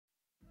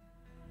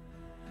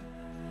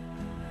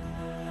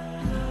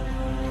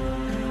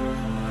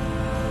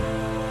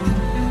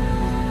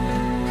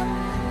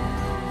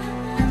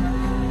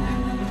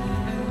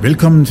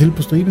Velkommen til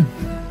På Stribe.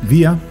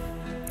 Vi er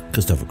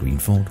Christopher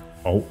Greenford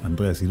og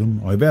Andreas Illum.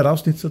 Og i hvert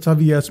afsnit, så tager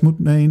vi jer et smut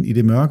med ind i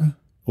det mørke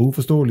og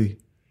uforståelige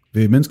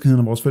ved menneskeheden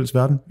og vores fælles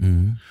verden.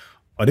 Mm-hmm.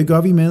 Og det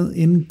gør vi med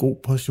en god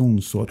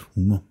portion sort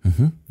humor.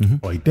 Mm-hmm. Mm-hmm.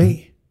 Og i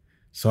dag,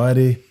 så er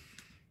det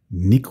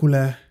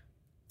Nicolas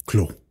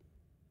Claux.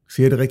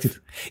 Siger jeg det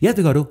rigtigt? Ja,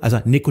 det gør du.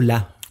 Altså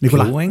Nicolas.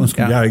 Claux,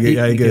 undskyld, jeg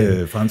er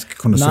ikke fransk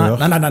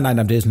kondensør.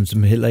 Nej, det er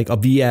sådan heller ikke.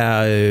 Og vi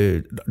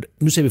er,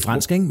 nu ser vi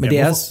fransk, ikke? Men det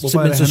er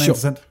simpelthen så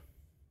sjovt.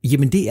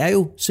 Jamen det er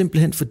jo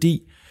simpelthen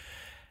fordi,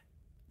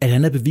 at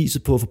han er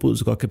beviset på, at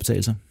forbrydelse godt kan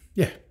betale sig.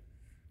 Ja,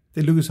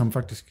 det lykkedes ham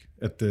faktisk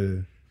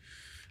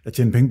at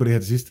tjene penge på det her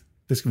til sidst.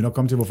 Det skal vi nok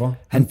komme til, hvorfor.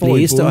 Han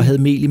blæste og havde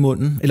mel i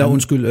munden,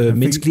 eller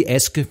menneskelig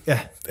aske,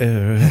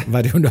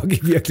 var det jo nok i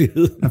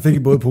virkeligheden. Han fik i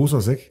både poser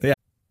og sæk. Ja.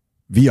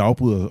 Vi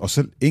afbryder os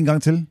selv en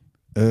gang til,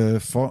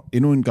 for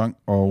endnu en gang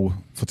at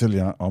fortælle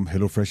jer om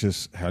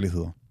HelloFresh's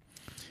herligheder.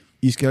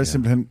 I skal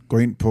simpelthen gå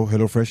ind på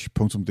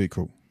hellofresh.dk,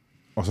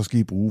 og så skal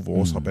I bruge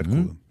vores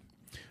rabatkode.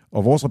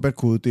 Og vores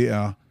rabatkode, det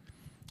er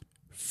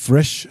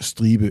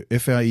FRESH-stribe,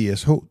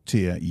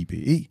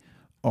 FRESH-TRIBE.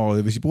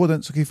 Og hvis I bruger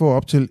den, så kan I få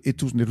op til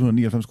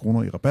 1.199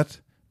 kroner i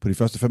rabat på de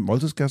første 5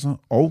 måltidskasser,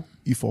 og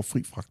I får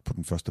fri fragt på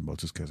den første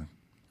måltidskasse.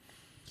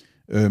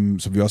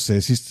 Som vi også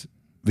sagde sidst,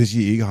 hvis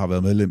I ikke har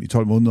været medlem i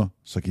 12 måneder,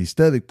 så kan I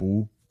stadigvæk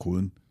bruge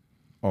koden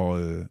og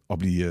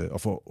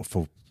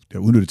få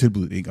udnyttet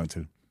tilbuddet en gang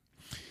til.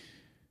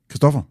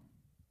 Christoffer,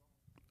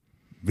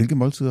 hvilke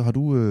måltider har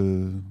du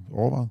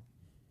overvejet?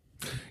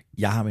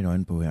 Jeg har mine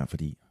øjne på her,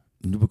 fordi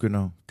nu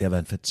begynder det at være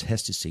en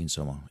fantastisk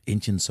sensommer,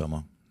 Indian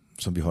sommer,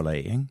 som vi holder af,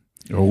 ikke?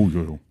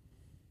 Jo.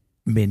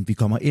 Men vi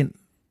kommer ind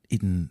i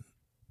den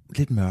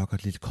lidt mørkere,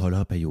 lidt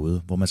koldere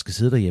periode, hvor man skal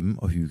sidde derhjemme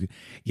og hygge.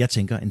 Jeg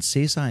tænker, en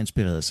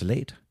Cæsar-inspireret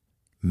salat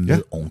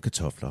med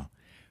ovenkartofler,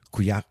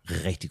 kunne jeg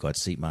rigtig godt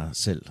se mig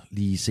selv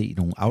lige se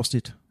nogle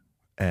afsnit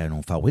af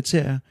nogle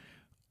favoritserier,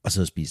 og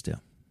sidde og spise der.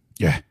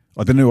 Ja,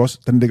 og den er jo også,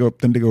 den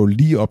ligger jo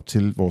lige op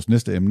til vores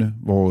næste emne,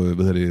 hvor,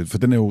 for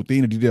det er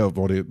en af de der,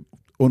 hvor det er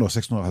under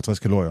 650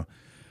 kalorier.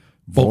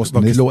 Hvor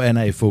kalorierne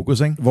er i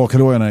fokus, ikke? Hvor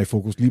kalorierne er i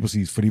fokus, lige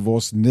præcis, fordi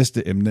vores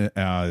næste emne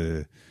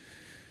er,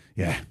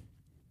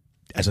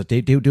 altså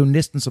det er jo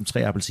næsten som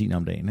 3 appelsiner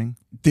om dagen, ikke?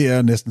 Det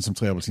er næsten som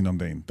 3 appelsiner om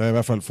dagen. Der er i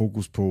hvert fald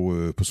fokus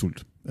på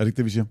sult. Er det ikke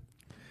det, vi siger?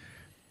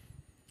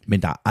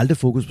 Men der er aldrig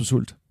fokus på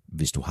sult,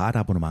 hvis du har et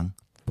abonnement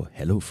på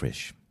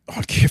HelloFresh.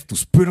 Hold kæft, du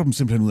spytter dem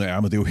simpelthen ud af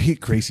ærmet. Det er jo helt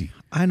crazy.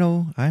 I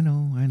know.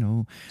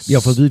 Vi har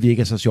fået at vide, at vi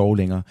ikke er så sjove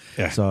længere,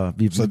 så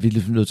vi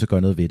er nødt til at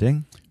gøre noget ved det,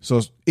 ikke?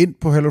 Så ind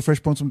på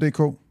hellofresh.dk,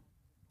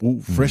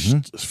 brug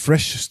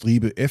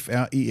fresh-stribe,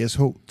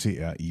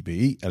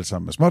 FRESH-TRIBE, alt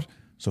sammen med småt,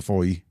 så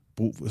får I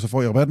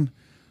rabatten,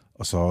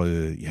 og så,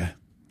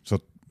 så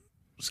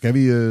skal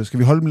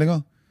vi holde dem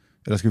længere,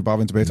 eller skal vi bare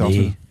vende tilbage til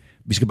afsnittet?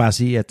 Vi skal bare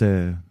sige, at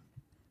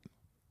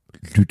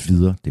lyt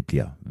videre, det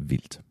bliver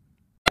vildt.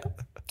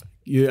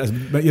 Altså,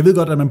 jeg ved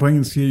godt, at man på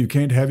engelsk siger, you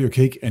can't have your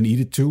cake and eat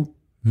it too.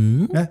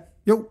 Mm. Ja,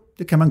 jo,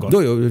 det kan man godt.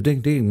 Jo, det på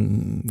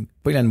en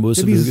eller anden måde,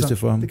 så lykkes det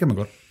for ham. Det kan man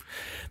godt.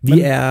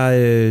 Vi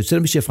er,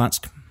 selvom vi siger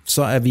fransk,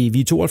 så er vi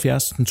er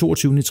 72, den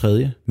 22. i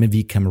 3., men vi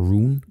er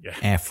Cameroon,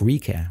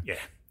 Afrika. Ja,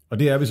 og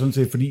det er vi sådan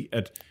set, fordi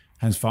at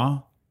hans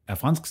far er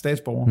fransk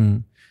statsborger,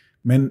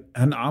 men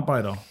han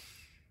arbejder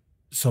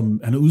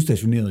han er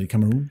udstationeret i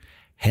Cameroon.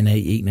 Han er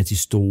i en af de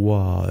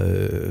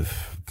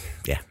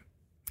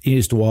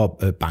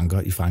store,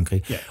 banker i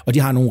Frankrig. Ja. Og de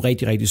har nogle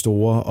rigtig, rigtig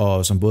store,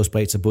 og som både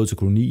spredt sig både til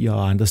kolonier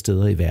og andre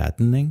steder i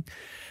verden, ikke?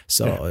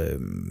 Så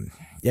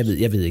jeg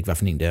ved ikke, hvad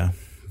for en det er.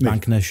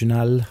 Banque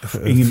Nationale.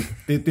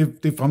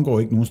 Det fremgår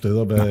ikke nogen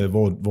steder,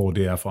 hvor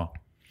det er fra.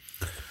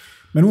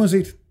 Men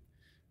uanset,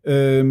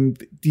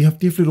 de har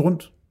flyttet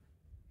rundt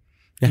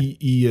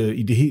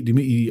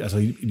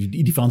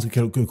i de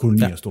franske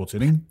kolonier stort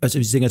set, ikke? Altså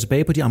hvis vi tænker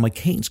tilbage på de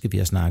amerikanske, vi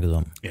har snakket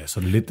om. Ja, så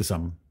er det lidt det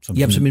samme. Som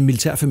en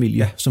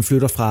militærfamilie, som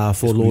flytter fra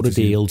Fort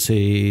Lauderdale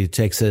til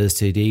Texas,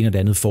 til det ene og det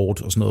andet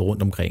fort og sådan noget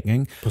rundt omkring,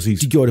 ikke? Præcis.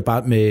 De gjorde det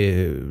bare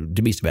med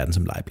det meste af verden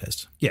som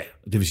legeplads. Ja,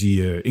 det vil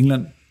sige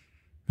England.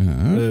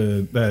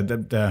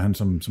 Der er han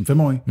som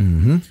 5-årig,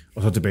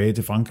 og så tilbage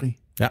til Frankrig.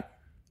 Ja.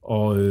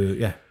 Og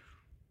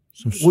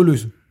som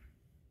rodløse.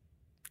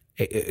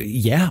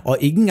 Ja, og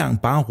ikke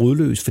engang bare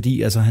rodløs,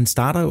 fordi altså, han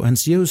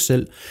siger jo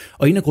selv,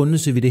 og en af grundene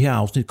til, at vi det her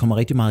afsnit kommer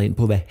rigtig meget ind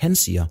på, hvad han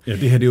siger. Ja,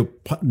 det her det er jo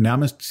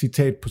nærmest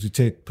citat på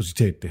citat,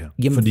 det her.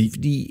 Jamen, fordi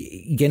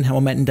igen, han var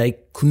manden, der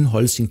ikke kunne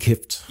holde sin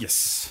kæft.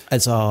 Yes.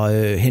 Altså,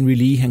 Henry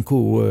Lee,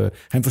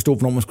 han forstod,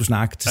 hvornår man skulle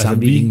snakke til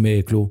sammenligning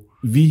med Claux.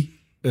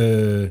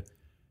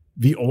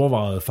 Vi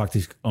overvejede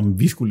faktisk, om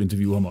vi skulle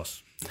interviewe ham også.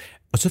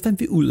 Og så fandt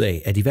vi ud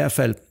af, at i hvert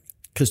fald,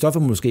 Christoffer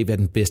må måske være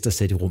den bedste at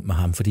sætte i rum med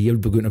ham, fordi jeg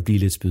vil begynde at blive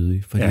lidt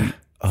spydig. Fordi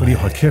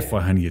hold kæft, hvor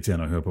er han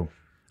irriterende at høre på.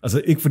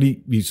 Altså ikke fordi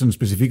vi sådan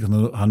specifikt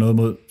har noget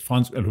mod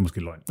fransk, eller måske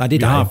løgn. Nej, det er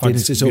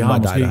vi har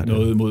måske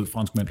noget mod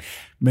franskmænd.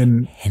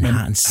 Men han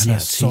er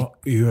så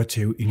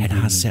øretæv. Han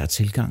har en sær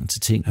tilgang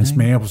til ting. Han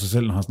smager på sig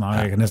selv, når han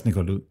snakker. Jeg kan næsten ikke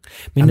holde ud.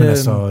 Men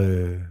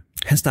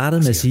Han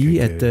startede med at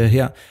sige,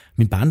 at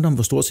min barndom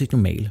var stort set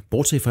normal,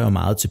 bortset fra at jeg var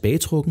meget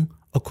tilbagetrukken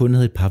og kun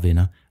havde et par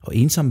venner, og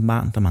ensom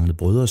barn, der manglede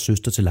brødre og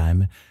søster til lege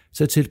med,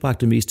 så jeg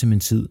tilbragte mest af min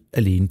tid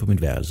alene på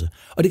mit værelse.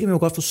 Og det kan man jo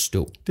godt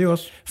forstå. Det er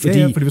også.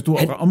 Fordi hvis du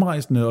er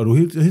omrejsende, og du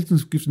hele tiden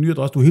skifter ny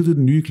adresse, du er hele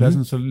tiden ny i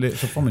klassen,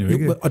 så får man jo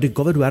ikke... Og det kan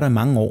godt være, du er der i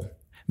mange år,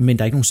 men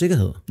der er ikke nogen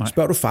sikkerhed. Nej.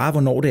 Spørger du far,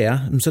 hvornår det er,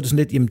 så er det sådan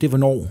lidt, jamen det er,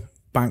 hvornår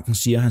banken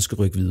siger, at han skal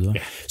rykke videre.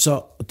 Ja.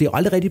 Så det er jo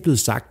aldrig rigtig blevet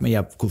sagt, men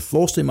jeg kunne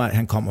forestille mig, at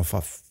han kommer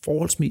fra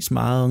forholdsvis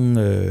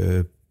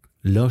meget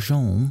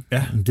l'argent.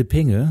 Ja. Det er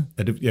penge. Ja,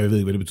 jeg ved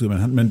ikke, hvad det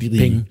betyder, men de rige.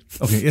 Penge.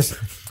 Okay, yes.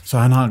 Så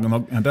han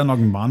der er nok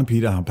en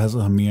barnepige, der har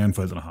passet ham mere, end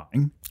forældrene har,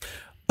 ikke?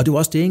 Og det var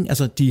også det, ikke?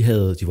 Altså, de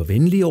var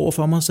venlige over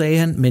for mig, sagde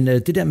han, men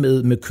det der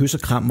med kys og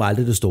kram var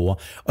aldrig det store.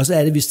 Og så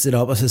er det, vi sætter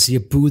op og så siger,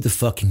 boo the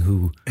fucking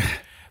who.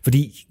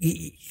 Fordi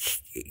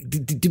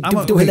det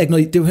var heller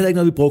ikke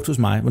noget, vi brugte hos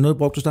mig. Var det noget, vi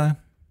brugte hos dig?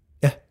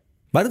 Ja.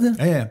 Var det det?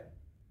 Ja.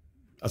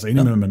 Altså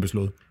indimellem man blev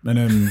slået.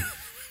 Men,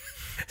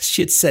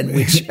 shit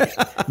sandwich.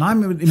 Nej,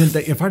 men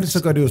faktisk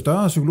så gør det jo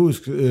større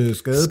psykologisk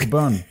skade på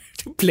børn. Det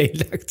er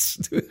planlagt.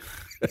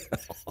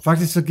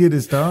 Faktisk så giver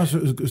det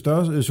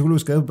større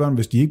psykologisk skade på børn,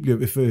 hvis de ikke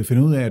bliver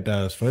finder ud af, at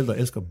deres forældre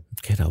elsker dem.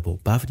 Katterbo,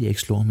 bare fordi jeg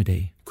ikke slår ham i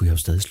dag, kunne jeg jo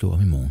stadig slå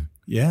ham i morgen.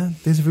 Ja,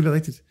 det er selvfølgelig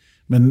rigtigt.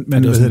 Men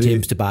det var sådan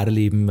James de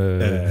Barteleben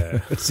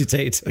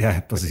citat. Ja,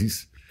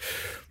 præcis.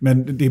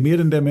 Men det er mere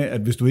den der med,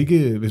 at hvis du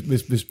ikke...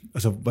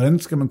 altså, hvordan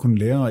skal man kunne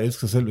lære at elske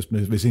sig selv,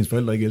 hvis ens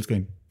forældre ikke elsker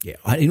en? Ja,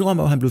 og han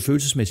indrømmer, at han blev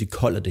følelsesmæssigt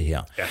kold af det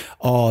her. Ja.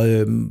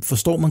 Og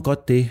forstår man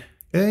godt det?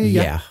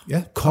 Ja,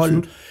 kold,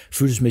 absolut.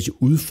 Følelsesmæssigt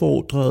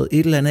udfordret,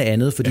 et eller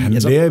andet. Fordi, han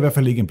lærer i hvert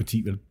fald ikke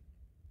empati, vel?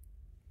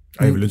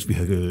 Og jeg vil ønske, vi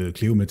havde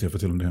Claux med til at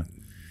fortælle om det her.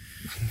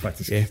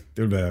 Faktisk. Ja.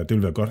 Det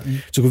vil være godt.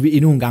 Ikke? Så kunne vi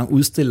endnu en gang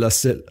udstille os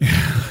selv.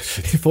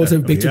 I forhold til,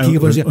 at begge to kigger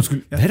på det og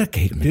siger, hvad er der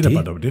galt med det? Det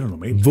er da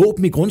normalt.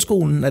 Våben i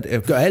grundskolen,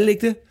 gør alle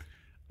ikke det?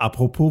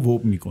 Apropos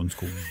våben i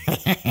grundskolen.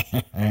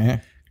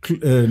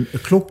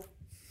 Claux.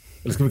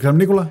 Eller skal vi kalde ham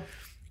Nicolas?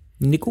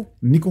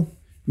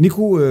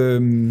 Nico,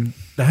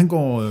 da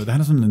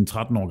han er sådan en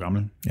 13 år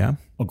gammel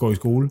og går i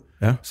skole,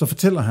 så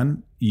fortæller han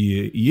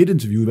i et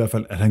interview i hvert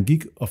fald, at han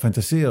gik og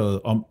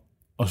fantaserede om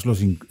at slå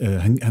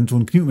han tog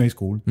en kniv med i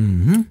skole,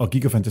 og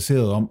gik og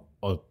fantaserede om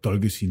at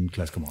dolke sine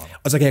klassekammerater.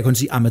 Og så kan jeg kun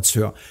sige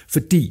amatør,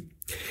 fordi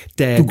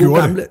da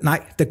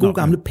god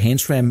gamle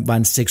Pansram var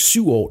en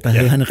 6-7 år, der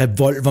havde han en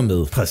revolver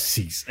med.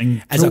 Præcis.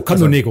 Altså, kom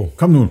nu, Nico.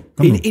 Kom nu.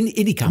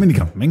 Ind i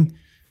kampen. Ikke?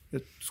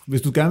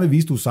 Hvis du gerne vil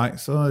vise, du er sej,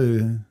 så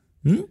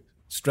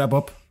strap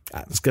up. Ja,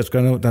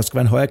 der skal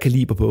være en højere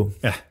kaliber på.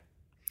 Ja.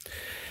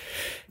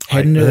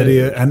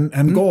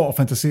 Han går og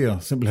fantaserer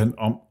simpelthen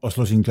om at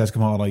slå sine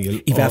klassekammerater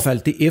ihjel. I hvert fald,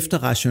 det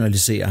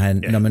efterrationaliserer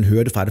han, når man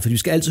hører det fra det. For vi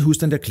skal altid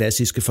huske den der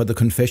klassiske for The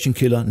Confession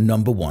Killer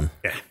number 1.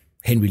 Ja.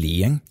 Henry Lee,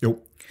 ikke? Jo.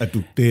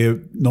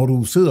 Når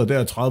du sidder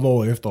der 30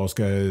 år efter og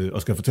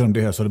skal fortælle om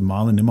det her, så er det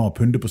meget nemmere at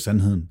pynte på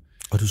sandheden.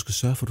 Og du skal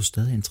sørge for, at du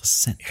stadig er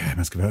interessant. Ja,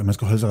 man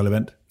skal holde sig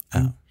relevant. Ja.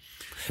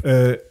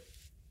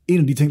 En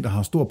af de ting, der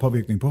har stor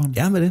påvirkning på ham,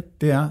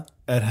 det er,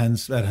 at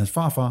hans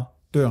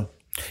farfar dør.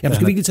 Ja,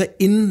 måske vi kan tage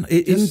inden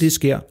det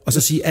sker, og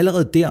så sige,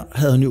 allerede der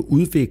havde han jo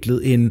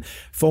udviklet en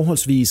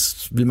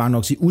forholdsvis, vil man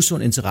nok sige,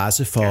 usund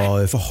interesse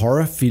for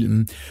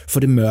horrorfilmen, for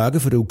det mørke,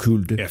 for det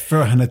okkulte. Ja,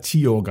 før han er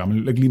 10 år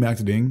gammel. Læg lige mærke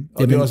til det, ikke?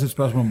 Og det er også et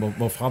spørgsmål om,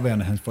 hvor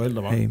fraværende hans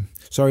forældre var. Hey,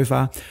 sorry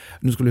far,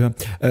 nu skal du høre.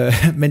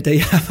 Men da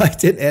jeg var i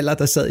den alder,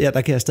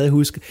 der kan jeg stadig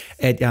huske,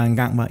 at jeg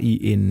engang var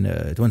i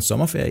det var en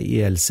sommerferie i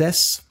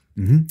Alsace.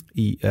 Nej,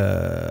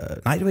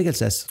 det var ikke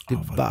Alsace. Det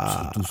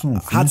var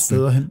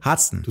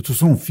Harzen. Du tog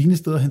sådan nogle fine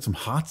steder hen som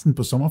Harzen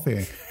på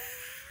sommerferie.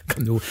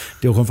 Kom nu,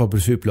 det var kun for at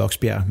besøge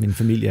Bloksbjerg. Min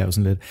familie er jo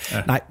sådan lidt.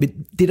 Ja. Nej, men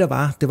det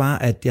var,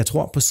 at jeg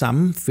tror på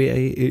samme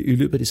ferie, i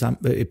løbet af de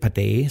samme et par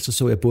dage,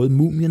 så jeg både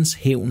Mumiens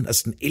Hævn,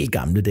 altså den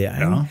elgamle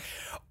der,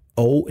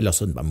 eller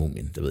sådan var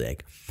Mumien, det ved jeg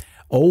ikke,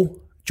 og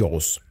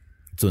Jaws,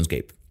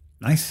 Videnskab.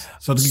 Nice.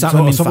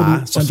 Sammen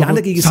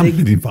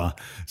med min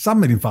far.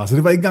 Sammen med din far. Så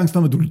det var ikke engang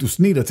sådan, at du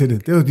sned dig til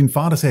det. Det var din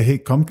far, der sagde, hey,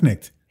 kom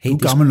knægt. Du er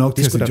gammel nok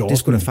til at se Jaws. Det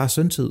skulle da fars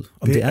søntid.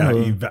 Det er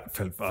noget. I hvert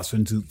fald fars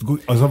søntid.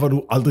 Og så var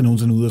du aldrig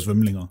nogensinde ude at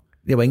svømme længere.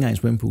 Det var ikke engang en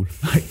swimmingpool.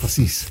 Nej,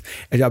 præcis.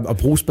 Og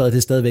brugsbad, det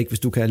er stadigvæk, hvis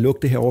du kan lukke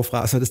det her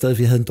overfra, så er det stadig,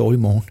 fordi jeg havde en dårlig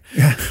morgen.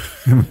 Ja,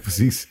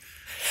 præcis.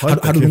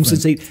 Har du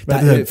nogensinde set? Der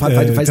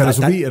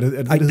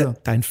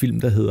er en film,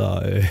 der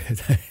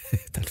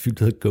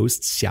hedder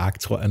Ghost Shark,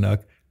 tror jeg nok.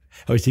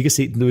 Og hvis I ikke har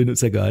set den, nu er I nødt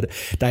til at gøre det.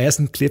 Der er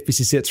sådan en klip, hvis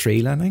I ser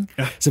traileren, ikke?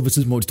 Ja. Så på et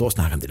tidspunkt, de står og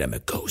snakker om det der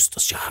med ghost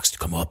og sharks, de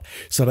kommer op.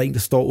 Så er der en, der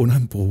står under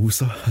en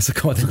bruser, og så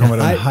kommer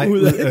der en hej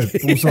ud af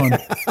bruseren.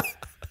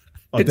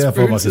 Og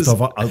derfor var det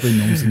stopper aldrig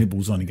nogensinde i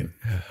bruseren igen.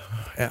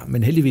 Ja,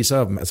 men heldigvis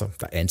så, altså,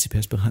 der er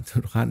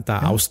antiperspirant, der er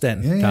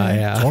afstand, der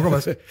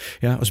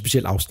er og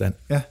specielt afstand.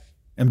 Ja.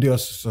 Jamen det er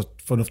også så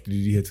fornuftigt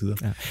i de her tider.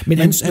 Ja. Men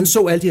han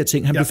så alle de her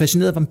ting. Han blev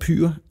fascineret af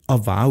vampyrer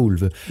og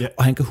varulve. Ja.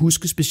 Og han kan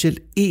huske specielt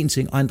én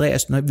ting. Og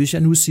Andreas, hvis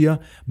jeg nu siger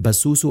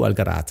Basusu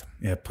Algarat.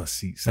 Ja,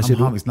 præcis. Ham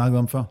har vi snakket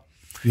om før.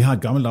 Vi har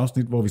et gammelt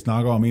afsnit, hvor vi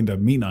snakker om en, der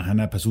mener, at han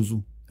er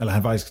Pazuzu. Eller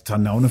han faktisk tager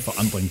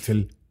navneforandring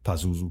til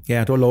Pazuzu. Ja,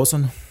 det var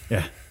Lawson.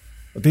 Ja.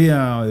 Og det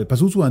er,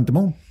 Pazuzu er en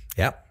dæmon.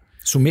 Ja,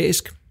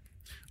 sumerisk.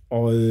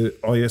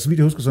 Og ja, så vidt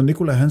jeg husker, så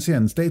Nicolas, han ser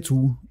en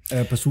statue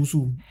af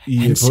Pazuzu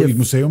i et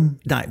museum.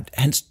 Nej,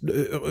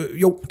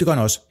 jo, det gør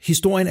han også.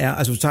 Historien er,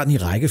 altså du tager den i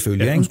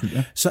rækkefølge, ja, undskyld, ikke?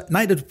 Ja. Så,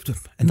 nej,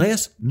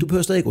 Andreas, du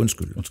behøver stadig ikke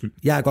undskylde.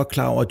 Jeg er godt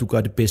klar over, at du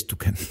gør det bedst, du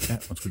kan. Ja,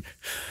 undskyld.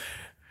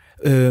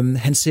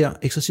 Han ser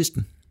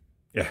Eksorcisten.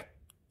 Ja.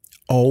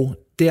 Og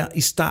der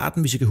i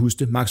starten, hvis jeg kan huske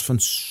det, Max von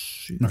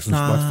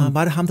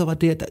var det ham, der var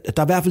der? Der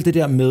er i hvert fald det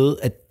der med,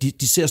 at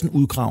de ser sådan en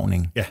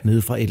udgravning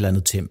nede fra et eller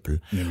andet tempel.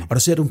 Nemlig. Og der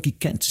ser du en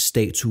gigantisk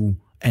statue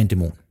af en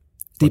dæmon.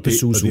 Det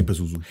er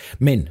Pazuzu.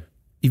 Men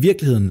i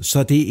virkeligheden, så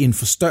er det en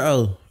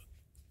forstørret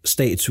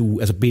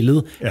statue, altså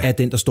billede af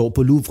den, der står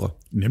på Louvre.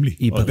 Nemlig,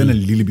 i Paris. Og den er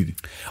lille bitte.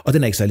 Og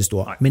den er ikke særlig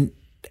stor. Nej. Men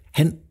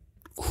han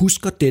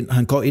husker den, og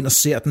han går ind og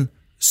ser den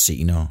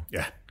senere.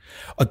 Ja.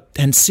 Og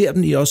han ser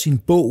den også i en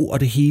bog, og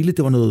det hele,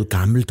 det var noget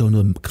gammelt, det var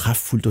noget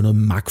kraftfuldt, det var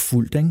noget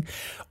magtfuldt, ikke?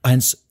 Og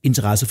hans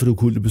interesse for det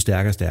okulte blev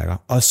stærkere og stærkere.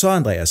 Og så,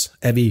 Andreas,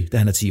 er vi, da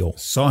han er 10 år.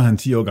 Så er han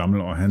 10 år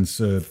gammel, og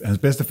hans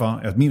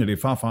bedstefar, jeg mener det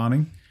er farfaren,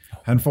 ikke?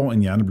 Han får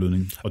en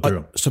hjerneblødning og dør.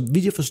 Og så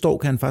vidt jeg forstår,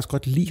 kan han faktisk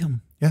godt lide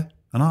ham. Ja,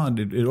 han har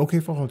et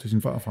okay forhold til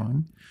sin farfar,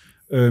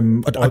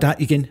 ikke? Og der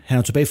igen, han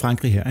er tilbage i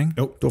Frankrig her, ikke?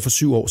 Jo. Det var for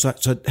 7 år,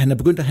 så han er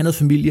begyndt at have noget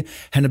familie,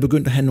 han er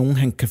begyndt at have nogen,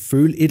 han kan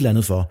føle et eller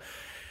andet for.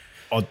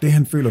 Og det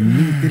han føler,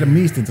 det der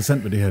mest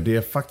interessant ved det her, det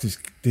er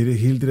faktisk det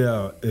hele det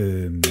der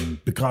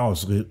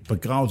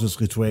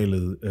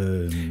begravelsesritualet.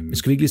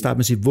 Skal vi ikke lige starte med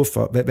at sige,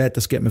 hvorfor? Hvad er det,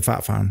 der sker med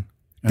farfaren?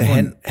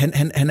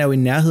 Han er jo i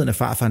nærheden af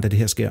farfaren, da det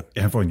her sker.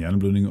 Ja, han får en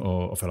hjerneblødning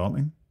og falder om,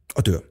 ikke?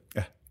 Og dør.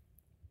 Ja.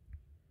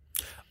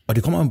 Og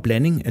det kommer af en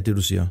blanding af det,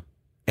 du siger.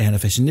 At han er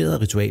fascineret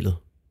af ritualet.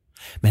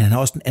 Men han har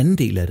også den anden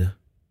del af det.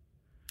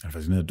 Han er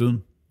fascineret af døden.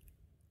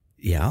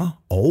 Ja,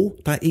 og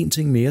der er en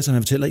ting mere, som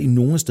han fortæller i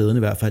nogle af stederne i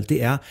hvert fald,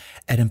 det er,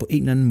 at han på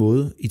en eller anden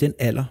måde i den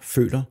alder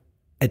føler,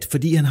 at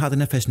fordi han har den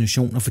her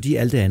fascination, og fordi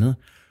alt det andet,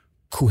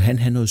 kunne han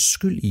have noget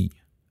skyld i,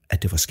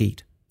 at det var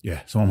sket. Ja,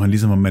 som om han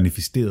ligesom har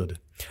manifesteret det.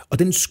 Og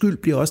den skyld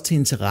bliver også til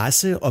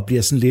interesse, og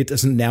bliver sådan lidt,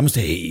 altså nærmest,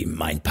 hey,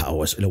 mind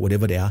powers, eller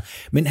whatever det er.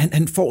 Men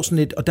han får sådan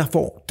lidt, og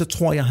der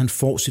tror jeg, han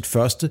får sit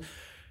første,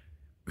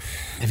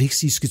 jeg vil ikke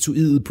sige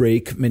skitoide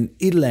break, men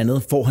et eller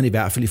andet får han i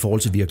hvert fald i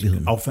forhold til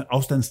virkeligheden.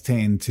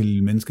 Afstandstagen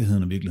til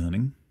menneskeheden og virkeligheden,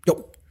 ikke?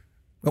 Jo.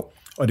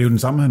 Og det er jo den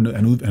samme,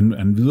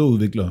 han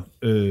videreudvikler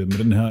med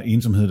den her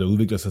ensomhed, der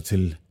udvikler sig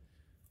til,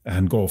 at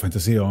han går og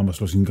fantaserer om at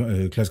slå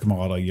sine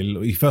klassekammerater ihjel.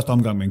 Og i første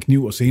omgang med en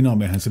kniv, og senere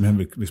med, at han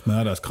simpelthen vil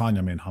smadre deres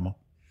kranier med en hammer.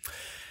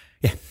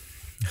 Ja.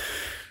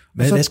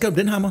 Hvad skal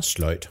den hammer?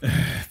 Sløjt.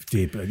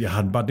 Jeg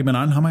har bare det med en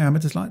egen hammer, jeg har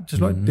med til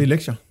sløjt. Det er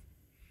lektier.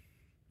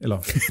 Eller?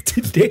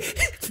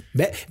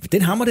 Hvad?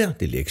 Den hammer der?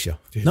 Det er lektier.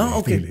 Nå,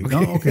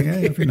 okay,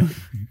 ja, jeg finder.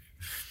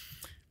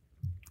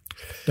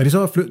 Da de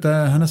så da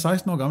han er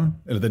 16 år gammel,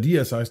 eller da de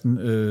er 16,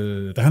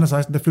 da han er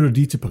 16, der flytter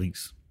de til Paris.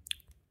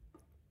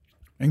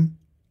 Ikke?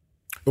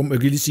 Jeg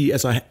kan lige sige,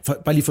 altså,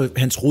 bare lige for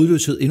hans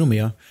rodløshed endnu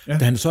mere. Ja.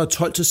 Da han så er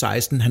 12 til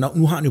 16,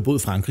 nu har han jo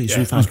boet i Frankrig, i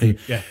Sydfrankrig,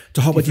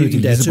 så hopper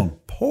de til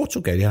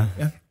Portugal, ja.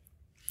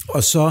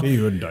 Og så, det er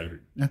jo en dejlig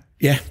by.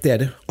 Ja, det er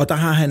det. Og der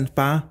har han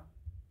bare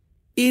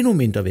endnu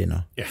mindre venner.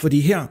 Ja.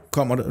 Fordi her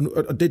kommer der,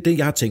 og det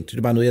jeg har tænkt, det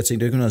er bare noget, jeg har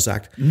tænkt, det er ikke noget, jeg har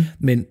sagt,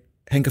 men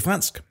han kan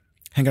fransk,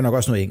 han kan nok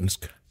også noget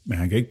engelsk. Men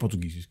han kan ikke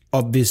portugisisk.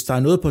 Og hvis der er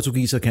noget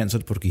portugiser kan, så er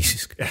det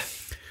portugisisk. Ja,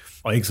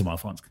 og ikke så meget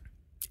fransk.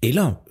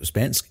 Eller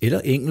spansk, eller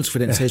engelsk for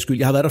den sags skyld.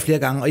 Jeg har været der flere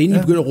gange, og inden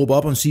jeg begynder at råbe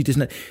op og sige, det er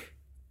sådan, at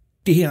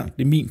det her,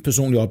 det er min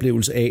personlige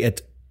oplevelse af,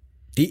 at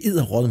det er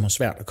edderrådende mig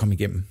svært at komme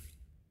igennem.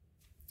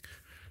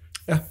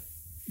 Ja,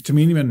 til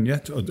menigmanden, ja.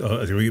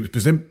 Og altså,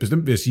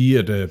 bestemt vil jeg sige,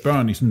 at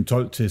børn i sådan 12-16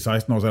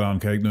 års alderen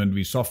kan ikke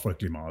nødvendigvis så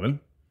frygtelig meget, vel?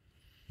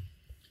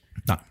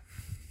 Nej.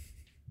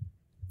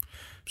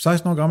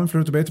 16 år gammel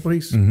flytter tilbage til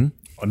Paris,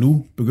 og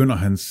nu begynder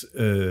hans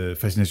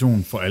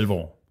fascination for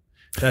alvor.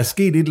 Der er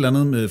sket et eller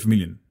andet med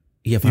familien.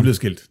 De er blevet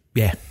skilt.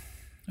 Ja.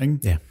 Ikke?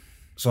 Ja.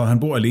 Så han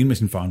bor alene med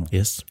sin far nu.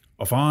 Yes.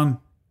 Og faren,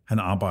 han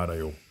arbejder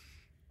jo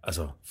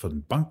altså for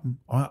den banken,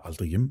 og er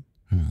aldrig hjemme.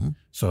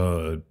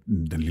 Så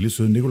den lille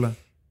søde Nicolas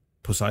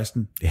på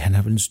 16. Ja, han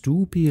har vel en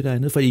stuepige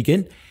derinde, for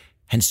igen,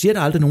 han siger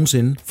det aldrig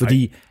nogensinde,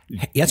 fordi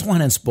jeg tror,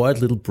 han er en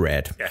spoiled little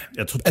brat. Ja,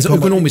 jeg tror, altså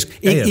økonomisk,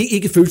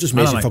 ikke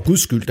følelsesmæssigt, for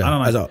guds skyld der.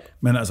 Nej. Altså,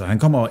 men altså, han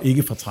kommer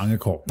ikke fra trange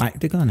kår. Nej,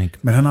 det gør han ikke.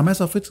 Men han har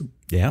masser af fritid.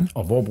 Ja.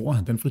 Og hvor bruger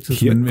han den fritid?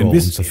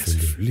 Kirkegården,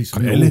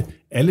 selvfølgelig.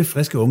 Alle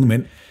friske unge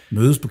mænd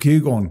mødes på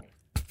kirkegården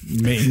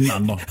med ingen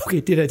andre.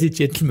 Okay, det er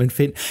gentleman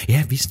find.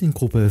 Ja, vi er sådan en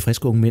gruppe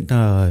friske unge mænd,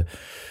 der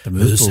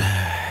mødes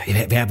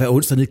hver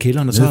onsdag nede i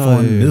kælderen,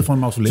 og nede foran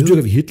mausoleet. Så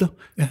dyrker vi Hitler.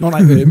 Ja.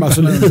 Nej,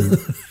 mausoleet.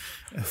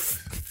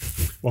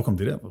 Hvor kom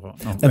det der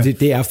fra? Jamen,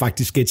 det er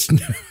faktisk sketchen.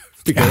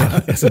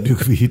 Ja, så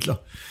dyrker vi Hitler.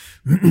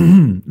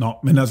 Nå,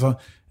 men altså,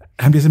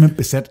 han bliver simpelthen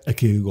besat af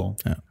kirkegården.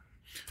 Ja.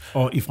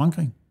 Og i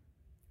Frankrig?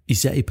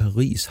 Især i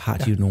Paris har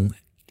de jo nogle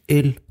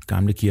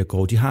gamle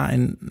kirkegårde. De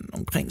har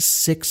omkring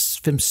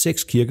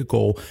 5-6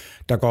 kirkegårde,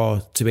 der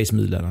går tilbage til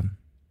middelalderen,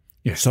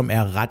 som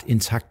er ret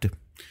intakte.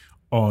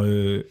 Og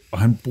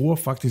han bruger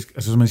faktisk,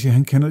 altså som man siger,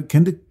 han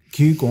kendte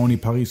kirkegården i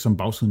Paris som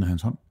bagsiden af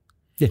hans hånd.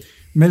 Ja.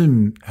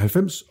 Mellem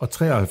 90 og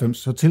 93,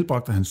 så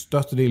tilbragte han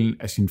størstedelen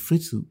af sin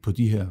fritid på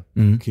de her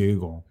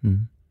kirkegårde.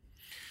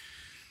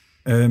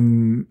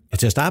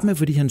 Til at starte med,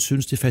 fordi han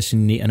synes, det er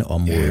fascinerende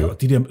område. Ja,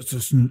 og de der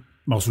sådan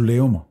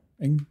mausoleumer,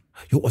 ikke?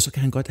 Jo, og så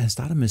kan han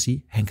starter med at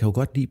sige, han kan jo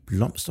godt lide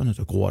blomsterne,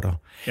 der gror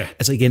der. Ja.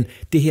 Altså igen,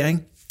 det her, ikke?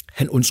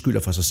 Han undskylder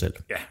for sig selv.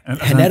 Ja,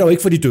 han er der jo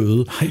ikke for de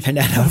døde. Han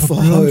er der for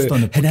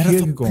blomsterne. Han er der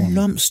for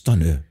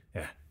blomsterne. Ja,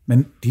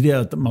 men de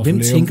der mausoleer... Hvem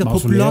tænker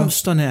på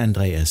blomsterne,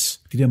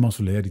 Andreas? De der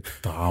mausoleer, de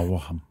drager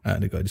ham. Ja,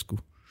 det gør de sgu.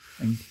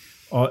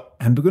 Og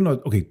han begynder...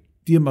 Okay,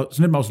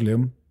 sådan et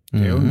mausoleum, der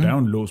er jo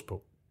en lås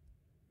på.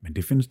 Men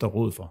det findes der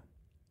råd for.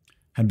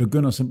 Han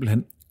begynder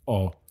simpelthen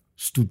at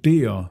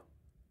studere...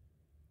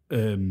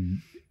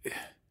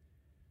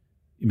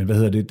 Jamen, hvad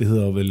hedder det? Det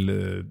hedder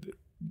vel...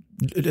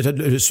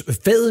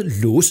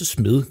 Fadet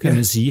låsesmed, kan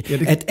man sige.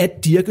 Ja,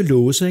 at dirke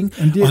låse,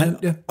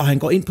 ikke? Og han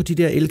går ind på de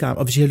der ældgamle,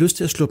 og hvis I har lyst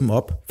til at slå dem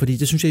op, fordi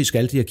det synes jeg, I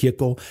skal, de her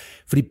kirkegårde,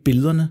 fordi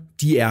billederne,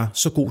 de er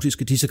så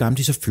gotiske, de er så gamle,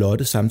 de er så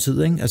flotte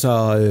samtidig, ikke?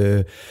 Altså,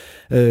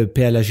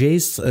 Père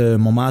Lachaise,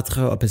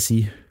 Montmartre og Passy,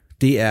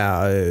 det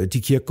er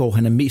de kirkegårde,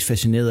 han er mest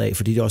fascineret af,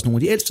 fordi det er også nogle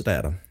af de ældste, der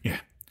er der. Ja,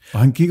 og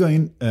han kigger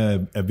ind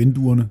af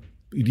vinduerne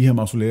i de her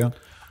mausoleer.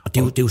 Og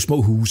det er jo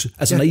små huse.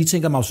 Altså, når I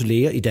tænker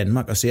mausoleer i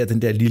Danmark, og ser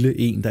den der lille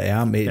en, der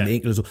er med en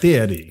enkelt... Det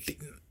er det ikke.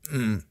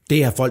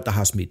 Det er folk, der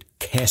har smidt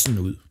kassen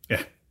ud. Ja.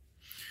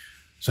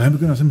 Så han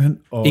begynder simpelthen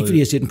at... Ikke fordi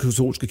jeg siger, at den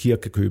katolske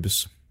kirke kan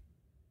købes.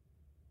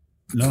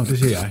 Nå, det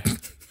siger jeg.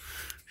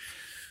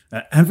 Ja,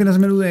 han finder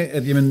simpelthen ud af,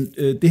 at jamen,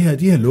 de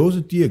her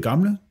låse, de er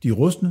gamle, de er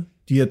rustne,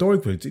 de er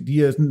dårlig kvalitet, de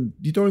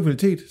er dårlig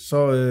kvalitet,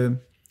 så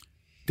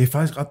det er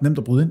faktisk ret nemt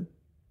at bryde ind.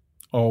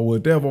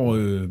 Og der,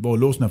 hvor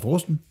låsen er for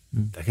rusten,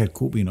 der kan et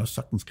koben også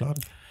sagtens klare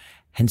det.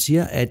 Han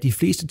siger, at i de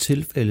fleste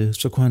tilfælde,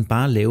 så kunne han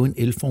bare lave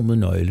en L-formet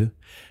nøgle.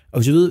 Og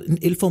hvis I ved,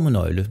 en L-formet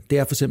nøgle, det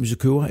er for eksempel, hvis jeg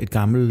køber et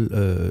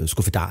gammelt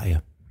skuffedarie,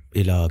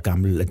 eller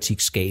gammelt antik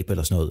skab,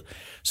 eller sådan noget,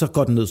 så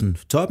går den ned sådan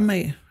toppen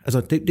af.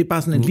 Altså, det er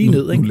bare sådan en lige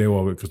ned, ikke? Nu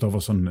laver Christoffer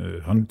sådan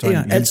håndtegn.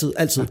 Ja,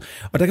 altid.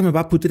 Og der kan man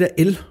bare putte det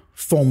der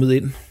L-formet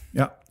ind.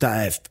 Ja. Der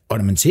er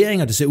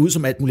ornamentering, og det ser ud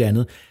som alt muligt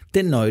andet.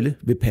 Den nøgle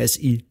vil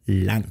passe i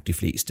langt de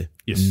fleste,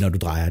 når du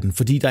drejer den.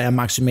 Fordi der er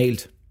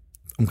maksimalt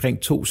omkring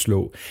 2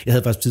 slå. Jeg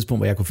havde faktisk et tidspunkt,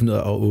 hvor jeg kunne finde ud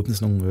af at åbne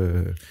sådan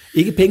nogle...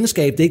 ikke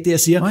pengeskab, det er ikke det, jeg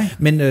siger,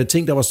 men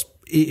ting, der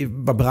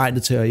var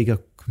beregnet til at ikke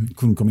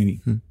kunne komme ind i.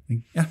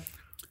 Ja,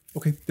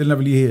 okay. Det lader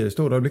vi lige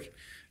stå et øjeblik.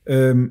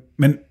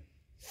 Men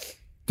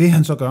det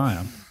han så gør er,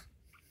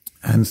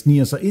 at han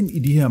sniger sig ind i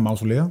de her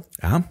mausoleer,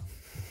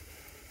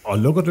 og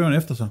lukker døren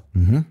efter sig.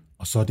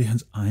 Og så er det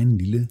hans egen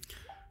lille...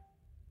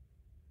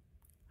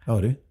 Hvad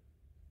var det?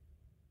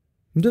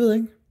 Men det ved jeg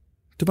ikke.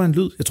 Det var en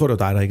lyd. Jeg tror, det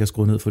var dig, der ikke har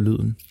skruet ned for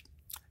lyden.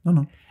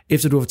 Nå.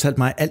 Efter du har fortalt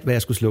mig alt, hvad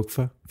jeg skulle slukke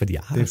for. Fordi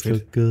jeg har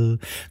slukket.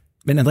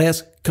 Men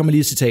Andreas, kommer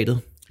lige citatet.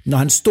 Når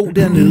han stod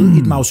dernede i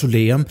et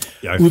mausoleum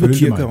ude på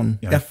kirkegården.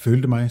 Jeg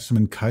følte mig som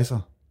en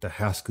kejser, der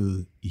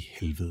herskede i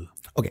helvede.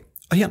 Okay,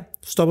 og her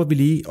stopper vi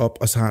lige op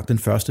og så har den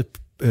første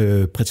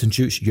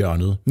prætentiøs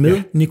hjørnet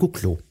med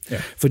Nicolas.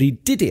 Ja. Fordi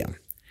det der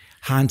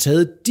har han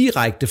taget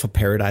direkte fra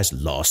Paradise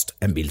Lost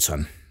af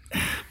Milton.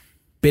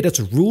 Better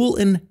to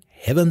rule in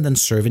heaven than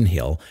serve in hell.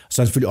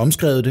 Så har han selvfølgelig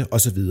omskrevet det,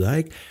 og så videre,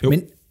 ikke? Jo.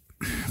 Men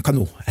kom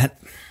nu,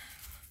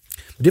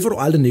 det får du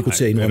aldrig Nico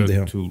til at indrømme det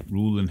her. To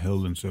rule in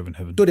hell than serve in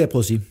heaven. Det var det, jeg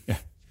prøvede at sige. Ja,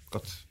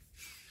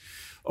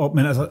 godt.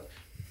 Men altså,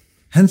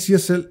 han siger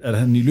selv, at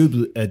han i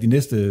løbet af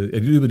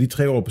de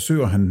 3 år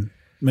besøger han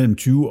mellem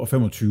 20 og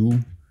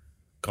 25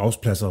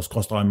 gravspladser og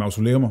skråstrege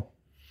mausoleumer,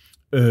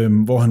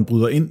 hvor han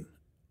bryder ind,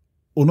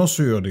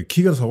 undersøger det,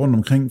 kigger sig rundt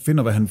omkring,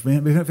 finder hvad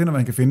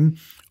han kan finde,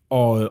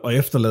 og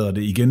efterlader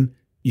det igen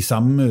i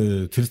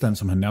samme tilstand,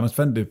 som han nærmest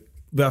fandt det,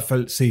 i hvert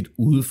fald set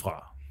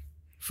udefra.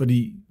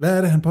 Fordi, hvad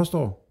er det, han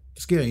påstår,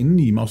 der sker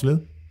inde i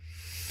mausoleet?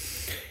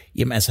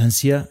 Jamen altså, han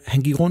siger,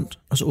 han gik rundt,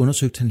 og så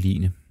undersøgte han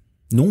ligene.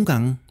 Nogle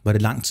gange var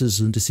det lang tid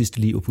siden det sidste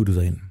lig var puttet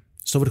derind.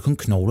 Så var det kun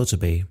knogler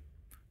tilbage.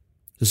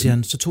 Så siger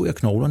han, så tog jeg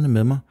knoglerne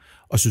med mig,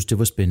 og synes det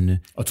var spændende.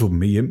 Og tog dem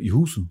med hjem i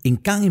huset? En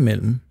gang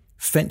imellem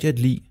fandt jeg et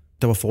lig,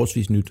 der var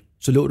forholdsvis nyt.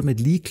 Så lå det med et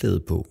ligeklæde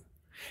på.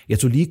 Jeg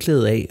tog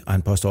ligeklædet af, og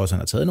han påstår også, at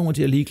han har taget nogle af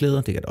de her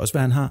ligeklæder. Det kan det også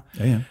være, han har.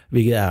 Ja.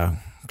 Hvilket er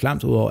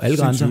klamt ud over alle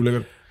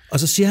grænser. Og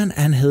så siger han,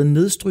 at han havde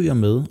nedstryger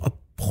med,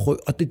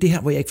 og det er det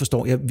her, hvor jeg ikke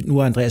forstår. Nu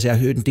har Andreas, jeg har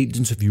hørt en del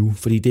interview,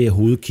 fordi det er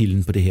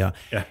hovedkilden på det her.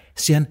 Ja.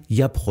 Siger han,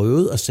 jeg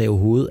prøvede at save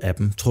hovedet af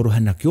dem. Tror du,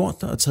 han har gjort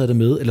det og taget det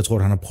med, eller tror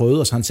du, han har prøvet,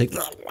 og så har han sagt,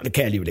 det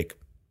kan jeg alligevel ikke.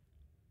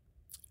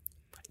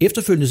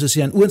 Efterfølgende så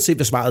siger han, uanset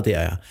hvad svaret der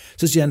er,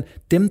 så siger han,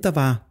 dem der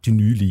var de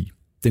nye lig,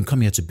 den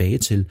kom jeg tilbage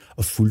til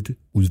og fulgte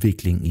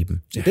udviklingen i dem.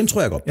 Så den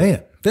tror jeg godt på. Ja.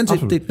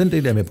 Den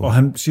del er med på. Og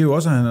han siger jo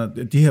også,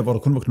 at de her, hvor der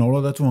kun var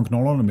knogler, der tog han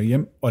knoglerne med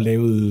hjem og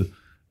lavede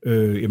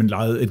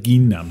lejede et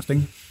gine nærmest,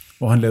 ikke?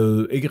 Hvor han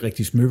lavede ikke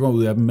rigtig smykker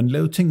ud af dem, men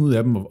lavede ting ud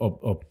af dem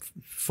og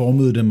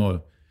formede dem.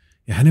 Og,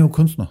 ja, han er jo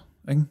kunstner,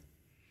 ikke?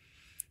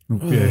 Nu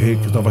bliver jeg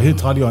helt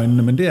træt i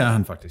øjnene, men det er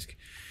han faktisk.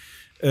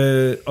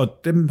 Og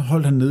dem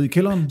holdt han nede i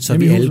kælderen. Så er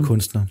vi alle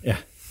kunstnere. Ja.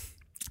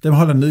 Dem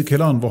holdt han nede i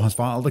kælderen, hvor hans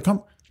far aldrig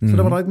kom. Så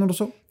der var der ikke nogen, der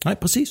så. Nej,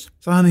 præcis.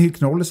 Så har han en helt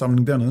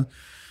knoglesamling dernede.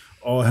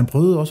 Og han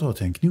prøvede også at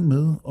tage en kniv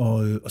med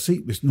og se,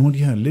 hvis nogle af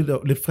de her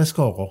lidt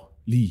friskere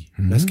lige.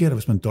 Hvad sker der,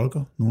 hvis man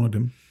dolker nogle af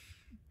dem?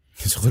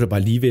 Så kunne der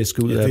bare lige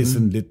væske ud af det er dem.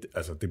 sådan lidt,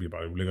 altså det bliver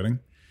bare ulækkert, ikke?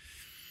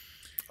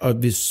 Og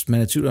hvis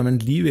man er tvivl om, at en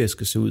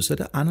ligevæske ser ud, så er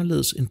det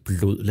anderledes end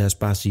blod. Lad os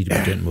bare sige det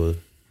på den måde.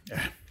 Ja.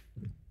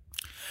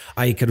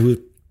 Ej, kan du...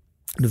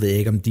 Nu ved jeg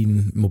ikke, om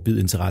dine mobile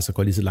interesser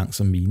går lige så langt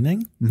som mine,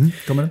 ikke? Mm-hmm.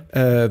 Kom med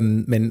det.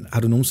 Men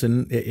har du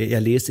nogensinde...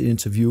 Jeg læste et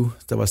interview,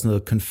 der var sådan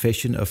noget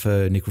Confession of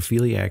a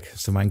Necrophiliac,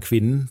 som var en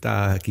kvinde,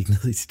 der gik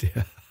ned i det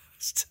der...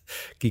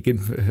 gik ind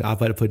og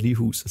arbejdede på et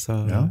ligehus, og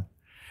så... Ja.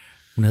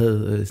 Hun havde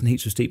sådan et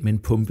helt system med en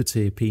pumpe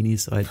til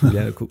penis og alt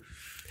muligt.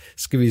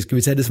 Skal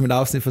vi tage det som et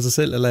afsnit for sig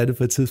selv, eller er det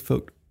på et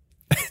tidspunkt?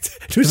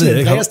 Du ser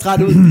Andreas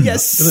træt ud.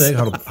 Yes! Det ved jeg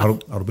ikke.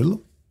 Har du billeder?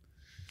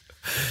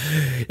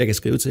 Jeg kan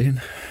skrive til hende.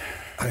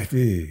 Ej,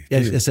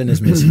 jeg sender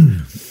sms.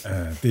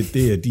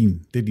 Det er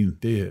din.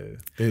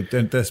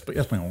 Jeg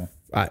springer over.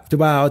 Nej,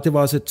 det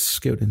var også et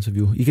skævt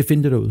interview. I kan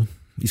finde det derude.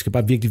 I skal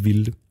bare virkelig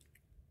ville det.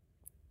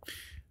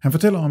 Han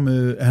fortæller om,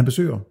 at han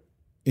besøger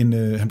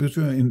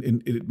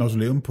et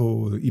mausoleum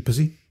i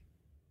Passy.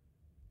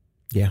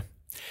 Ja.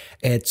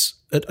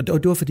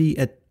 Og det var fordi,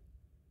 at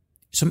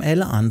som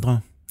alle andre,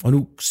 og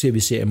nu ser vi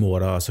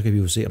seriemordere, og så kan vi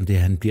jo se, om det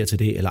han bliver til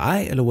det eller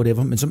ej, eller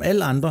whatever, men som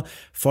alle andre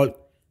folk,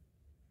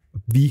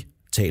 vi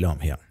taler om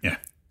her,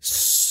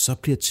 så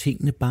bliver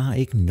tingene bare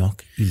ikke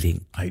nok i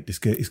længden. Nej, det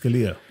skal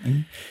eskalere.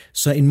 Ikke?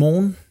 Så en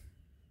morgen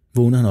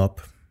vågner han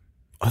op,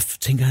 og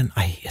tænker han,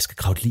 jeg skal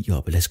grave lige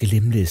op, eller jeg skal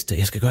lemlæste,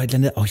 jeg skal gøre et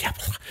eller andet,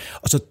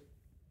 og så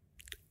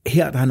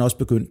her der har han også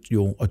begyndt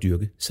jo at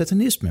dyrke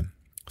satanisme.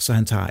 Så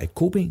han tager et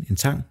koben, en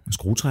tang, en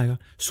skruetrækker,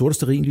 sort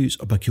stearinlys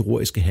og bare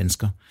kirurgiske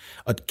handsker.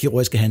 Og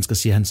kirurgiske handsker,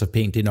 siger han så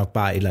pænt, det er nok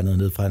bare et eller andet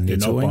ned fra Netto.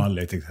 Det er nok bare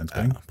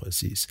latexhandsker, ikke? Ja,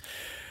 præcis.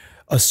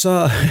 Og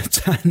så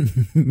tager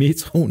han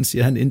metroen,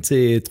 siger han, ind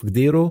til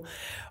Trocadero,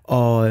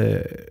 og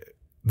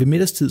ved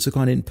middagstid, så går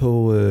han ind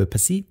på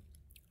Passy,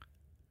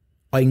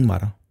 og ingen var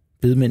der.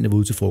 Bedemændene var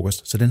ude til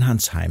frokost, så den har han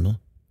timet.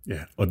 Ja,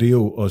 og det er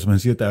jo, og som han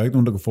siger, der er jo ikke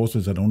nogen, der kan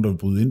forestille sig, at der er nogen, der vil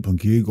bryde ind på en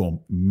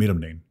kirkegård midt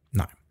om dagen.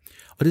 Nej.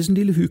 Og det er sådan en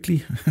lille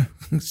hyggelig,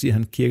 siger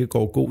han,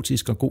 kirkegård,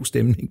 gotisk og god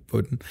stemning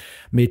på den,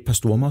 med et par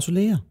store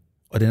mausolæer.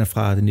 Og den er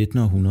fra det 19.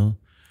 århundrede.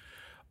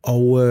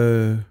 Og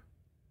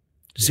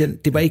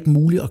det var ikke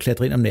muligt at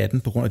klatre ind om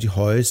natten, på grund af de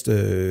højeste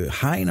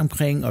hegn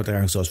omkring, og der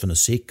kan så også være noget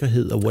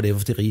sikkerhed, og whatever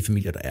for de rige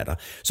familier, der er der.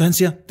 Så han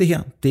siger, det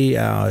her, det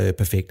er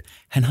perfekt.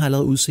 Han har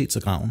allerede udset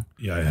sig graven.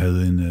 Jeg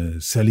havde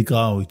en særlig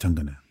grav i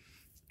tankerne.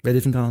 Hvad er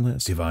det for en grav,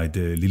 Andreas? Det var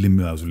et lille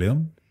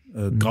mausoleum.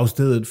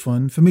 Gravstedet for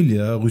en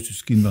familie af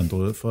russiske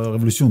indvandrere fra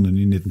revolutionen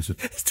i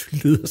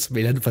 1917. Du lyder som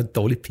en for en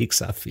dårlig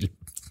Pixar-film.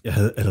 Jeg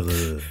havde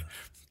allerede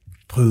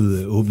prøvet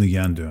at åbne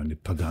jerndøren et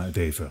par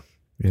dage før.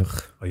 Ja.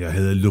 Og jeg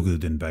havde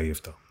lukket den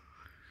bagefter.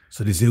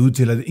 Så det ser ud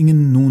til, at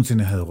ingen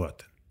nogensinde havde rørt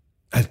den.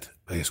 Alt,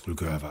 hvad jeg skulle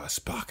gøre, var at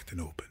sparke den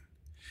åben.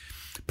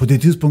 På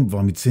det tidspunkt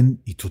var mit sind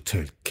i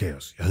totalt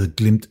kaos. Jeg havde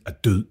glemt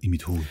at død i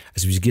mit hoved.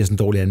 Altså, hvis jeg giver sådan en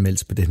dårlig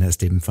anmeldelse på den her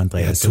stemme fra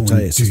Andreas,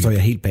 så står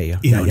jeg helt bag jer.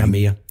 Jeg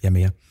er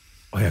mere.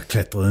 Og jeg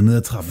klatrede ned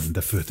ad trappen,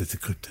 der førte til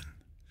krypten.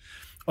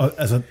 Og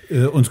altså,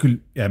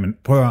 undskyld, men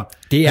prøv at...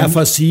 Det er for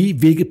at sige,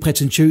 hvilket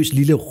prætentiøs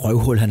lille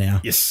røvhul han er.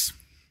 Yes.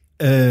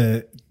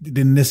 Det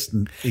er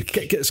næsten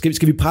ikke...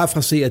 Skal vi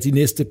parafrasere de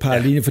næste par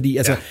linjer? Fordi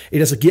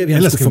ellers så giver vi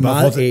ham for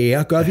meget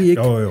ære, gør vi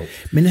ikke? Jo.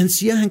 Men han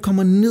siger, at han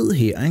kommer ned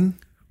her, ikke?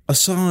 Og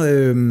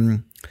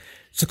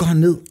så går han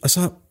ned, og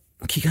så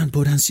kigger han på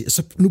det, han siger,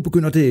 så nu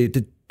begynder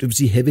det vil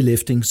sige heavy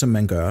lifting, som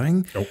man gør,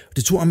 ikke? Jo.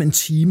 Det tog ham en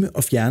time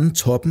at fjerne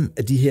toppen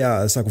af de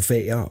her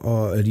sarkofager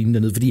og lignende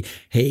dernede, fordi,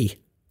 hey,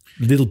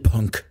 little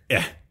punk.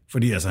 Ja,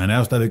 fordi altså, han er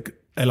jo stadigvæk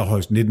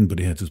allerhøjst 19 på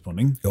det her tidspunkt,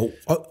 ikke? Jo,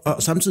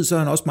 og samtidig så er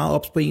han også meget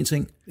ops på en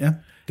ting. Ja,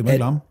 det må ikke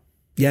larme.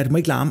 Ja, det må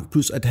ikke larme,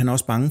 plus at han er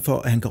også bange for,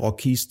 at han kan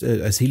rokke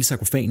hele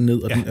sarkofagen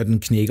ned, og den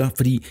knækker,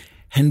 fordi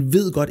han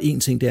ved godt en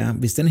ting, det er,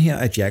 hvis den her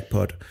er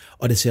jackpot,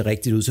 og det ser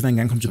rigtigt ud, så vil han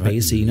gerne komme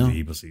tilbage senere.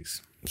 Lige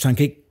præcis. Så han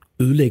kan ikke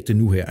ødelægge det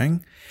nu her, ikke?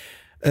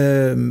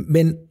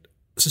 Men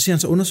så siger han,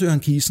 så undersøger han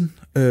kisten,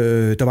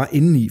 der var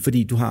indeni,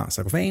 fordi du har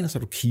sarkofagen, og så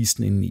har du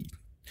kisten indeni.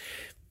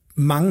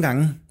 Mange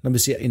gange, når vi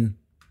ser en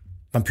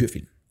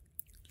vampyrfilm,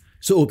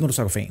 så åbner du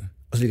sarkofagen,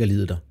 og så ligger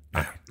lidet der.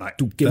 Nej.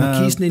 Du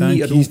gemmer kisten indeni.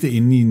 Der er en kiste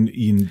inde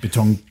i en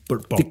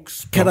betonboks.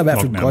 Det kan der i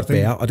hvert fald godt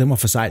være, og den var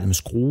forsejlet med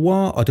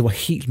skruer, og det var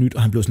helt nyt,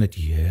 og han blev sådan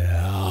lidt,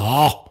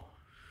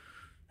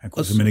 Han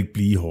kunne simpelthen ikke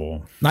blive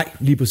hårdere. Nej,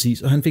 lige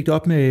præcis. Og han fik det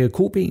op med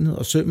kobenet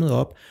og sømmet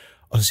op,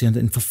 og så siger han, det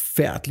er en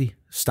forfærdelig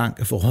stank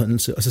af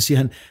forrådnelse, og så siger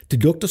han,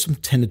 det lugter som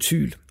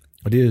tanatyl.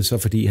 Og det er så,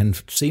 fordi han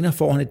senere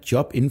får han et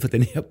job inden for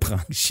den her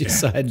branche. Ja,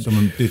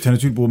 så det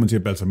tanatyl bruger man til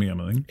at balsamere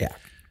med, ikke? Ja.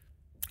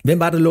 Hvem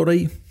var det, der lå der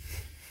i?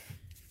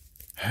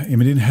 Jamen,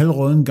 det er en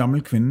halvråden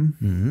gammel kvinde,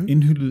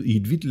 indhyllet i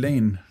et hvidt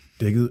lagen,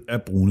 dækket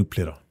af brune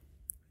pletter.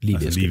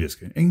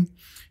 Ligevæske, ikke?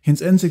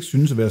 Hendes ansigt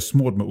synes at være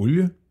smurt med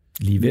olie.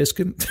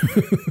 Ligevæske.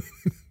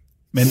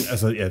 Men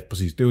altså, ja,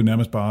 præcis. Det er jo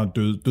nærmest bare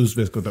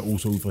dødsvæsker, der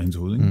oser ud fra hendes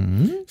hoved.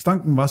 Ikke?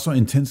 Stanken var så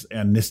intens, at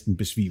jeg næsten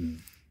besvimede.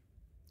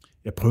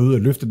 Jeg prøvede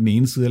at løfte den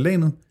ene side af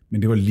lagenet,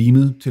 men det var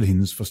limet til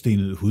hendes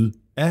forstenede hud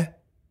af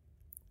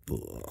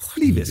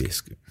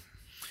ligevæske.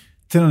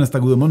 Tænderne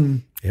stak ud af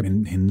munden,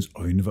 men hendes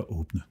øjne var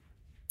åbne.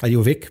 Og de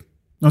var væk.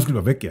 Nå, skulle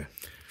være væk, ja.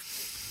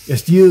 Jeg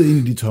stirrede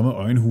ind i de tomme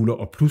øjenhuler,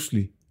 og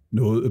pludselig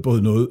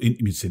både noget ind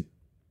i mit sind.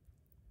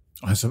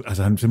 Og han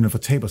simpelthen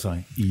fortaber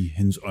sig i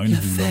hendes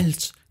øjenhuler. Jeg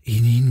faldt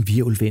ind i en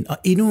virvelvind. Og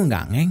endnu en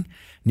gang, ikke?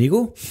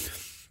 Nico?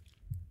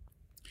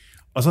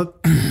 Og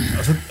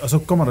så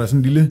kommer der sådan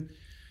en lille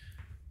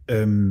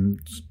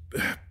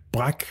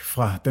bræk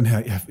fra den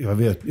her,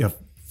 jeg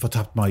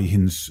fortabte mig i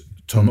hendes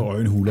tomme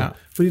øjenhuler. Ja.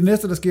 Fordi det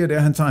næste, der sker, det er,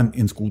 at han tager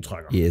en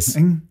skruetrækker. Yes.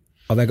 Ikke?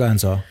 Og hvad gør han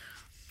så?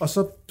 Og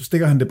så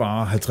stikker han det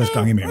bare 50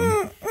 gange i maven.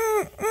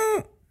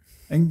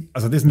 Ikke?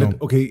 Altså det er sådan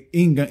lidt,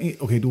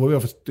 okay, du var ved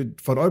at,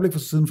 for et øjeblik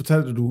siden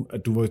fortalte du,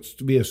 at du var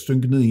ved at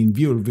synke ned i en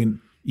virvelvind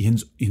i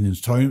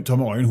hendes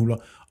tomme øjenhuler,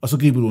 og så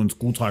griber du en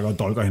skruetrækker og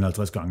dolker hende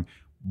 50 gange.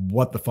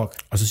 What the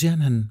fuck? Og så siger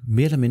han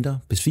mere eller mindre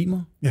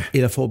besvimer,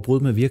 eller får et brud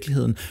med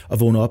virkeligheden, og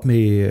vågner op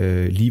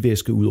med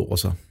ligevæske ud over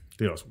sig.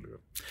 Det er også ulækkert.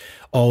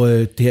 Og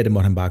det her, det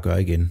måtte han bare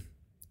gøre igen.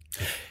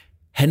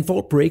 Han får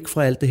et break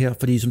fra alt det her,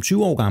 fordi som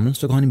 20 år gammel,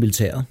 så går han i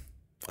militæret,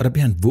 og der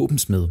bliver han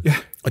våbensmed. Ja.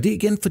 Og det er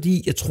igen,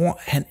 fordi jeg tror,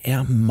 han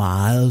er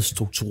meget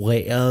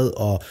struktureret,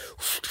 og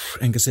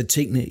han kan sætte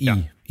tingene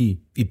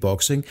i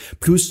boksing.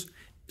 Plus,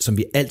 som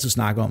vi altid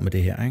snakker om med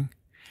det her, ikke?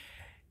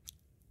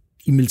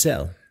 I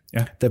militæret,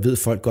 der ved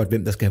folk godt,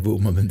 hvem der skal have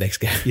våben, og hvem der ikke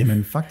skal.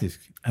 Jamen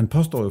faktisk. Han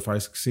påstår jo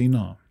faktisk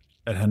senere,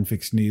 at han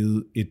fik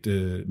snedet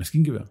et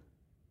maskingevær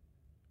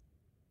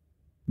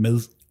med.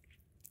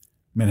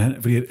 Men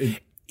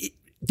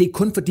det er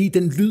kun fordi,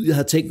 den lyd, jeg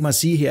havde tænkt mig at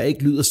sige her,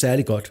 ikke lyder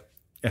særlig godt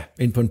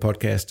ind på en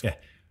podcast. Ja.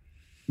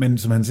 Men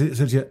som han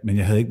selv siger, men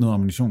jeg havde ikke noget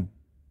ammunition.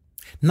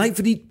 Nej,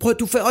 fordi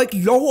du får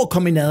ikke lov at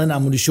komme i nærheden af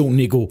ammunition,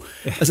 Nico.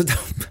 Ja. Altså,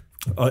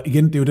 og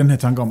igen, det er jo den her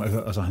tanke om,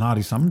 altså han har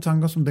de samme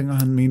tanker, som dengang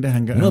han mente, at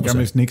han gerne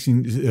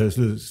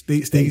ville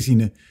stikke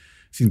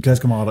sine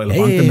klassekammerater, eller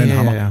banke dem med en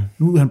hammer. Ja.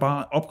 Nu er han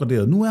bare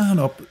opgraderet. Nu er han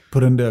op på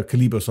den der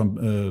kaliber, som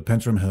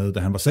Pantrim havde, da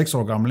han var 6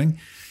 år gammel.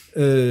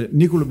 Ikke?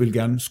 Nicolas vil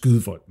gerne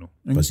skyde folk nu.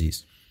 Ikke?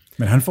 Præcis.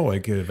 Men han får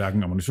ikke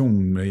hverken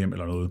ammunition med hjem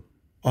eller noget.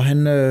 Og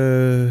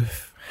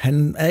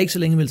han er ikke så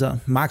længe i militær.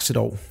 Max et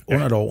år,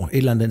 under et år, et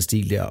eller andet den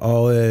stil der.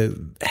 Og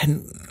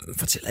han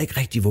fortæller ikke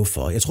rigtig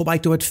hvorfor. Jeg tror bare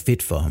ikke, det var et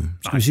fedt for ham.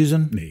 Skal vi sige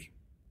sådan? Nej.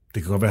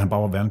 Det kan godt være, at han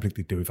bare var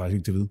værnepligtig. Det var vi faktisk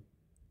ikke til at vide.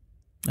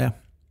 Ja.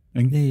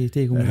 Nej, det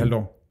er ikke umuligt. Halvt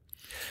år.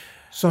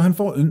 Så han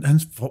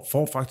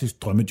får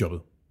faktisk drømmejobbet.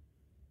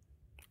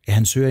 Ja,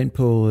 han søger ind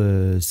på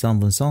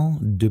Saint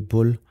Vincent de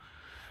Paul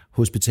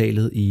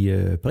hospitalet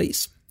i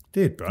Paris.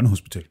 Det er et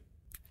børnehospital.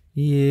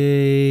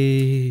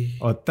 Yeah.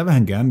 Og der vil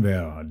han gerne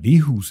være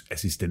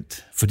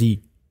ligehusassistent. Fordi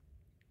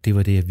det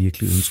var det, jeg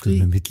virkelig ønskede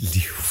med mit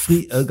liv.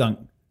 Fri adgang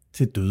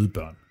til døde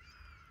børn.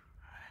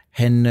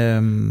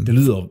 Det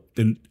lyder,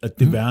 det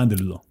er værre, end det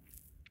lyder.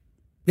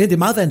 Ja, det er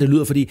meget værre, end det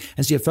lyder, fordi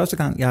han siger, at første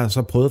gang, jeg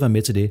så prøvede at være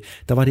med til det,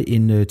 der var det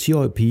en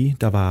 10-årig pige,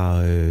 der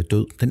var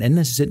død. Den anden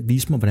assistent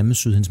viste mig, hvordan man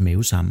syede hendes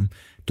mave sammen.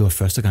 Det var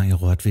første gang,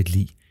 jeg rørte ved et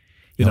lig.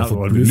 Jeg var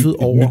forbløffet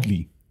over...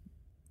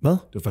 Hvad? Det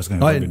var første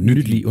gang, jeg et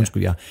nyt lig,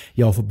 undskyld jeg.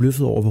 Jeg var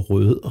forbløffet over, hvor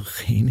røde og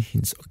rene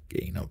hendes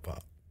organer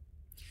var.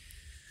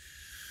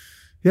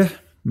 Ja,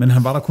 men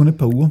han var der kun et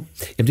par uger.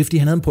 Jamen, det er, fordi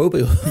han havde en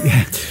prøveperiode.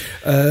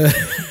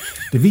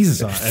 Det viser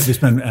sig,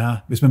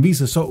 at hvis man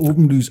viser så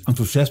åbenlys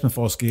entusiasme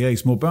for at skære i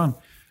små børn,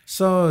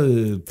 så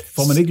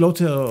får man ikke lov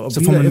til at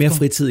så får man mere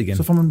fritid igen.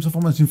 Så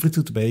får man sin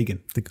fritid tilbage igen.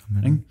 Det gør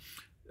man.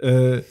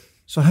 Ikke?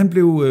 Så han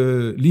blev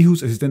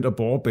ligehusassistent og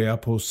borgerbærer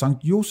på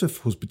Sankt Josef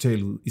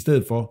Hospitalet, i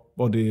stedet for,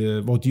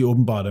 hvor de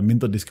åbenbart er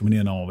mindre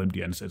diskriminerende over, hvem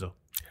de ansætter.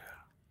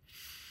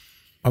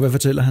 Og hvad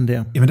fortæller han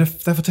der? Jamen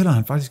der fortæller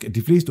han faktisk, at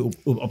de fleste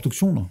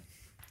obduktioner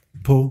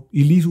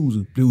i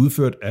ligehuset blev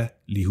udført af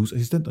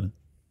ligehusassistenterne.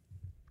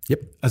 Yep.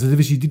 Altså det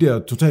vil sige, de der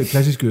totalt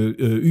klassiske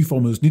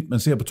y-formede snit, man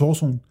ser på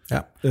torsoen. Ja,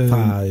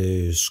 fra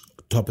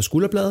top af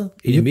skulderbladet,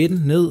 ind i midten,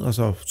 ned, og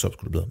så top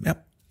skulderbladet. Ja.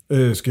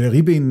 Skære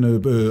ribbenene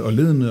og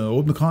ledene og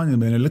åbne kraniet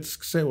med en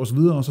elektrisk sav og så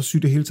videre, og så sy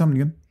det hele sammen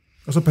igen.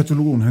 Og så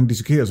patologen, han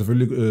dissekerer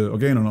selvfølgelig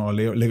organerne og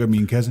lægger dem i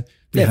en kasse.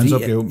 Det er hans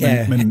opgave.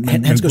 Men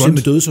han skal jo se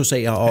med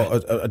dødsårsager,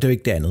 og det er jo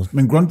ikke det andet.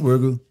 Men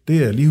gruntworket,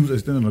 det er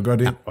ligehusassistenten, der gør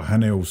det, og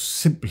han er jo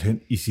simpelthen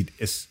i sit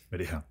S med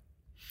det her.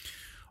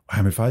 Og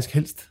han vil faktisk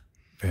helst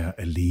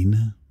være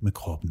alene med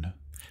kroppene.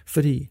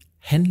 Fordi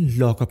han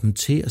lokker dem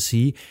til at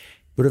sige,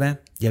 ved du hvad,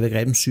 jeg vil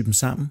gerne sy dem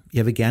sammen,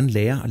 jeg vil gerne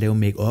lære at lave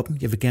make-up'en,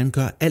 jeg vil gerne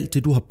gøre alt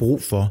det, du har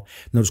brug for,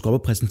 når du skal op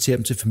og præsentere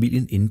dem til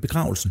familien inden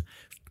begravelsen.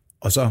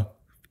 Og så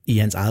i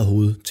hans eget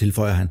hoved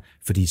tilføjer han,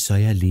 fordi så er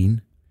jeg alene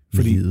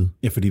med livet.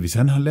 Ja, fordi hvis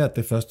han har lært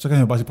det først, så kan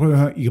han jo bare sige, prøv at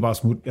høre, I kan bare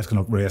smutte, jeg skal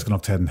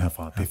nok tage den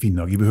herfra, det er fint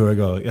nok, I behøver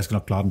ikke, jeg skal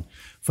nok klare den.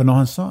 For når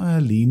han så er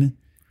alene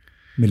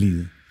med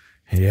livet,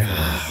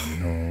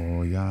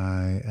 når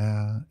jeg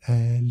er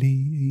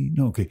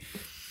alene, okay.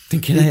 Den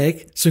kender jeg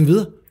ikke, syng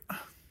videre.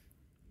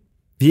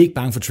 Vi er ikke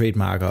bange for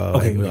trademarker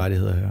og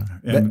rettigheder her.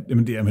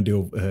 Jamen det er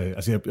jo,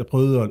 altså jeg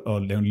prøvede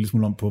at lave en lille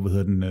smule om på,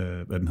 hvad den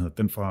hedder,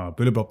 den fra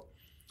Bøllebop.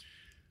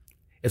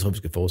 Jeg tror, vi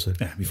skal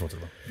fortsætte. Ja, vi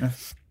fortsætter. Ja.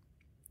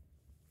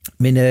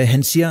 Men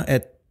han siger,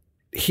 at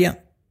her,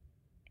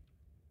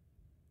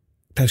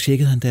 der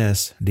tjekkede han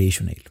deres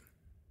lægejournal.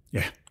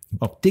 Ja.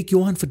 Og det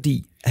gjorde han,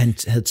 fordi han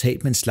havde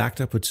talt med en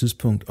slagter på et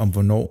tidspunkt om,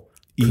 hvornår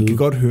I kan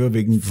godt høre,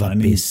 hvilken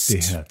drejning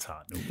det her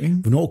tager nu. Ikke?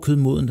 Hvornår er kød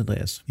modent,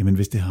 Andreas? Jamen,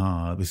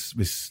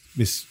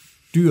 hvis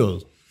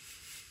dyret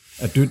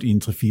er dødt i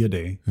en 3-4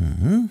 dage,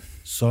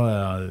 så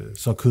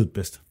er kødet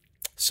bedst.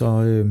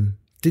 Så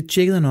det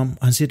tjekkede han om,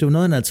 og han siger, at det var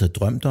noget, han altid havde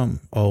drømt om,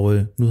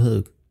 og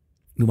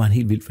nu var han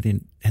helt vild, fordi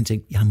han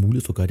tænkte, jeg har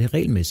mulighed for at gøre det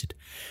regelmæssigt.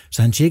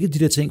 Så han tjekkede de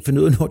der ting, fandt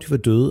ud af, når de var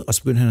døde, og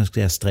så begyndte han at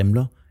skære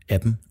strimler af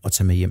dem og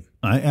tage med hjem.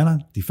 Nej,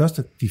 de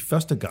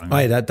første gange.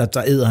 Nej,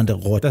 der æder han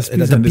det råt.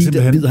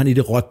 Der bider han i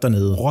det råt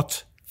dernede.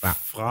 Råt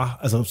fra,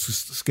 altså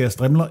skærer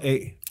strimler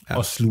af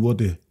og sluger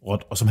det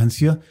råt. Og som han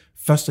siger,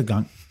 første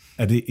gang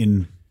er det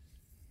en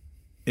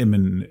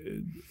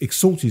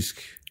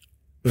eksotisk...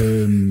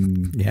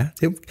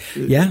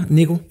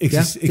 Nico.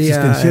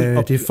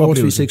 Eksistentiel det er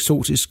forholdsvis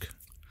eksotisk.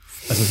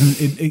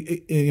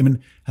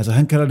 Altså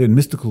han kalder det en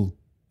mystical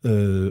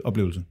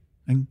oplevelse.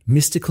 Ikke?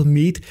 Mystical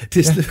meat.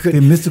 Det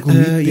er mystical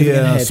meat. Det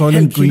er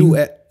Soylent Green.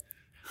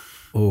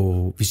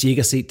 Hvis I ikke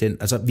har set den.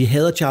 Altså, vi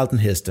hader Charlton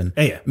Heston.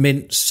 Ja.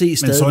 Men se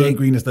stadigvæk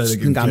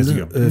den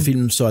gamle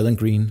film Soylent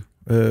Green.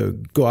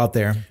 Go out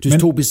there.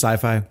 Dystopisk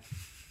sci-fi.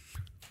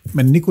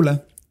 Men Nicolas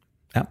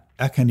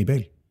er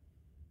kannibal.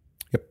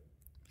 Yep.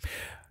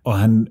 Og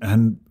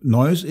han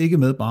nøjes ikke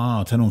med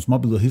bare at tage nogle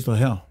småbidder hister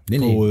her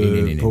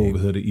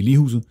på i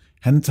ligehuset.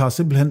 Han tager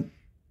simpelthen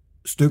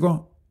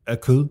stykker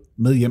af kød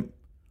med hjem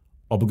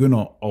og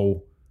begynder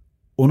at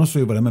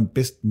undersøge, hvordan man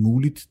bedst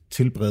muligt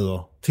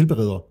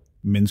tilbereder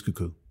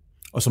menneskekød.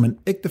 Og som en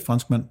ægte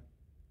franskmand,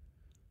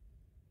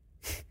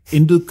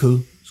 intet kød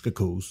skal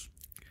koges.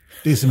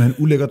 Det er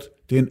simpelthen ulækkert.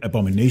 Det er en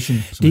abomination,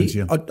 som han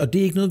siger. Og det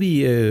er ikke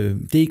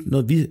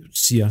noget, vi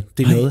siger.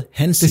 Det er noget,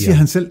 han siger. Det siger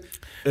han selv.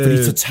 Fordi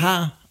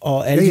tatar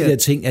og alle de der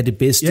ting er det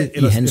bedste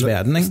i hans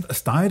verden. Ikke? At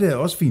stege det er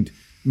også fint,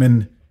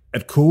 men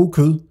at koge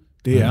kød,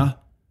 det er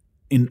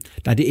en...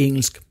 Nej, det er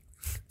engelsk.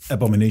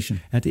 Abomination.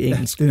 Ja, det er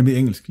engelsk. Ja, det er nemlig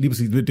engelsk. Lige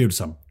præcis, det er jo det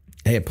samme.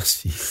 Ja,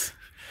 præcis.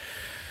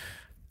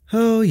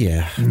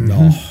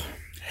 Nå.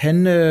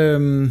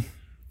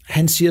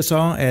 Han siger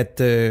så, at...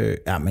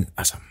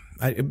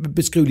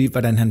 beskriv lige,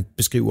 hvordan han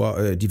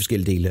beskriver de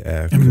forskellige dele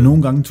af kød. Jamen,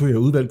 nogle gange tog jeg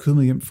udvalgt kød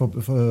med hjem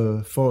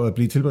for at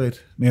blive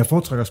tilberedt, men jeg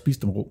foretrækker at spise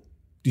dem rå.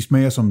 De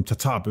smager som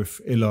tartarbøf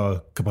eller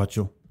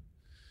carpaccio.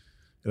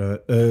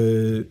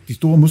 De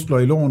store muskler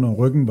i lårene og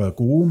ryggen var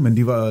gode, men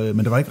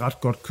der var ikke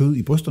ret godt kød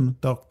i brysterne.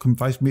 Der kom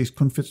faktisk mest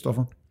kun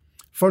fedtstoffer.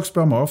 Folk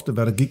spørger mig ofte,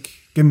 hvad der gik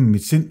gennem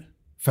mit sind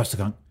første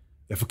gang.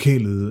 Jeg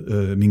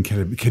forkælede min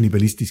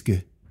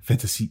kannibalistiske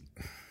fantasi.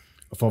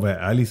 Og for at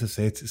være ærlig,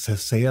 så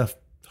sagde jeg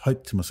højt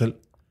til mig selv,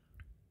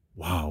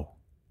 wow,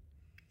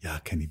 jeg er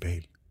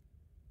kannibal.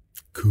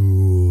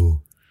 Cool.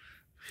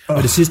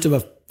 Og det sidste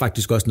var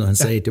faktisk også noget, han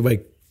sagde. Det var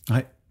ikke...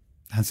 Nej,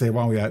 han sagde,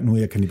 wow, nu er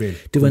jeg kannibal.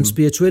 Det var en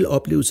spirituel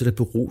oplevelse, der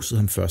berusede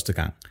ham første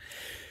gang.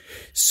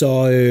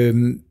 Så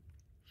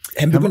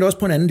han begyndte også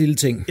på en anden lille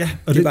ting. Ja,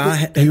 og det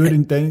var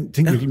en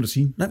ting, jeg glemte at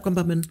sige. Nej, kom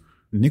bare med den.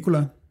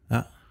 Nicolas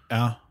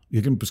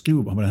jeg glemte at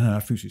beskrive, hvordan han er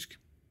fysisk.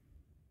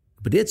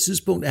 På det her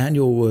tidspunkt er han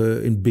jo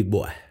en big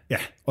boy. Ja,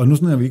 og nu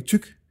er vi ikke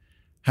tyk.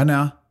 Han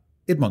er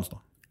et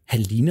monster. Han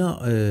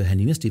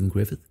ligner Stephen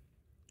Griffith.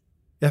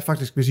 Ja,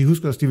 faktisk. Hvis I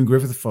husker Stephen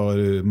Griffith for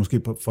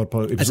et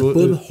par episoder. Altså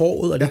både med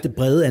håret og lidt det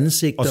brede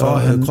ansigt og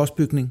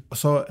kropsbygning. Og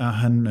så er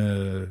han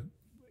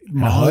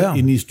meget højere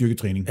inde i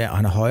styrketræning. Ja, og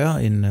han er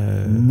højere end...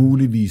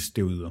 Muligvis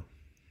derude.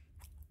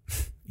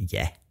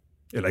 Ja.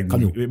 Eller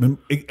ikke, men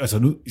ikke, altså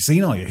nu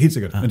senere, ja, helt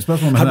sikkert. Men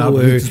spørgsmålet han er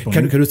på det tidspunkt.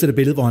 Kan du huske det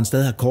billede, hvor han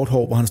stadig har kort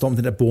hår, hvor han står med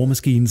den der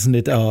boremaskine sådan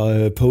lidt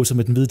og poser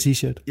med den hvide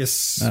t-shirt?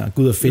 Yes. Ja,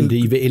 Gud og finde det,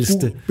 I vil elske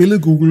det.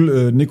 Billede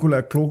Google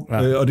Nicolas Claux,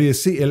 og det er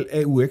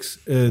C-L-A-U-X.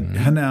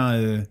 Han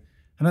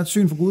er et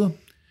syn for guder.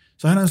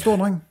 Så han er en stor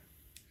dreng.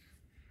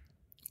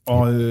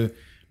 Og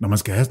når man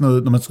skal have sådan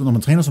noget, når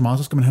man træner så meget,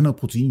 så skal man have noget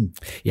protein.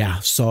 Ja,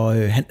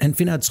 så han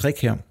finder et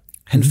trick her.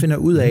 Han finder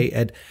ud af,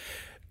 at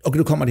okay,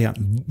 nu kommer det her.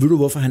 Ved du,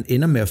 hvorfor han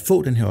ender med at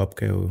få den her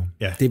opgave?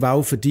 Ja. Det var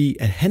jo fordi,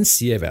 at han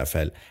siger i hvert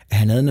fald, at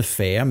han havde en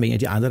affære med en af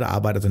de andre, der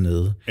arbejder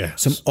dernede. Ja.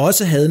 Som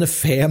også havde en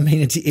affære med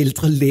en af de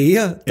ældre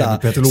læger,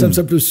 som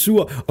så blev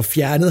sur og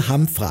fjernede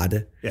ham fra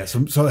det. Ja,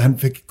 så han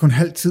fik kun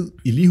halv tid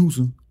i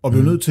ligehuset, og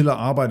blev nødt til at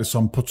arbejde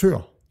som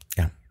portør.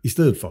 I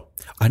stedet for.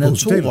 Og han havde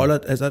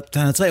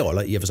han havde 3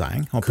 roller i og for sig.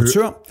 Ikke? Han var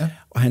portør,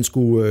 og han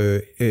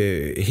skulle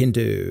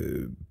hente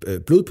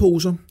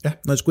blodposer,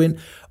 når han skulle ind,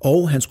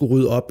 og han skulle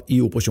rydde op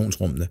i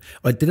operationsrummene.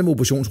 Og det der med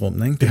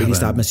operationsrummene, ikke? Det vil jeg lige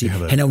starte med at sige.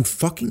 Han er jo en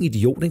fucking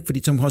idiot, ikke?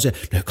 Fordi som han siger,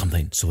 når jeg kom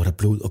derind, så var der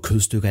blod og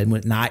kødstykker og alt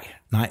muligt. Nej,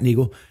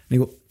 Nico,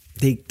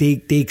 det er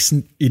ikke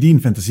sådan... I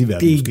din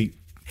fantasiverden måske.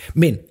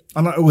 Men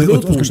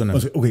blodposerne...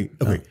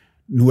 Okay.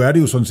 Nu er det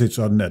jo sådan set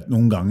sådan, at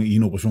nogle gange i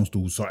en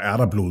operationsstue, så er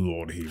der blod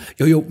over det hele.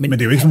 Jo, men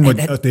det er jo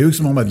ikke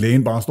som om, at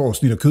lægen bare står og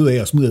snitter kød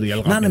af og smider det i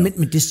alle retninger. Nej,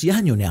 men det siger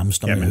han jo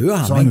nærmest, når man hører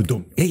ham. Så er han jo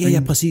dum.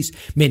 Ja, præcis.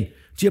 Men de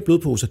her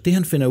blodposer, det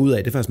han finder ud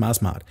af, det er faktisk meget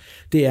smart,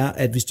 det er,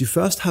 at hvis de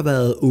først har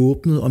været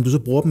åbnet, om du så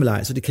bruger dem eller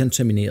ej, så er de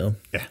kontamineret.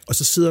 Ja. Og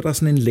så sidder der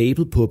sådan en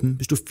label på dem.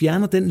 Hvis du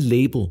fjerner den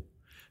label,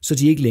 så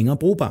de er ikke længere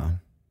brugbare.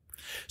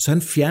 Så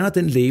han fjerner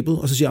den label,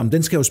 og så siger han,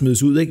 den skal jo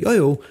smides ud, ikke?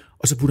 Jo.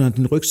 Og så putter han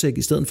den rygsæk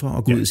i stedet for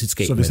at gå ud i sit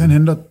skab. Så hvis han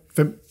henter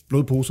 5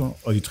 blodposer,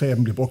 og de 3 af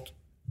dem bliver brugt,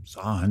 så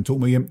har han 2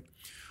 med hjem.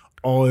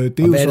 Og hvad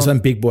er det så en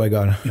big boy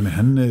gør der?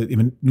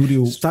 Jamen, nu er det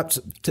jo...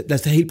 Lad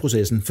os tage hele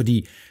processen,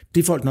 fordi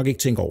det folk nok ikke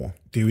tænker over.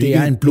 Det er jo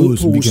ikke en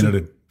blodpose, som vi kender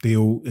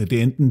det. Det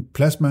er enten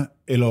plasma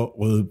eller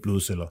røde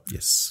blodceller.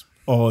 Yes.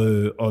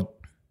 Og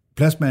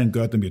plasmaen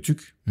gør, at den bliver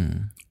tyk,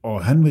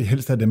 og han vil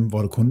helst have dem,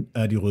 hvor der kun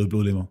er de røde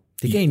blodlemmer.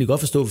 Det kan jeg egentlig godt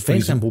forstå, for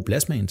fanden skal han bruge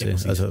plasmaen til.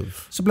 Ja,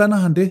 så blander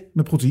han det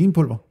med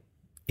proteinpulver.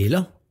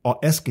 Eller?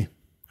 Og aske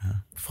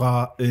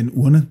fra en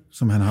urne,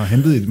 som han har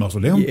hentet i et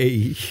mausoleum.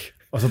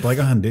 Og så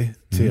drikker han det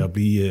til at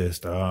blive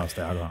større og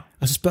stærkere.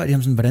 Og så spørger de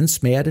ham sådan, hvordan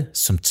smager det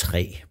som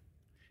træ?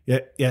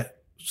 Ja,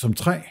 som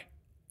træ,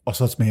 og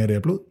så smager det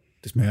af blod.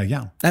 Det smager af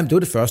jern. Nej, men det var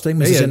det første, ikke?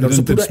 Men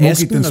så putter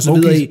asken og så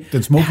videre i.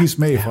 Den smoky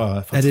smag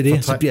fra er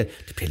det fra træ.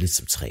 Det bliver lidt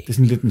som træ. Det er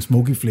sådan lidt en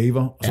smoky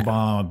flavor, og så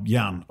bare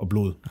jern og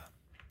blod.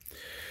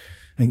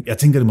 Jeg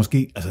tænker det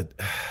måske, altså,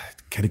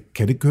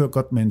 kan det køre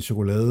godt med en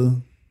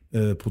chokolade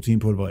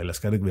proteinpulver, eller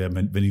skal det ikke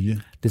være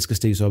vanilje? Det skal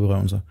stikkes op i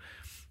røven så.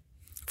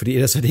 Fordi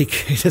ellers er det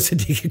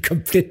ikke et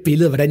komplet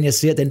billede af, hvordan jeg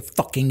ser den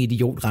fucking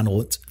idiot rende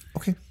rundt.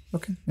 Okay.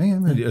 Ja,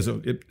 men altså,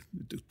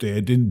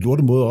 det er en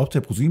lorte måde at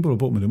optage proteinpulver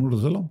på, men det må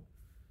du selv om.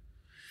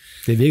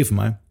 Det virker for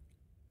mig.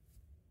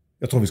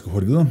 Jeg tror, vi skal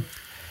hurtigt videre.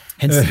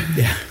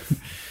 Ja.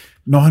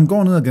 Når han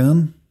går ned ad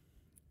gaden,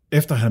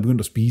 efter han er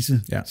begyndt at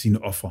spise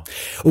sine ofre.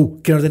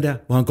 Kender du den der,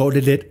 hvor han går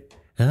lidt let?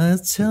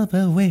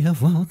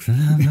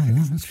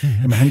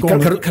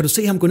 Kan du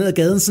se ham gå ned ad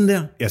gaden sådan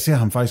der? Jeg ser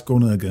ham faktisk gå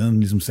ned ad gaden,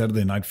 ligesom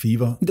Saturday Night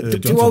Fever.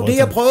 Det var jo det,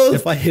 jeg prøvede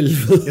fra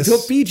helvede. Yes. Det var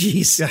Bee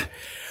Gees. Ja.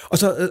 Og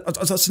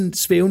så sådan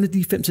svævende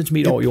de 5 cm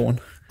over jorden.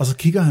 Og så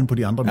kigger han på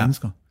de andre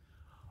mennesker.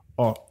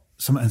 Og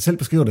som han selv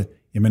beskriver det,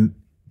 jamen,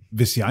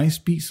 hvis jeg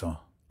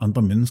spiser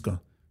andre mennesker,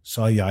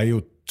 så er jeg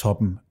jo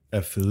toppen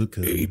af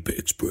fødekæden.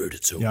 Apex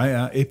Predator. Jeg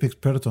er Apex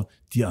Predator.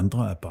 De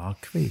andre er bare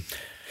kvæg.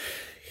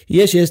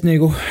 Yes,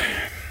 Nico.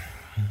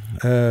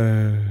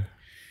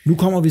 Nu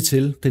kommer vi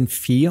til den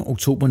 4.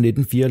 oktober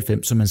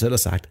 1994, som han selv har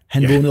sagt.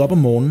 Han vågnede op om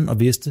morgenen og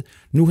vidste,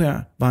 nu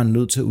her var han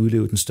nødt til at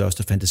udleve den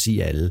største fantasi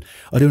af alle.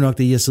 Og det er jo nok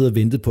det, jeg sidder og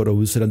ventede på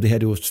derude, selvom det her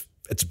det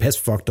er tilpas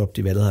fucked up,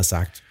 det hvad der har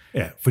sagt.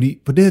 Ja, fordi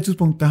på det her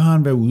tidspunkt, der har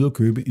han været ude og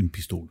købe en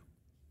pistol.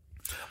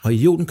 Og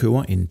idioten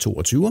køber en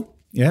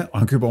 22'er. Ja, og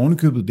han køber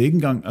ovenikøbet, det er ikke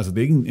engang, altså det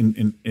er ikke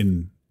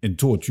en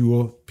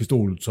 22'er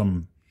pistol,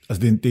 som,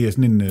 altså det er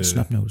sådan en...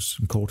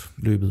 Snapnose, en kort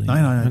løbet.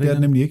 Nej, det er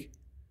det nemlig ikke.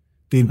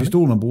 Det er en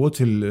pistol, man bruger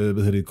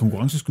til,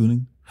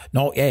 konkurrenceskydning.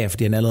 Nå, ja,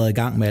 fordi han er allerede i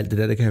gang med alt det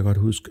der, det kan jeg godt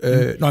huske.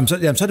 Så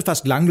er det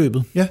faktisk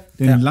langløbet. Ja,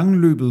 det er en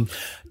langløbet.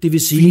 Det vil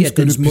sige, at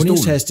dens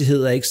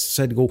mundingshastighed er ikke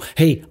så god.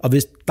 Hey, og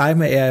hvis dig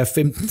med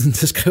R15,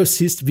 der skrev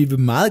sidst, vi vil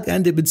meget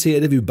gerne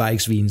debattere det, vi vil bare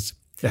ikke svines.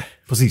 Ja,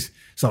 præcis.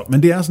 Så,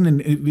 men det er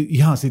sådan en, I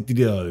har set de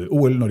der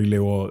OL, når de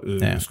laver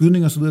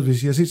skydning og så videre.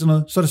 Hvis I har set sådan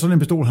noget, så er det sådan en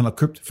pistol, han har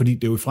købt, fordi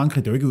det er jo i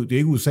Frankrig, det er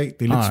ikke USA, det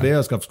er lidt sværere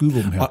at skaffe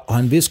skydevåben her. Og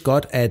han vidste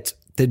godt, at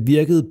den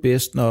virkede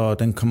bedst, når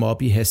den kommer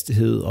op i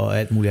hastighed og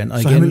alt muligt andet.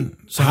 Og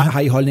så har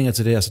I holdninger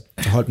til det, og så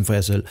hold den for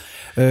jer selv.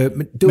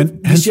 Men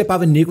vi siger bare,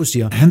 hvad Nico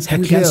siger.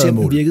 Han vil gerne se, at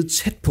den virkede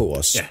tæt på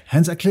os. Ja,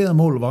 hans erklærede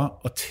mål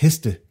var at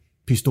teste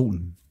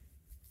pistolen.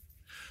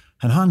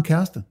 Han har en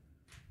kæreste.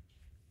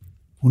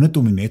 Hun er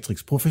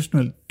dominatrix,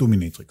 professionel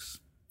dominatrix.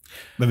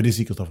 Hvad vil det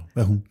sige, Christoffer?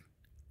 Hvad er hun?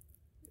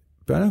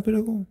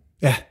 Børnepædagog?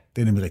 Ja,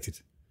 det er nemlig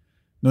rigtigt.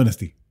 Noget af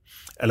stil.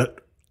 Eller,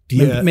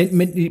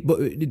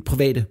 men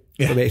private.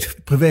 Ja,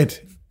 privat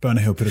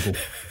børnehavepædagog.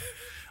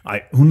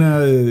 Nej,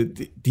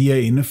 de er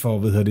inde for,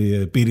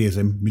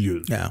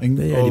 BDSM-miljøet. Ja,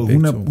 det er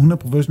og hun er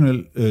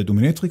professionel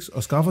dominatrix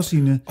og skaffer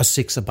sine... Og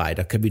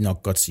sexarbejder, kan vi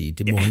nok godt sige.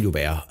 Det må hun jo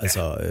være.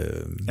 Altså,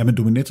 Ja, men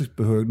dominatrix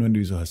behøver ikke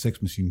nødvendigvis at have sex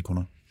med sine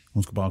kunder.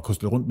 Hun skal bare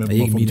koste lidt rundt med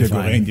dem, og få dem til at gå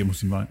rent hjemme hos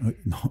sin vej.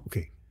 Nå,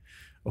 okay.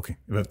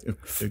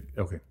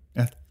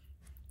 Ja.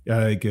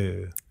 Jeg er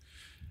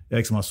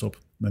ikke så meget sup,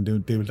 men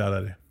det er vel der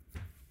er det.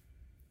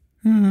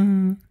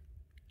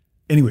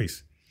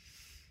 Anyways.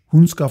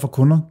 Hun skaffer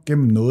kunder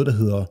gennem noget, der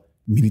hedder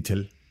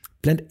Minitel.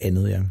 Blandt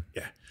andet, ja.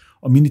 Ja.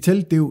 Og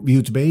Minitel, vi er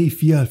jo tilbage i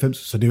 94,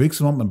 så det er jo ikke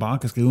som om, man bare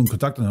kan skrive en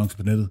kontaktannonce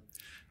på nettet.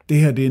 Det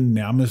her, det er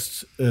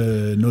nærmest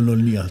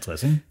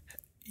 0059, ikke?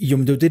 Jo,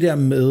 men det er jo det der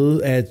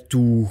med, at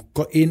du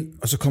går ind,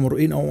 og så kommer du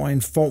ind over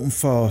en form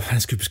for,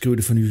 hvordan skal jeg beskrive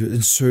det for nylig,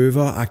 en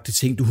server-agtig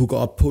ting, du hooker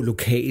op på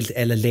lokalt,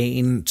 eller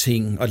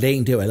LAN-ting, og LAN,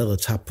 det er jo allerede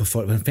tabt på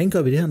folk. Hvordan fanden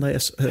gør vi det,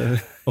 Andreas?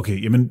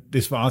 Okay, jamen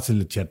det svarer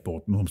til et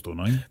chatbot nu om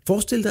stunder, ikke?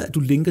 Forestil dig, at du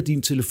linker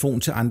din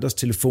telefon til andres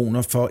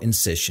telefoner for en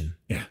session.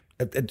 Ja.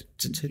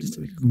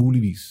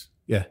 Muligvis,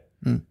 ja.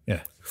 Ja.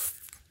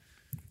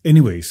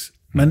 Anyways,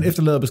 man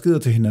efterlader beskeder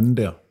til hinanden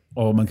der,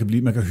 og man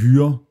kan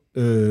hyre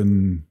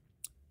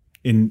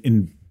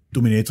en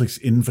dominatrix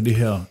inden for det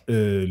her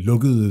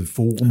lukkede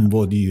forum,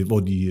 hvor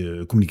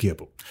de kommunikerer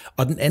på.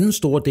 Og den anden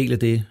store del af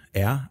det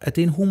er, at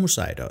det er en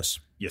homosite også.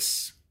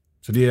 Yes.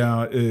 Så det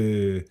er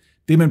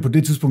det, man på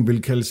det tidspunkt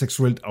ville kalde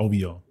seksuelt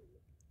afvigere.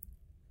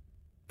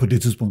 på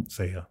det tidspunkt,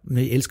 sagde jeg. Men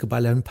jeg elsker bare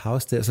at lave en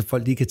pause der, så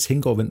folk lige kan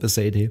tænke over, hvem der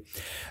sagde det.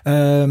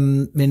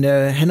 Men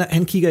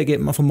han kigger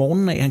igennem, og fra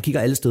morgenen af, han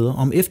kigger alle steder.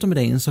 Om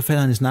eftermiddagen, så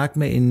falder han i snak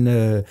med en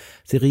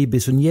Thierry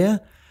Besonnière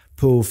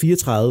på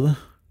 34,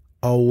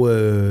 og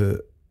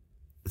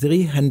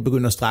Thierry, han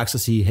begynder straks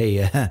at sige, hey,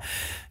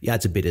 jeg er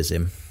til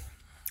BDSM.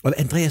 Og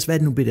Andreas, hvad er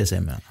det nu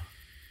BDSM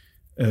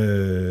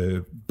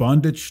er?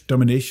 Bondage,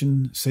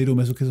 domination,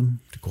 sadomasochism.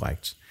 Det er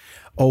korrekt.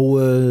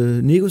 Og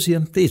Nico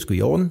siger, det er sgu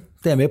i orden,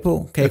 det er jeg med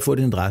på, kan jeg ikke få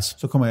din adresse?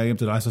 Så kommer jeg hjem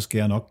til dig, så skal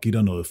jeg nok give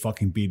dig noget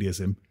fucking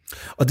BDSM.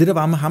 Og det der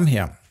var med ham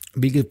her,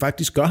 hvilket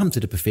faktisk gør ham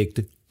til det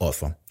perfekte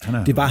offer,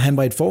 det var, at han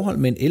var i et forhold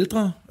med en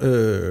ældre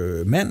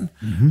mand,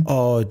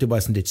 og det var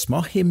sådan lidt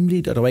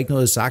småhemmeligt, og der var ikke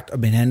noget sagt,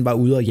 men han var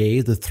ude og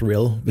jage the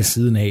thrill ved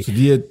siden af. Så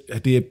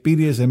det er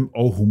BDSM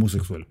og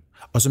homoseksuel.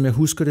 Og som jeg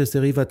husker det,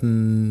 Thierry var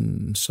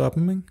den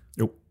subben, ikke?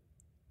 Jo.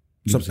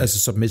 Altså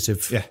submissive.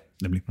 Ja,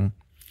 nemlig.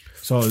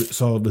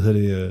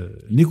 Så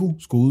Nico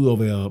skulle ud og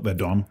være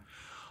dom.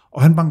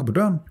 Og han banker på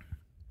døren.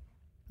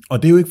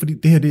 Og det er jo ikke, fordi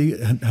det her, det er ikke,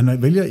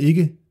 han vælger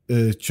ikke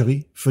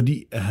Thierry,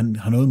 fordi at han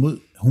har noget imod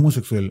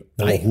homoseksuel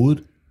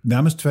overhovedet.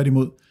 Nærmest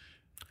tværtimod.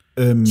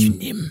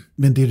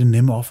 Men det er det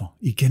nemme offer.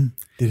 Igen,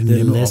 det er det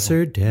nemme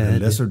offer. The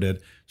lesser dead.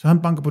 Så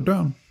han banker på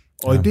døren.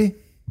 Og i det,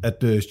 at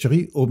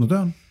Thierry åbner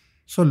døren,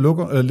 så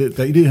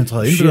lukker, i det han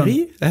træder ind på døren.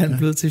 Thierry? Er han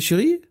blevet til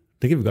Thierry?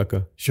 Det kan vi godt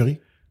gøre. Thierry?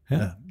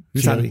 Ja.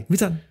 Vi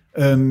tager den.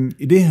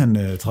 I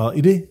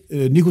det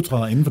Nico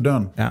træder inden for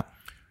døren,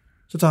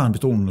 så tager han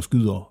pistolen og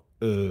skyder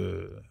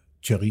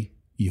Thierry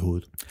i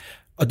hovedet.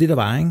 Og det der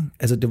var, ikke?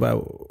 Altså det var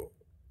jo,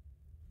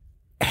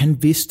 han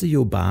vidste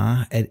jo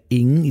bare, at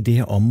ingen i det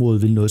her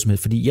område ville noget som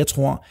helst, fordi jeg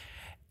tror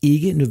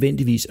ikke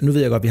nødvendigvis, nu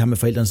ved jeg godt, at vi har med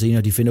forældrene senere,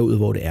 og de finder ud af,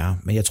 hvor det er,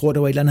 men jeg tror, der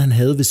var et eller andet, han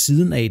havde ved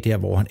siden af der,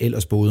 hvor han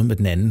ellers boede med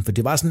den anden, for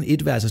det var sådan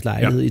et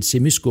værelseslejlighed, et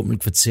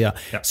semiskummelt kvarter,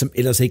 som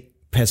ellers ikke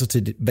passer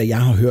til det, hvad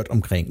jeg har hørt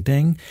omkring det,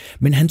 ikke?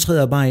 Men han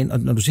træder bare ind, og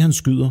når du siger, han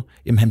skyder,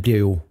 jamen han bliver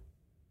jo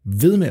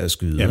ved med at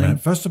skyde. Ja, men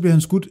først så bliver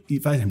han skudt,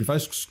 han bliver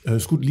faktisk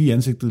skudt lige i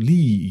ansigtet,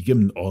 lige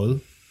igennem øjet.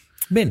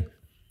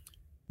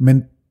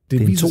 Men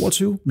det er en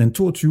 22. Men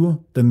 22,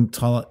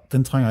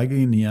 den trænger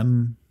ikke ind i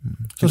hjernen.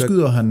 Så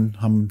skyder han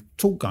ham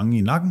 2 gange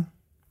i nakken.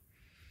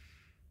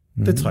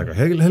 Det trækker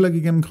heller ikke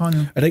igennem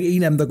kraniet. Er der ikke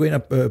en af dem, der går ind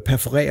og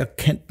perforerer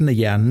kanten af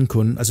hjernen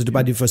kun? Altså det er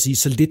bare det for at sige,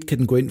 så lidt kan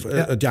den gå ind,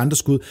 og de andre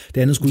skud,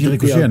 det andet skud... De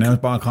rekurserer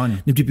nærmest bare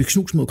kraniet. De bliver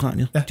knust mod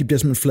kraniet. Ja. De bliver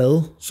simpelthen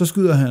flade. Så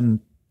skyder han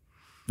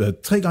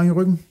 3 gange i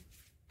ryggen.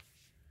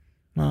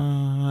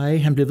 Nej,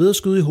 han bliver ved at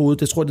skyde i hovedet.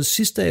 Det tror jeg, det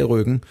sidste er i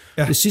ryggen.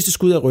 Ja. Det sidste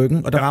skud er i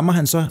ryggen, og der rammer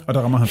han så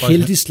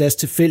heldig slags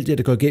tilfældigt, at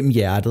det går igennem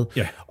hjertet.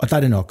 Ja. Og der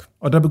er det nok.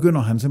 Og der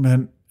begynder han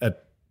simpelthen at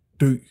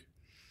dø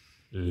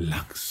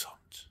langsomt.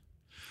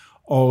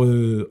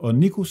 Og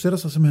Nico sætter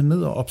sig simpelthen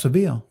ned og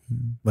observerer,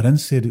 hvordan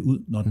ser det ud,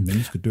 når den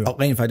menneske dør. Og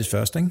rent faktisk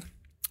først, ikke?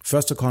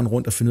 Først så går han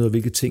rundt og finder ud af,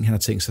 hvilke ting han har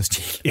tænkt sig at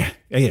stjæle.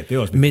 Ja, det er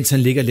også. Mens han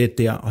ligger lidt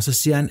der, og så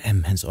siger han, at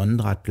hans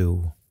åndedræt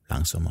blev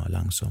langsommere og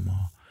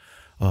langsommere.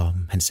 Og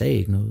han sagde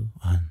ikke noget,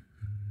 og han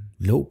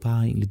lå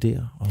bare egentlig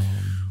der.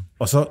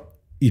 Og så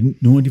i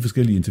nogle af de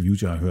forskellige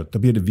interviews, jeg har hørt, der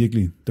bliver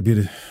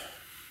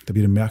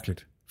det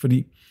mærkeligt.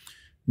 Fordi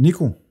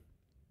Nico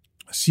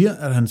siger,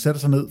 at han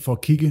sætter sig ned for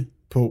at kigge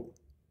på,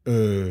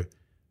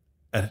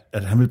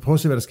 at han vil prøve at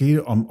se, hvad der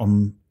skete,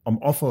 om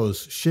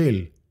offerets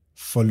sjæl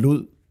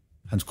forlod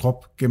hans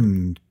krop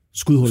gennem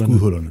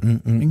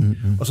skudhullerne.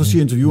 Og så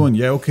siger intervieweren,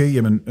 ja okay,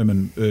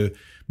 men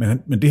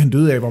det han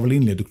døde af, var vel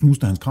egentlig, at det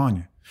knuste hans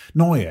kranie.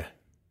 Nå ja.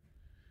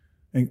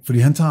 Fordi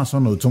han tager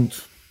sådan noget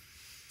tungt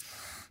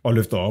og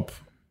løfter op.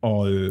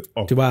 Og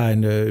det var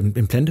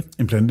en plante?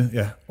 En plante,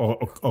 ja.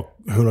 Og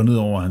høvler ned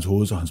over hans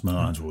hoved, så han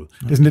smadrer hans hoved.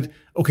 Det er sådan lidt,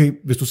 okay,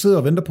 hvis du sidder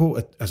og venter på,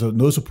 at altså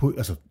noget så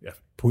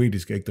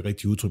poetisk er ikke det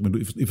rigtige udtryk,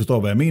 men I forstår,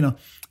 hvad jeg mener.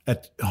 At,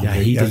 jeg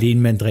er helt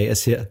alene med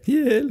Andreas her.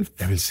 Hjælp!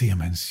 Jeg vil se, om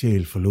hans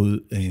sjæl forlod.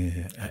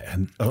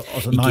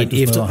 Og så, nej,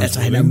 efter, altså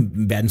han er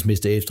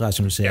verdensmester efter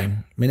rationalisering. Ja.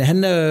 Men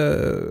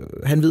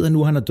han ved, at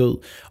nu han er død,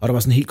 og der var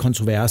sådan en helt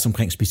kontrovers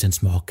omkring, spiste han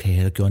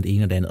småkage, og gjorde det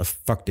ene og det andet, og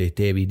fuck det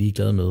er vi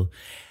ligeglade med.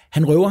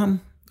 Han røver ham.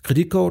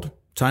 Kreditkort,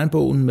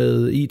 tegnbogen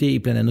med ID,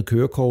 blandt andet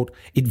kørekort,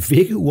 et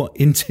vækkeur,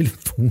 en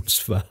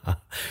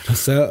telefonsvarer.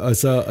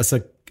 Og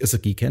så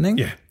gik han,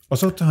 ikke? Ja, og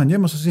så tager han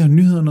hjem, og så ser han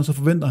nyhederne, og så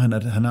forventer han,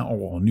 at han er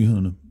over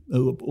nyhederne.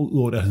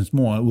 Udover at hans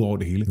mor er ud over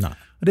det hele. Nej.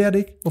 Og det er det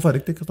ikke. Hvorfor er det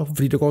ikke det, Christoffer?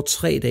 Fordi der går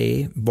 3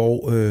 dage,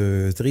 hvor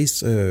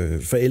Thierrys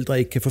forældre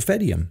ikke kan få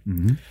fat i ham.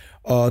 Mm-hmm.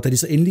 Og da de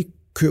så endelig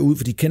kører ud,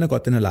 for de kender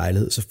godt den her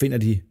lejlighed, så finder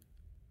de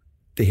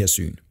det her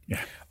syn. Ja.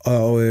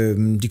 Og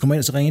de kommer ind,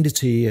 og så ringer de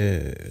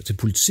til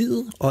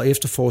politiet, og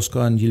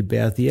efterforskeren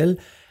Gilbert Thiel,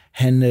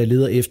 han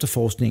leder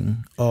efterforskningen.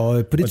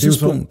 Og på det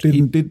tidspunkt...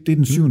 Det er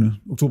den 7.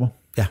 oktober.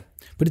 Ja,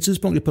 på det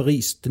tidspunkt i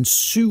Paris, den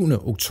 7.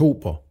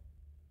 oktober,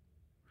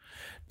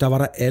 der var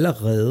der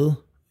allerede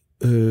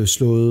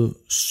slået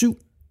 7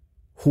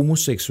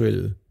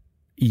 homoseksuelle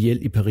ihjel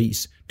i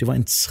Paris. Det var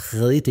en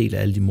tredjedel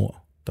af alle de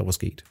mord, der var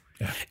sket.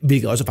 Ja.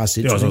 Hvilket også bare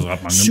sindssygt. Det er også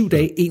ret mange. 7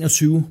 dage,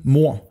 21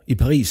 mord i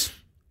Paris.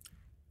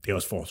 Det er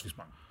også forholdsvis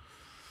mange.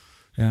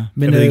 Ja,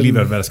 men, jeg ved ikke lige,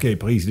 hvad der sker i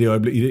Paris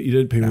i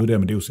den periode der,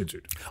 men det er jo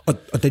sindssygt.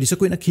 Og da de så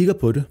går ind og kigger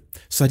på det,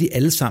 så har de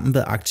alle sammen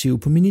været aktive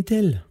på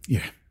Minidel. Ja.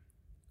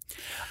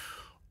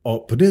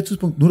 Og på det her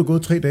tidspunkt, nu er der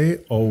gået 3 dage,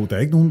 og der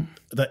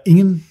er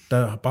ingen, der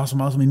er bare så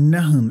meget som i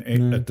nærheden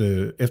af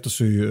at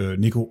eftersøge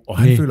Nico, og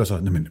han føler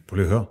sig, men prøv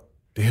lige at høre,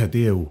 det her,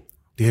 det er jo...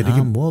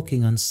 I'm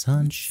walking on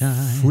sunshine.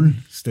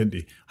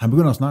 Fuldstændig. Han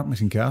begynder at snakke med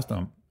sin kæreste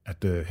om,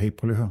 at hey,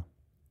 prøv lige at høre.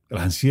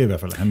 Eller han siger i hvert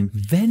fald,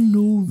 hvad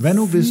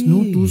nu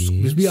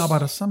hvis vi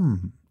arbejder sammen,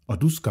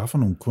 og du skaffer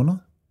nogle kunder,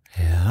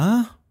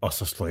 og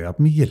så slår jeg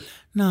dem ihjel.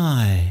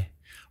 Nej.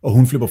 Og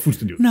hun flipper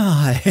fuldstændig ud.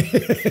 Nej.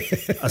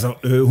 Altså,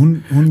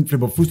 hun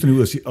flipper fuldstændig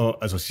ud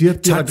og siger...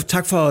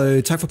 Tak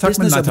for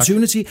business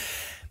opportunity.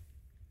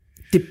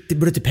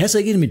 Det passer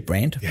ikke ind i mit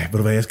brand. Ja, ved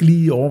du hvad, jeg skal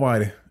lige overveje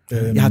det.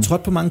 Jeg har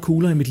trådt på mange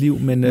kugler i mit liv,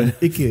 men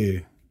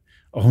ikke...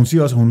 Og hun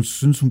siger også, at hun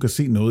synes, hun kan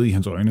se noget i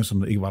hans øjne,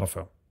 som ikke var der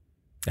før.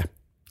 Ja.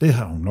 Det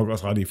har hun nok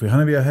også ret i, for han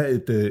er ved at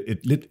have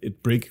et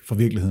break fra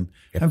virkeligheden.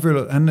 Ja. Han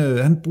føler,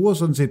 han bruger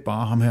sådan set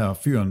bare ham her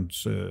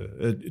fyrens,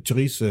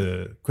 Thierrys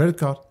credit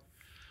card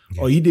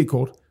og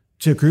ID-kort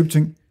til at købe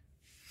ting.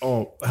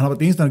 Og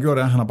det eneste, han har gjort,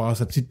 er, at han har bare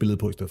sat sit billede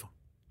på i stedet for.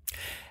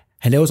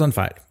 Han laver sådan en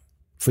fejl,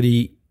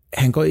 fordi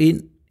han går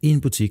ind i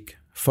en butik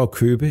for at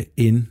købe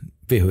en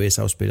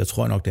VHS-afspiller,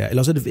 tror jeg nok det er.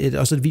 Eller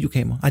også er det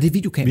videokamera. Nej, det er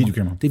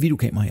videokamera. Det er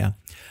videokamera,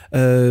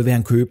 ja. Vil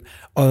han købe.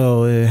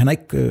 Og han er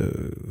ikke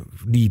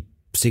lige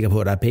sikker på,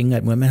 at der er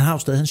penge, men han har jo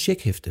stadig hans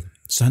checkhæfte.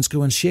 Så han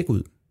skriver en check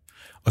ud.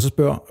 Og så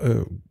spørger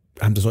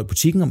ham, der står i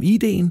butikken, om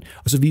ID'en,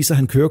 og så viser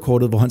han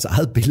kørekortet, hvor hans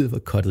eget billede var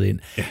cuttet ind.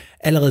 Ja.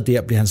 Allerede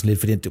der bliver han sådan lidt,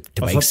 fordi det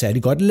var ikke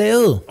særlig godt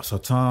lavet. Og så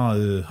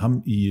tager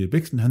ham i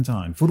væksten, han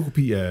tager en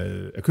fotokopi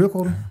af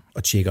kørekortet.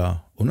 Og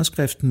tjekker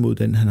underskriften mod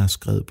den, han har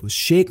skrevet på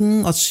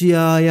checken, og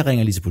siger, jeg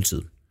ringer lige til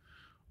politiet.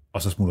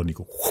 Og så smutter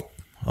Nico.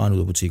 Og han ud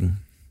af butikken.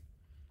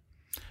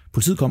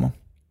 Politiet kommer.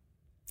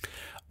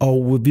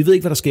 Og vi ved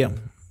ikke, hvad der sker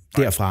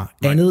derfra.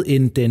 Nej. Andet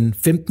end den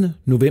 15.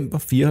 november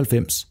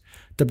 94,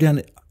 der bliver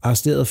han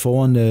arresteret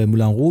foran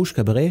Moulin Rouge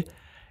Cabaret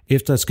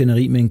efter et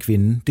skænderi med en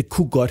kvinde. Det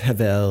kunne godt have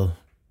været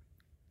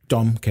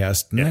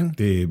domkæresten. Ja,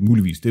 det er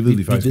muligvis. Det ved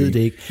vi faktisk ved det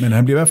ikke. Men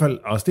han bliver i hvert fald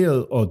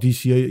arresteret, og de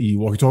siger i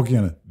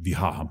walkie-talkierne, vi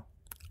har ham.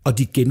 Og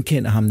de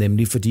genkender ham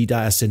nemlig, fordi der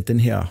er sendt den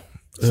her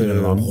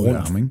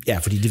rundt. Ham, ikke? Ja,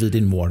 fordi de ved, det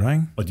er en morder,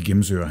 ikke? Og de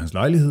gennemsøger hans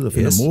lejlighed og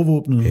finder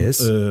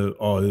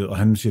mordvåbnet. Og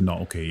han siger, nå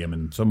okay,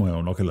 jamen, så må jeg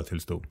jo nok hellere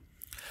tilstå.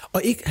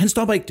 Og han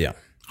stopper ikke der.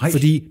 Hej.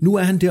 Fordi nu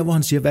er han der, hvor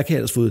han siger, hvad kan jeg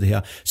ellers få ud af det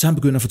her? Så han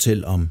begynder at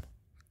fortælle om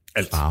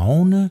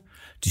farvene,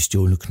 de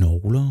stjålne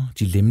knogler,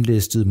 de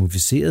lemlæstede,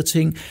 mumificerede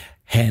ting.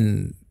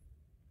 Han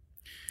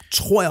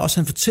tror jeg også,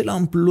 han fortæller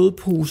om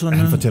blodposerne.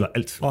 Han fortæller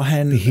alt. Og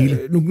det hele.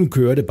 Nu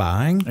kører det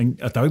bare, ikke?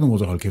 Der er jo ikke nogen,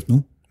 der holder kæft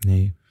nu.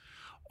 Nej.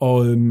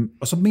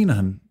 Og så mener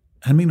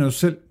han mener jo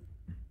selv,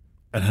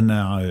 at han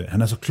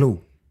er så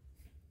klog,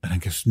 at han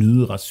kan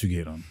snyde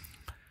retspsykiateren.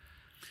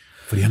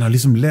 Fordi han har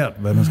ligesom lært,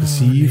 hvad man skal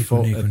sige,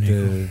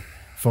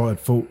 for at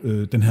få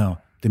den her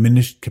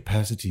diminished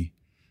capacity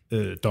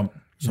dom,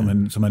 som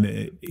man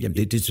jamen,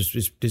 det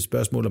er et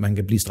spørgsmål, om man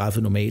kan blive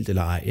straffet normalt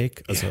eller ej,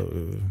 ikke? Altså,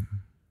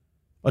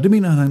 Og det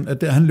mener han,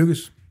 at han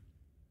lykkes.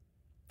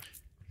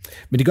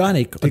 Men det gør han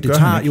ikke, og det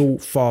tager jo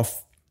for,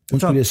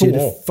 undskyld, jeg siger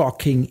det,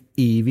 fucking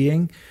evigt,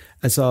 ikke?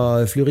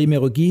 Altså,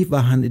 Fleury-Mérogis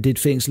det er et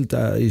fængsel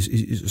der i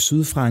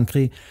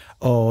Sydfrankrig,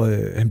 og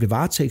han blev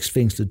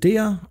varetægtsfængslet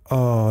der,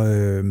 og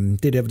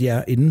det er der, hvor de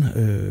er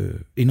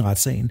inden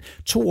retssagen.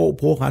 2 år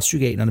bruger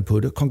retspsykiaterne på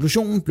det.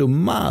 Konklusionen blev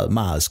meget,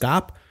 meget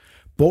skarp.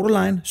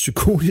 Borderline,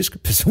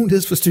 psykotisk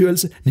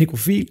personlighedsforstyrrelse,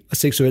 nekrofil og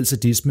seksuel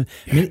sadisme,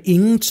 men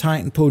ingen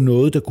tegn på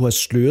noget, der kunne have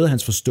sløret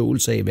hans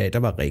forståelse af, hvad der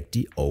var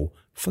rigtigt og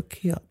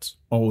forkert.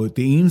 Og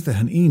det eneste,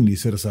 han egentlig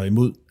sætter sig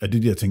imod, er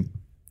de der ting.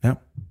 Ja.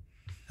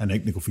 Han er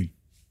ikke nekrofil.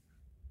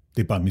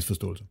 Det er bare en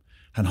misforståelse.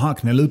 Han har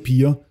knaldet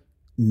piger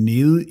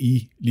nede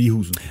i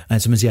ligehuset.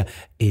 Altså man siger,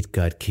 it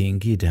got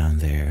kinky down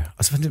there.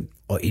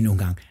 Og endnu en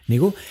gang.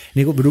 Nico,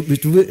 hvis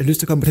du har lyst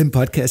til at komme på den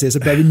podcast, så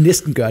bør vi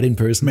næsten gøre det in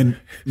person.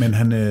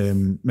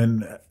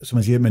 Men som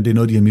man siger, men det er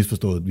noget, de har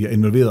misforstået. Vi har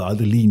involveret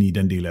aldrig lige i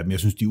den del af dem. Jeg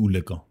synes, de er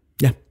ulækre.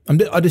 Ja,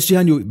 og det siger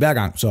han jo hver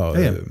gang. Så,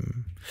 ja.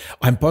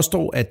 Og han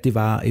påstår, at det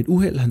var et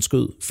uheld, han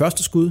skød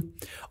første skud,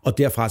 og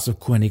derfra så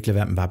kunne han ikke lade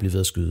være med bare at blive ved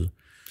at skyde.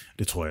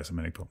 Det tror jeg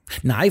simpelthen ikke på.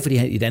 Nej, fordi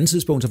i et andet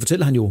tidspunkt, så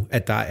fortæller han jo,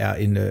 at der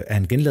er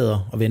han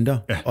genlader og venter,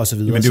 og så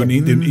videre. Men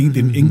det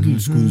er en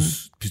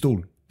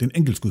enkeltskudspistol. Det er en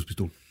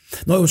enkeltskudspistol.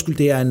 Nå, undskyld,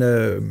 det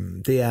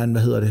er en,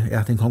 hvad hedder det? Ja,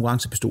 det er en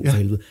konkurrencepistol for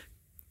helvede.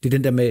 Det er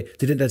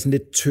den der sådan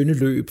lidt tynde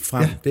løb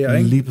frem der,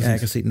 ikke? Lige præcis. Ja, jeg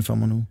kan se den for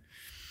mig nu.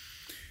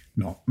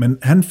 Nå, men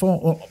han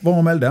får,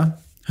 hvorom alt er,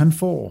 han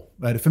får,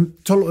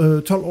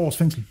 12 års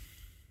fængsel.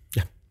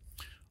 Ja.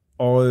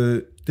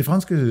 Og det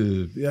franske,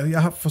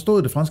 jeg har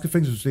forstået det franske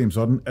fængselssystem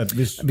sådan, at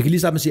hvis... Vi kan lige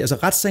starte med at sige, altså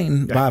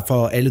retssagen var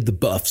for alle the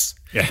buffs.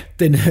 Ja.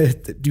 De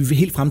er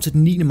helt frem til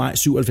den 9. maj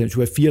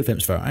 97,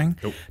 94, 40, ikke?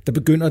 Jo. Der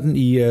begynder den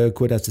i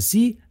Cour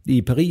d'Assise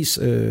i Paris.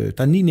 Der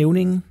er 9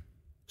 nævninger,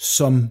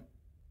 som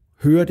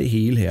hører det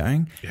hele her.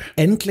 Ikke? Yeah.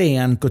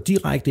 Anklageren går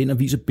direkte ind og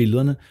viser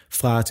billederne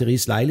fra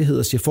Therese lejlighed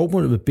og siger, at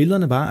formålet med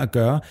billederne var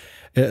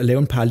at lave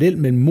en parallel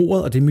mellem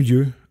mordet og det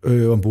miljø,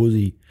 hun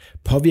boede i.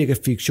 Påvirker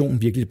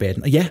fiktionen virkelig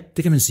debatten? Og ja,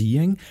 det kan man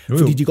sige. Ikke?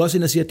 Fordi de går også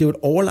ind og siger, at det var et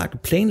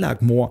overlagt,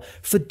 planlagt mord,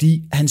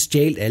 fordi han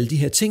stjal alle de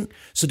her ting,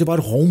 så det var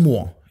et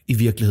rovmord i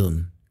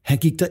virkeligheden. Han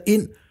gik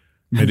derind,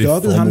 han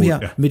lokkede ham her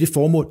med det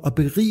formål at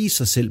berige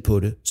sig selv på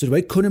det. Så det var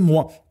ikke kun et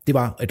mord, det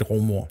var et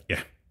rovmord. Ja.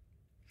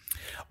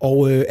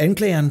 Og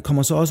anklageren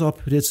kommer så også op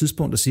på det her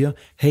tidspunkt og siger,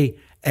 hey,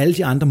 alle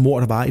de andre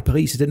mord, der var i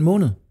Paris i den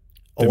måned,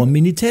 over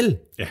Minitel,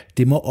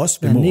 det må også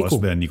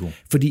være Nico.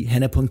 Fordi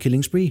han er på en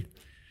killing spree.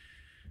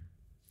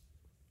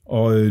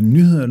 Og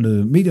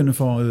medierne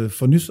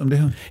får nys om det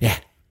her. Ja.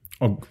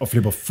 Og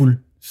flipper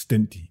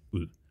fuldstændig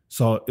ud.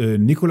 Så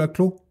Nicolas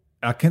Claux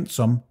er kendt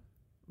som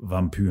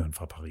Vampyren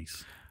fra Paris.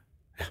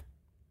 Ja.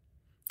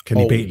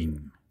 Kannibalen.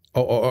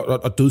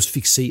 Og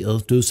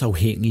dødsfixeret,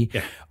 dødsafhængig.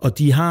 Ja. Og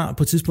de har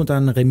på et tidspunkt, der er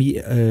en Rémi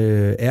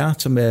R,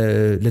 som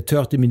er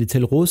Letteur de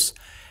Minitel Rose,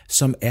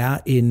 som er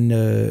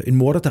en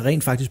morder, der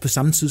rent faktisk på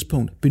samme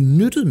tidspunkt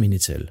benyttede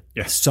Minitel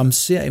som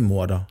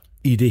seriemorder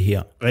i det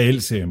her.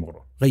 Reelt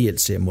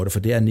seriemorder, for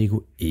det er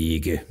Nico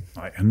ikke.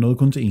 Nej, han nåede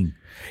kun til en.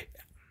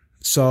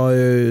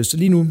 Så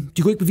lige nu,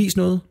 de kunne ikke bevise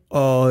noget,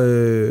 og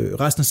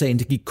resten af sagen,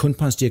 det gik kun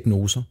på hans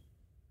diagnoser.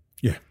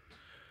 Ja.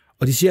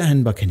 Og de siger, at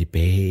han var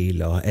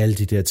kannibal og alle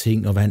de der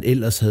ting, og hvad han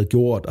ellers havde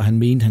gjort, og han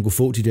mente, han kunne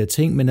få de der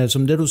ting. Men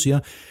som det, du siger,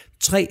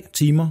 3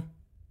 timer,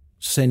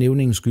 så sagde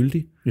nævningen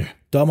skyldig. Ja.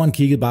 Dommeren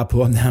kiggede bare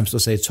på ham nærmest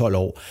og sagde 12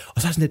 år.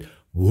 Og så er sådan lidt,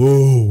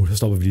 wow, så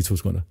stopper vi lige 2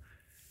 sekunder.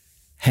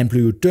 Han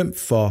blev jo dømt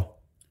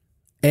for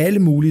alle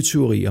mulige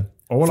tyverier.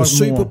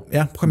 Forsøg på,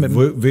 kom med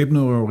dem.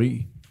 Væbnet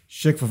røveri,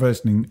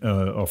 checkforfalskning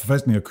og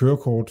forfalskning af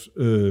kørekort,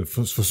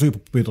 forsøg på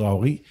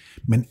bedrageri,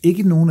 men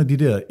ikke nogen af de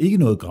der, ikke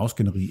noget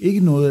gravskænderi,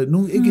 der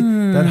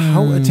er et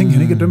hav af ting,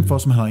 han ikke er dømt for,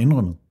 som han har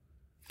indrømmet.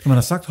 Som han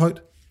har sagt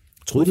højt.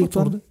 Troede de ikke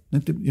på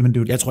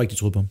det? Jeg tror ikke, de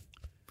troede på ham.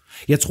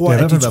 Jeg tror,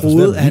 at de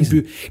troede, at han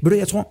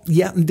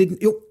den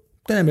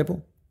er jeg med på.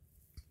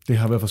 Det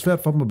har været for svært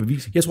for dem at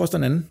bevise. Jeg tror også,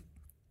 der er en anden.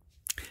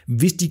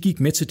 Hvis de gik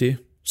med til det,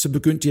 så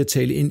begyndte de at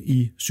tale ind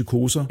i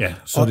psykoser,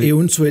 og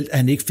eventuelt, at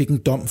han ikke fik en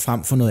dom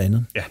frem for noget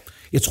andet. Ja.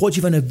 Jeg tror,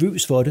 de var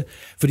nervøs for det,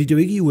 fordi det er jo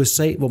ikke i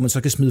USA, hvor man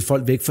så kan smide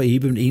folk væk fra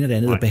evigt med en eller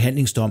andet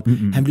behandlingsdom.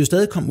 Mm-hmm. Han blev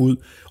stadig komme ud,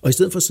 og i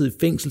stedet for at sidde i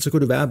fængsel, så kunne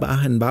det være, at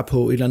han var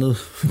på et eller andet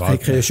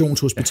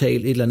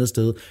rekreationshospital et eller andet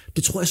sted.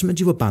 Det tror jeg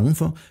simpelthen, de var bange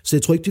for, så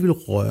jeg tror ikke, de ville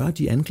røre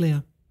de anklager.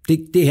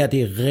 Det her,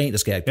 det er rent og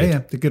skært. Ja,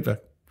 det er gæt.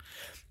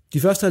 De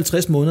første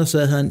 50 måneder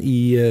sad han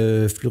i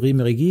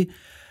Fleury-Mérogis,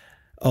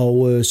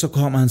 og så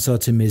kommer han så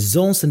til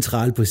Maison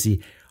Centrale på sig,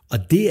 og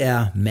det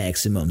er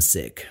maximum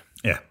sec.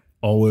 Ja,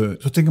 og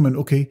så tænker man,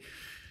 okay,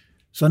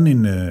 sådan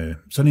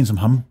en som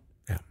ham,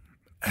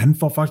 han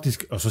får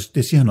faktisk, og så,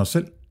 det siger han også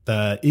selv, der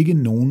er ikke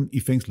nogen i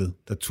fængslet,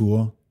 der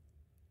turde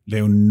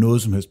lave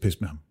noget som helst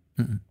pis med ham.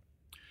 Mm-hmm.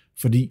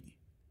 Fordi,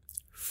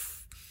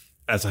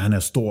 altså han er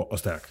stor og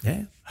stærk. Ja.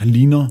 Han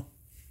ligner,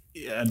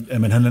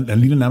 han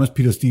ligner nærmest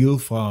Peter Steele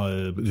fra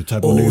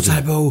Typo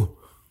Negative. Typo!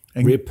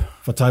 Rip.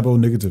 Fra Typo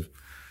Negative,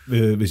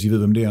 hvis I ved,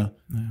 hvem det er.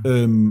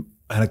 Ja.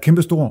 Han er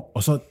kæmpestor,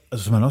 og så,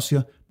 altså, som han også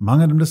siger,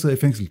 mange af dem, der sidder i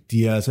fængsel,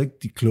 de er altså ikke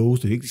de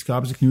klogeste, det er ikke de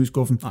skarpeste knive i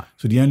skuffen,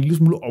 så de er en lille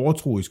smule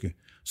overtroiske.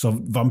 Så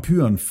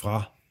vampyren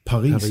fra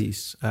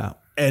Paris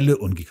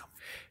alle undgik ham.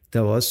 Der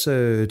var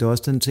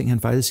også den ting, han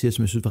faktisk siger,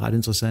 som jeg synes var ret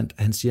interessant.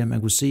 Han siger, at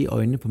man kunne se i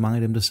øjnene på mange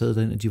af dem, der sad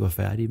derinde, at de var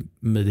færdige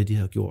med det, de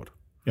havde gjort.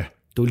 Ja.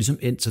 Det var ligesom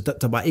endt, så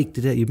der var ikke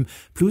det der i dem.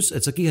 Plus,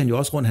 at så gik han jo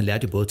også rundt, han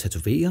lærte jo både at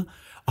tatovere,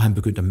 og han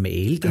begyndte at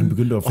male dem, han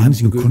begyndte at finde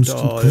sin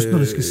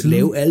kunstneriske side,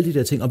 lave alle de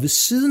der ting. Og ved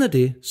siden af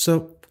det,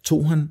 så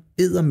tog han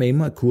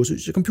eddermame et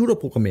kursus i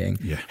computerprogrammering.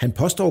 Yeah. Han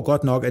påstår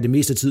godt nok, at det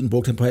meste af tiden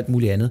brugte han på alt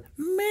muligt andet,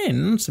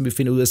 men, som vi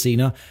finder ud af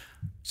senere,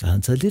 så havde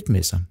han taget lidt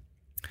med sig.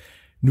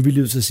 Nu vil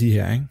jeg så sige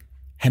her, ikke?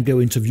 Han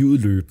blev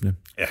interviewet løbende.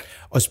 Ja.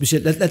 Og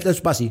specielt, lad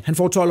os bare sige, han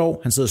får 12 år,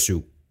 han sidder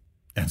 7.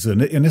 Ja, han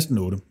sidder næsten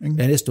 8. Ikke?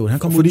 Ja, næsten 8. Han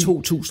kom ud i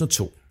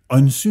 2002. Og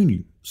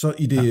øjensynligt, så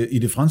i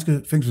det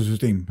franske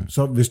fængselssystem,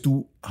 så hvis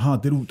du har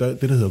det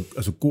der hedder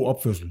altså god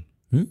opførsel,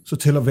 så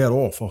tæller hvert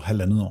år for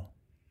 1,5 år.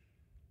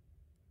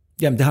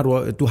 Jamen, det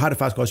har du har det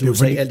faktisk også i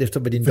USA, alt efter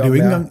hvad din dom er. Det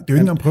er jo ikke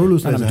engang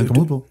prøveløsladelse, han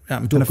kommer ud på. Ja,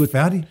 men han er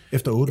færdig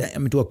efter 8. Ja,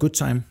 men du har good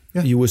time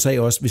i USA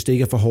også, hvis det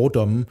ikke er for hårde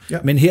domme. Ja.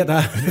 Men her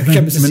der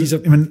kan man så sige,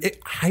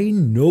 I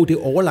know, det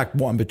er overlagt,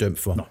 hvor han blev dømt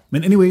for. No.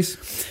 Men anyways.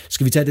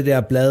 Skal vi tage det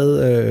der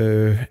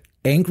blad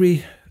Angry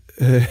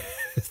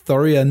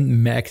Thorian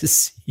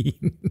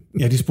Magazine?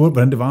 Ja, de spurgte,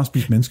 hvordan det var at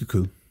spise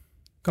menneskekød.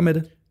 Kom med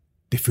det.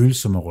 Det føles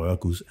som at røre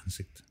Guds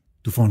ansigt.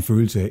 Du får en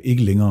følelse af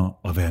ikke længere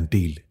at være en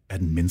del af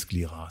den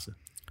menneskelige race.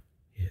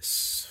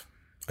 Yes.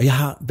 Og jeg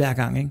har hver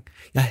gang, ikke?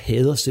 Jeg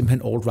hader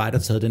simpelthen alt-right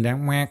at tage den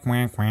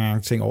der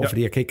ting over,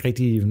 fordi jeg kan ikke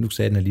rigtig, nu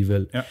sagde den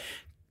alligevel. Ja.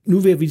 Nu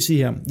vil jeg sige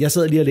her, jeg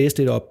sad lige og læste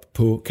lidt op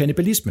på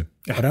kannibalisme,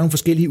 og der er nogle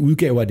forskellige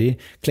udgaver af det.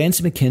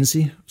 Clancy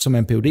McKenzie, som er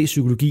en Ph.D.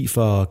 psykologi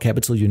for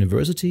Capital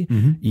University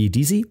i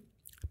DC,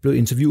 blev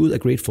interviewet af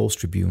Great Falls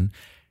Tribune.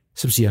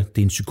 som siger, det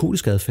er en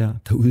psykotisk adfærd,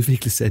 der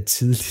udvikles af et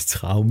tidligt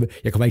traume.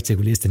 Jeg kommer ikke til at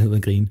kunne læse den her uden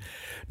at grine.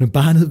 Når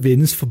barnet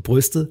vendes for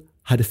brystet,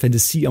 har det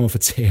fantasi om at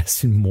fortære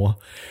sin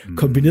mor,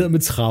 kombineret med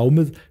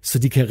traumet, så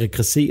de kan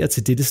regressere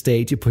til dette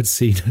stadie på et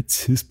senere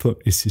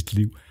tidspunkt i sit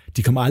liv.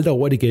 De kommer aldrig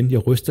over det igen.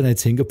 Jeg ryster, når jeg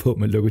tænker på, at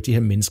man lukker de her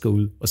mennesker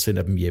ud og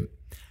sender dem hjem.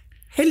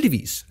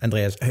 Heldigvis,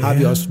 Andreas, har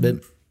vi også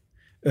hvem?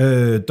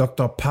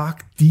 Dr.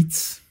 Park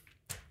Dietz.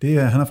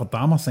 Han er fra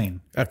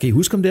Dahmer-sagen. Kan I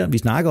huske om det? Vi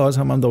snakker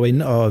også om, der var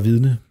inde og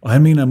vidne. Og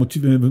han mener, at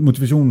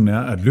motivationen er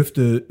at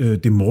løfte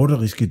de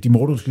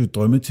morderiske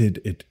drømme til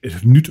et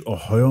nyt og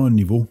højere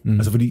niveau.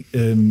 Altså fordi,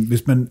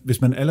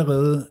 hvis man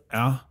allerede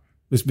er...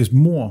 Hvis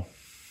mor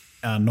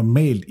er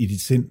normalt i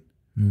dit sind,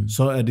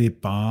 så er det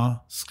bare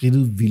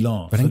skridtet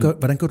vildere.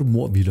 Hvordan gør du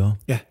mor vildere?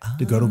 Ja,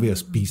 det gør du ved at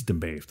spise dem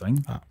bagefter,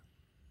 ikke?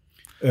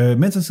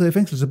 Mens han sidder i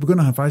fængsel, så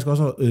begynder han faktisk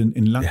også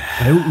en lang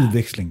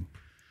brevudveksling,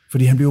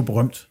 fordi han bliver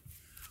berømt.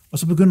 Og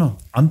så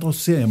begynder andre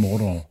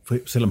seriemordere,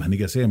 selvom han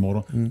ikke er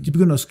seriemorder, de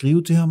begynder at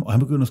skrive til ham, og han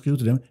begynder at skrive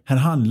til dem. Han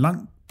har en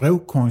lang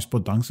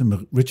brevkorrespondance med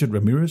Richard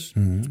Ramirez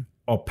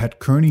og Pat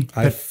Kearney.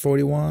 I-41,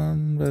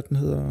 hvad den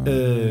hedder?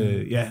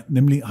 Ja,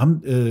 nemlig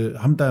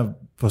ham der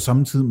på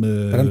samme tid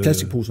med... Hvad er der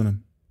plastikposerne?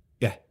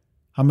 Ja,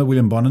 ham med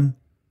William Bonnen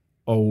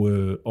og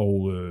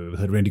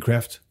Randy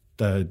Kraft,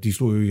 de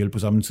slog jo ihjel på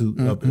samme tid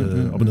op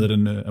og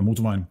ned af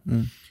motorvejen.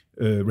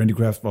 Randy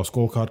Kraft var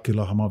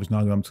scorecard-killer, ham har vi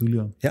snakket om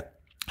tidligere. Ja.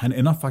 Han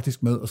ender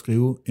faktisk med at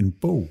skrive en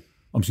bog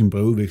om sin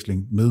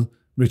brevudveksling med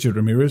Richard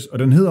Ramirez, og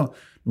den hedder,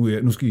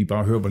 nu skal I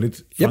bare høre, hvor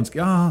lidt fransk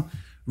jeg har,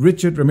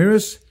 Richard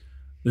Ramirez,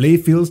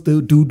 Les Fils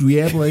du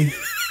Diable.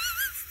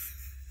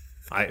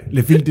 Nej,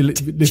 Les Fils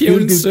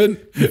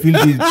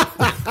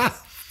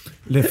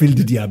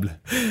du Diable.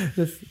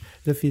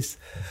 Le Fils.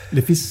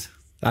 Les Fils.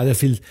 Nej, Le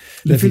Fils.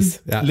 Les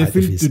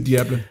Fils du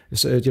Diable.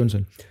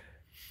 Johnson.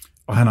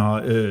 Og han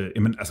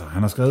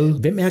har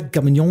skrevet... Hvem er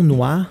Gamignon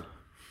Noir?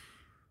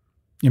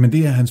 Jamen,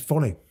 det er hans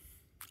forlag.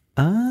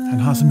 Han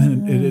har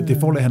simpelthen det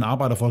forlag, han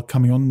arbejder for,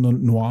 Camion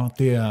Noir,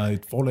 det er et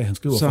forlag, han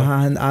skriver så for. Så har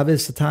han Ave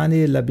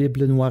Satani, La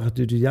Bible Noire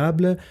du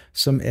Diable,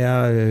 som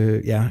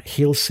er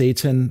Hail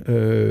Satan,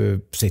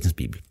 Satans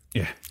Bibel.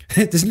 Ja.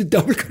 Det er sådan lidt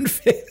dobbelt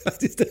konfekt.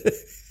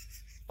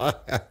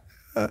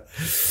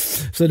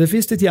 Så det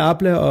første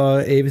Diable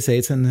og Ave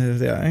Satan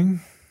der, ikke?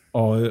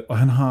 Og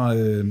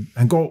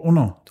han går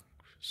under,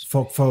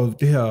 for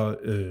det her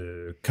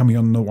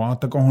Camion Noir,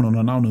 der går han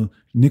under navnet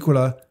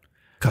Nicolas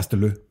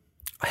Castelleux.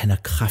 Og han har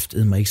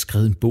kraftedeme ikke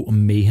skrevet en bog om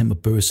mayhem og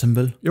Bursum,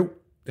 vel? Jo,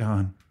 det har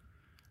han.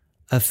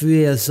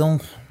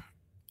 Affiliation.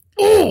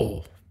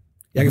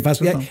 Jeg kan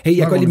faktisk...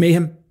 Jeg går lige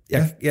mayhem.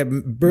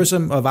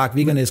 Bursum og Varg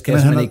Vikernes kan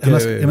jeg ikke...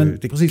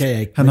 Det kan jeg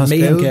ikke.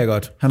 Mayhem kan jeg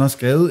godt. Han har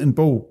skrevet en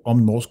bog om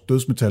norsk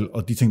dødsmetal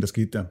og de ting, der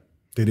skete der.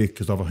 Det er det,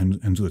 Christoffer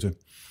han tyder til.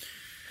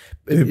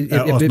 Det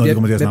er også noget, vi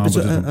kommer til at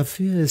snakke om.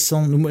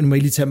 Affiliation. Nu må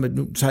jeg lige tage...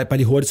 Nu tager jeg bare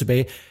lige hurtigt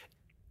tilbage.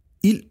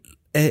 Ild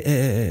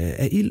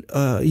af ild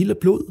og ild af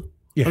blod.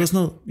 Ja. Eller sådan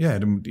noget? Ja,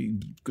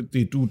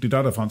 det er der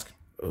er fransk.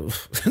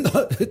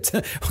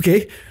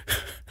 Okay,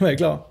 nu er jeg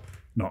klar.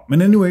 Nå,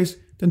 men anyways,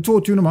 den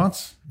 22.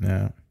 marts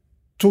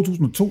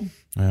 2002,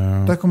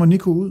 der kommer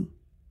Nico ud,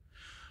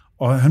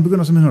 og han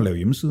begynder simpelthen at lave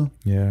hjemmesider.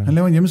 Yeah. Han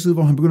laver en hjemmeside,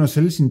 hvor han begynder at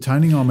sælge sine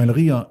tegninger og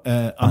malerier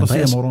af andre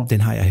seriemordere.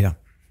 Den har jeg her.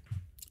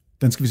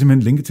 Den skal vi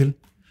simpelthen linke til.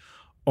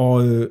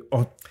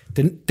 Og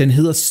den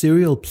hedder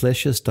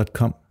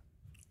serialpleasures.com.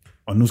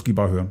 Og nu skal I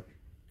bare høre.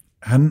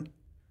 Han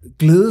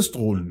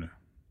glædestrålende.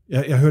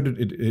 Jeg hørte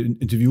et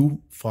interview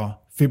fra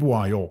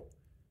februar i år,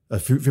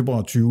 altså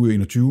februar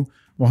 2021,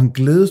 hvor han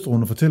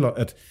glædestrålende fortæller,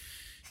 at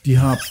de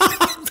har...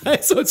 Nej,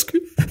 så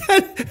undskyld.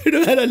 Ved du,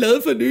 hvad han har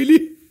lavet for nylig?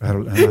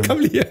 Kom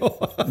lige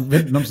herover.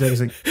 Vent, så jeg kan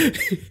se.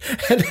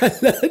 Han har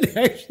lavet en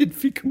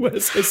actionfigur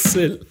af sig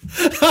selv.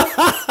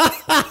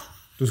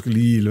 Du skal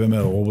lige lade være med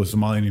at råbe så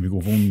meget ind i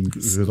mikrofonen.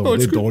 Det er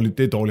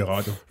dårlig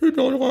radio. Det er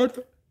dårlig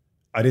radio.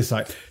 Ej, det er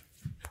sejt.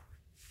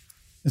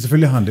 Ja,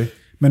 selvfølgelig har han det.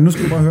 Men nu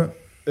skal du bare høre.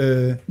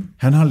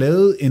 Han har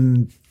lavet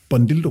en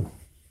bondildo.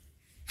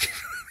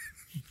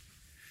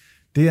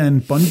 Det er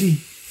en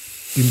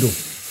bondi-dildo,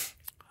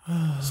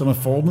 som er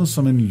formet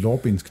som en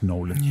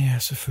lårbensknogle. Ja,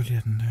 selvfølgelig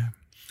er den der.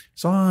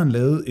 Så har han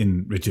lavet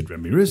en Richard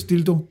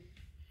Ramirez-dildo,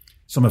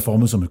 som er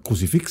formet som et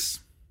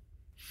krucifiks.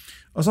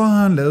 Og så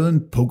har han lavet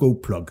en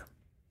pogo-plug.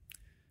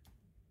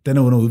 Den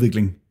er under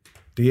udvikling.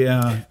 Det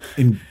er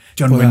en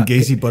John Wayne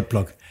Gacy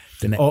buttplug.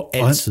 Den er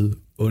altid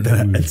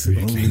under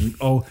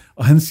udvikling.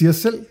 Og han siger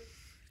selv,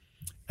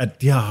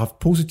 at de har haft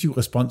positiv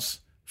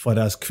respons fra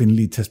deres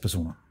kvindelige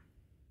testpersoner.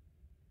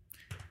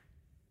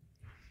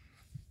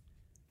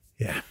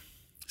 Ja.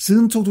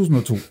 Siden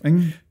 2002,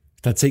 ikke?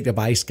 Der er ting, der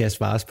bare ikke skal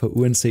svares på,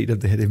 uanset om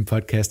det her er en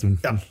podcast.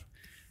 Ja.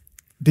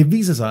 Det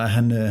viser sig, at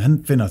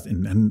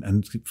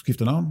han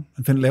skifter navn.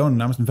 Han laver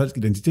nærmest en falsk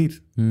identitet.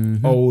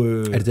 Mm-hmm. Og,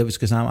 er det der, vi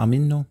skal snakke om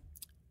Armin nu?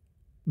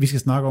 Vi skal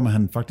snakke om, at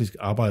han faktisk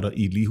arbejder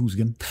i et ligehus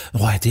igen.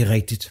 Ja, det er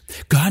rigtigt.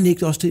 Gør han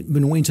ikke også det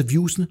med nogle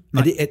interviewsene?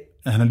 Nej,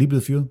 han er lige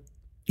blevet fyret.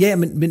 Ja,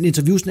 men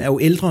interviewsene er jo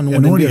ældre end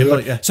nogle af dem,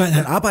 ja. Så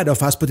han arbejder jo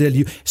faktisk på det her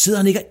liv. Sidder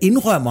han ikke og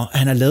indrømmer, at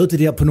han har lavet det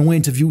der på nogle af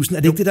interviewsene?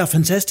 Er det ikke det, der er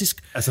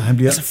fantastisk? Altså, han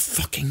bliver...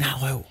 fucking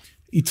nærrøv.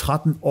 I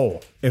 13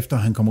 år, efter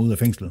han kommer ud af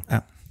fængslet,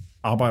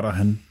 arbejder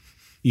han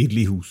i et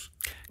lighus.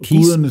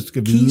 Keys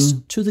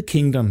to the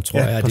kingdom, tror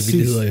jeg, er det, vi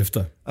leder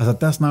efter. Altså,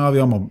 der snakker vi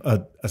om,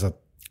 at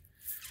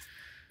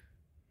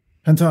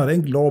han tager et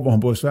enkelt år, hvor han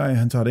bor i Sverige,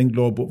 han tager et enkelt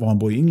år, hvor han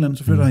bor i England,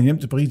 så flytter han hjem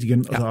til Paris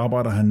igen, og så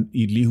arbejder han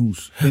i et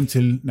lighus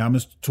indtil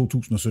nærmest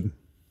 2017.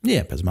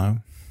 Ja, pas meget.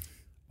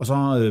 Og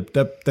så,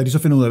 da de så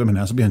finder ud af, hvem han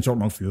er, så bliver han sjovt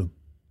nok fyret.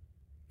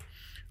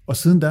 Og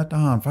siden da, der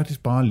har han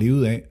faktisk bare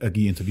levet af at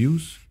give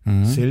interviews,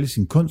 sælge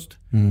sin kunst,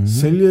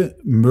 sælge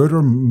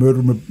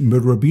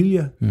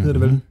murderabilia, hedder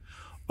det vel.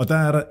 Og der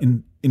er der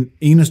en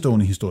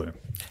enestående historie.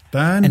 Der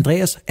er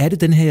Andreas, er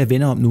det den her, jeg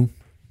vender om nu?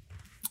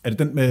 Er det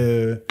den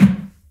med...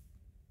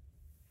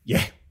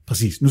 Ja,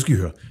 præcis. Nu skal I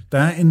høre. Der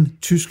er en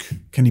tysk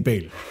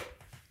kannibal.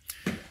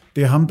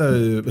 Det er ham,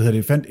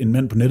 der fandt en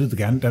mand på nettet,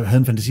 der havde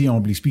en fantasi om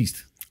at blive spist.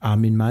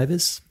 Armin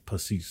Meiwes.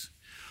 Præcis.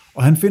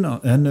 Og de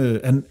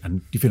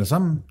finder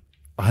sammen,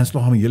 og han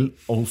slår ham ihjel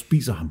og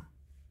spiser ham.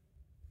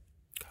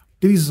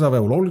 Det viser sig at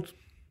være ulovligt.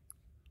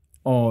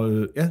 Og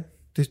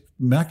det er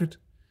mærkeligt.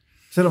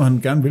 Selvom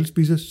han gerne vil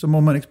spise, så må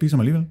man ikke spise ham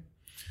alligevel.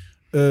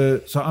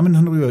 Så Armin,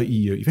 han ryger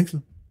i fængsel,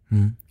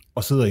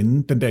 og sidder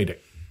inde den dag i dag.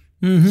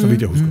 Så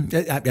vidt jeg husker.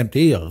 Ja,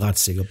 det er jeg ret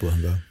sikker på, at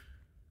han gør.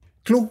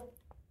 Claux,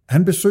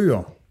 han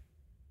besøger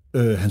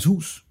hans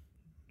hus,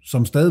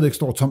 som stadigvæk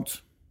står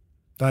tomt.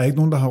 Der er ikke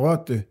nogen, der har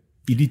rørt det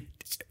i de...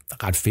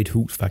 Ret fedt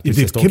hus, faktisk.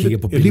 Ja, det er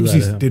kæmpe, på lige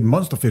præcis, det er et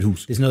monsterfedt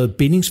hus. Det er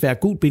sådan noget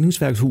gult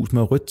bindingsværkshus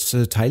med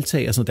rødt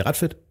tegltag og sådan noget. Det er ret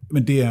fedt.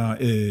 Men det er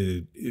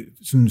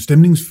sådan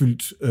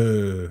stemningsfyldt,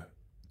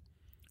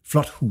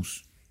 flot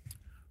hus.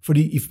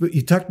 Fordi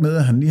i takt med,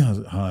 at han lige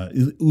har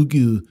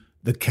udgivet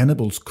The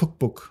Cannibals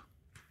Cookbook.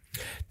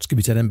 Skal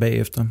vi tage den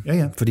bagefter?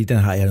 Ja. Fordi den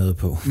har jeg noget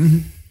på.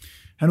 Mm-hmm.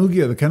 Han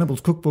udgiver The Cannibals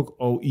Cookbook,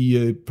 og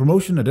i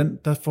promotion af den,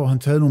 der får han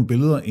taget nogle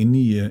billeder inde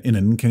i en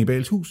anden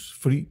kannibals hus,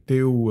 fordi det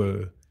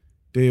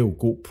er jo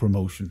god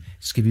promotion.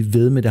 Skal vi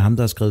ved med det ham,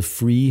 der har skrevet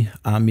Free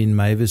Armin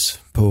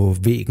Meiwes på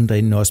væggen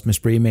derinde også med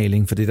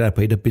spraymaling, for det der er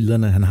på et af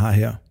billederne, han har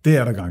her? Det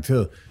er der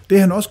garanteret. Det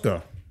han også gør,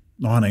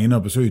 når han er inde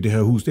og besøger det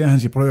her hus, det er, at han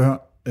siger, prøv at høre,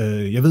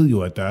 jeg ved jo,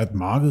 at der er et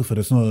marked for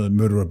det sådan noget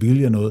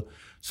murderabilia noget,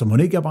 så må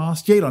ikke jeg bare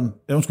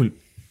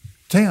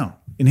tager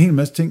en hel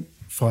masse ting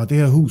fra det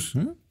her hus.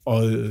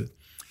 Og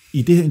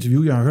i det her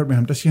interview, jeg har hørt med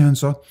ham, der siger han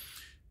så,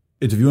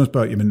 intervieweren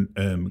spørger, jamen,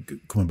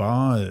 kan man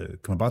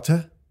bare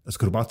tage, altså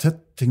kan du bare tage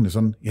tingene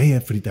sådan?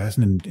 Ja, fordi der er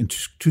sådan en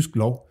tysk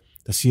lov,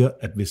 der siger,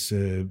 at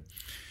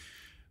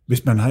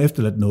hvis man har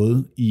efterladt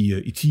noget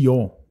i 10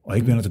 år, og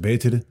ikke vender tilbage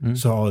til det,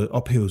 så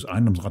ophæves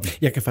ejendomsretten.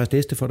 Jeg kan faktisk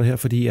læse det for dig her,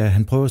 fordi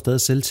han prøver stadig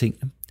at sælge ting.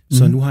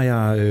 Så nu har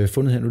jeg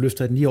fundet her, nu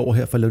løfter jeg den lige over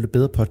her, for at lave det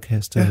bedre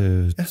podcast,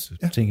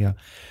 tænker jeg.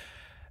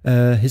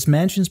 His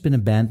mansion's been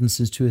abandoned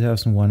since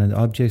 2001, and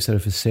objects that are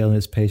for sale in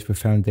its place were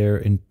found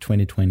there in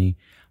 2020.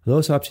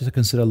 Those objects are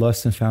considered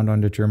lost and found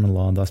under German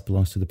law, and thus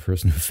belongs to the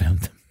person who found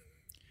them.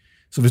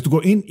 Så hvis du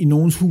går ind i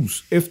nogens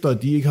hus, efter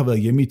at de ikke har været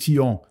hjemme i 10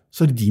 år,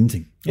 så er det dine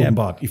ting,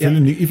 åbenbart.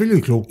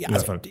 Ifølge Claux, i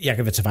hvert fald. Jeg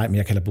kan være til vej, men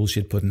jeg kalder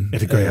bullshit på den. Ja,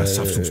 det gør jeg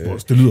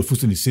saftsusbords. Det lyder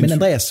fuldstændig sindssygt. Men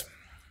Andreas,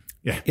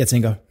 jeg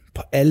tænker,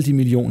 på alle de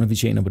millioner, vi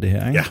tjener på det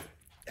her, ikke?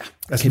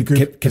 Ja.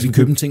 Kan vi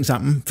købe en ting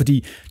sammen?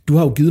 Fordi du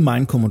har jo givet mig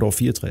en Commodore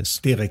 64.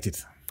 Det er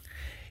rigtigt.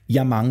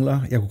 Jeg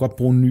kunne godt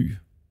bruge en ny,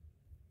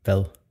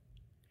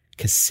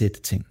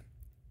 kassetteting.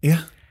 Ja,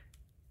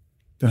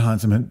 den har han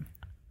simpelthen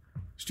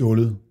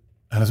stjålet.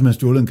 Han har simpelthen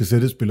stjålet en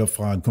kassettespiller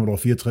fra en Commodore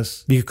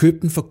 64. Vi kan købe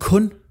den for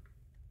kun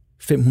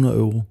 500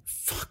 euro.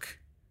 Fuck.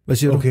 Hvad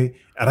siger du? Okay.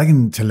 Er der ikke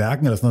en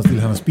tallerken eller sådan noget stil,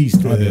 han har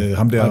spist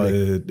ham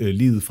der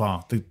livet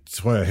fra? Det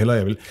tror jeg hellere,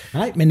 jeg vil.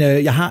 Nej, men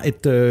jeg har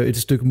et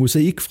stykke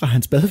mosaik fra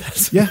hans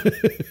badeværelse. Ja.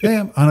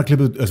 Han har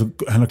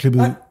klippet...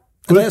 Nej,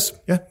 Andreas,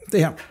 det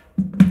her.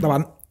 Der var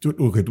den.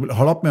 Okay, du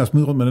hold op med at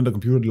smide rundt med den der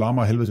computer, det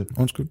larmer af helvede til.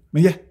 Undskyld.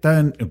 Men ja, det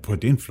er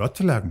en flot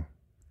tallerken.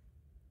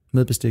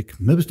 Med bestik.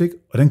 Med bestik,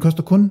 og den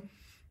koster kun...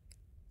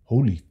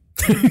 Holy.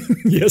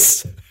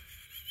 Yes.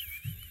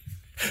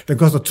 Den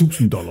koster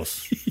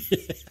 $1,000.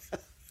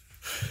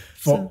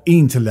 For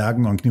en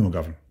tallerken og en kniv og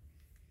gaffel.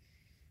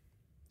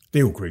 Det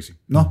er jo crazy.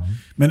 Nå,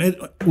 men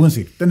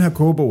uanset, den her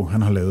kogebog,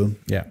 han har lavet,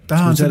 der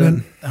har han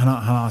simpelthen, han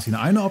har sine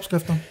egne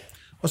opskrifter,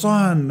 og så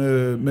har han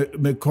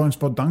med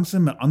korrespondance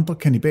med andre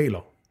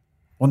kannibaler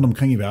rundt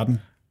omkring i verden,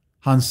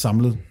 har han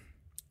samlet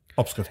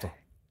opskrifter.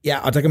 Ja,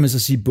 og der kan man så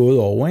sige både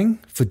over, ikke?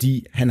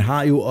 Fordi han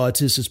har jo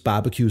Otis'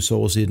 barbecue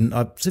sauce i den,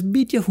 og så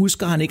vidt jeg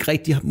husker, han ikke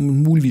rigtig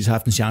muligvis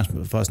haft en chance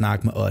for at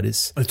snakke med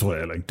Otis. Det tror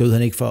jeg heller ikke. Døde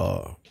han ikke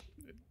for...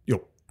 Jo.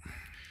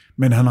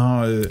 Men han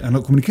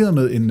har kommunikeret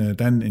med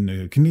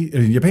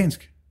en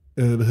japansk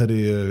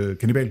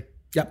kannibal,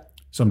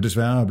 som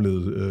desværre er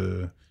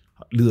blevet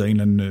lider af en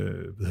eller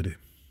anden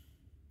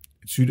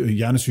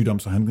hjernesygdom,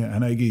 så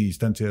han er ikke i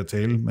stand til at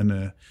tale,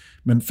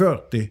 men før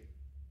det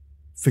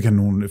fik han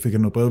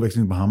noget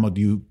brevveksling på ham, og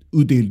de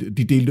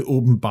delte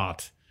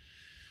åbenbart.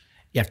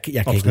 Jeg kan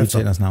ikke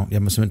udtale hans navn.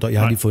 Jeg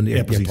har lige fundet,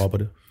 jeg dropper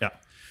det. Ja.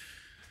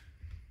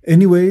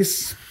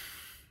 Anyways.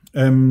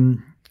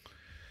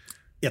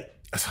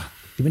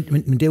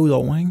 Men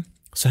derudover, ikke?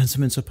 Så er han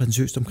simpelthen så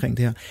prætentiøst omkring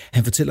det her.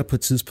 Han fortæller på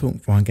et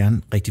tidspunkt, hvor han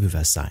gerne rigtig vil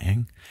være sej.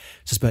 Ikke?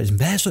 Så spørger de,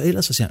 hvad er så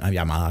ellers? Så siger han,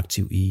 jeg er meget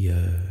aktiv i...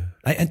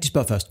 Nej, de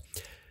spørger først.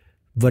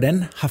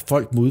 Hvordan har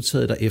folk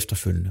modtaget dig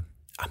efterfølgende?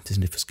 Det er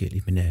sådan lidt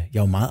forskelligt, men jeg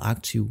er jo meget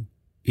aktiv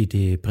i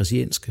det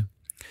brasilianske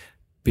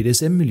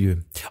BDSM-miljø.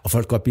 Og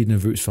folk kan godt blive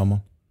nervøs for mig.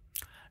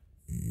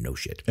 No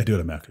shit. Ja, det var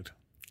da mærkeligt.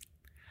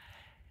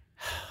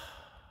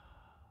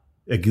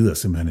 Jeg gider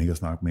simpelthen ikke at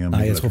snakke mere om det.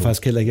 Nej, jeg tror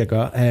faktisk heller ikke, jeg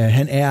gør.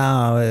 Han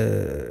er...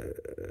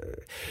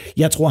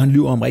 jeg tror, han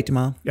lyver om rigtig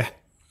meget. Ja.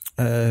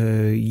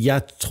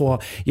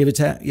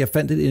 Jeg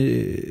fandt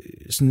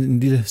sådan en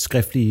lille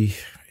skriftlig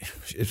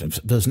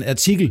sådan en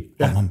artikel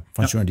om ham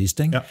fra en journalist,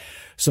 ikke? Ja.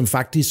 Som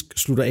faktisk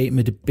slutter af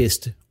med det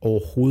bedste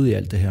overhovedet i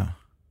alt det her.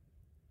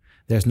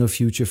 There's no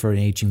future for an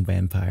aging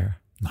vampire.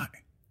 Nej,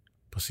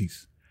 præcis.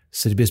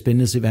 Så det bliver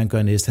spændende at se, hvad han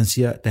gør næste. Han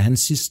siger, da han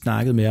sidst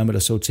snakkede med ham, eller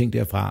så ting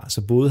derfra,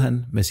 så boede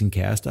han med sin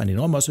kæreste, og han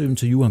indrømmer også i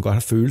interview, han godt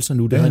har følelser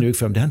nu, det har han jo ikke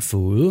før, men det har han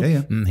fået.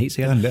 Ja. Helt sikkert.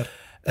 Det har han lært.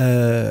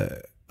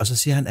 Og så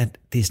siger han, at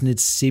det er sådan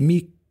et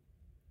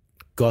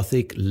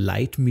semi-gothic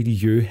light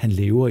miljø, han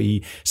lever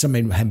i,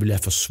 som han ville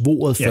have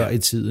forsvoret før i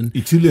tiden.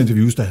 I tidligere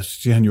interviews, der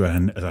siger han jo, at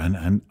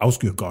han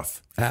afskyr goth.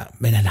 Ja,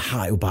 men han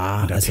har jo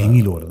bare... Men der er penge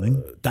i lortet, ikke?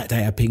 Der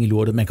er penge i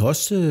lortet. Man kan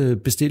også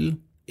bestille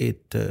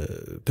et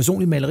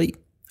personligt maleri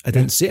af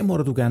den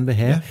seriemorder, du gerne vil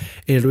have,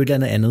 eller du et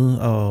eller andet,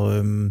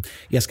 og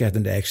jeg skal have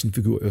den der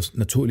actionfigur jo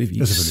naturligvis,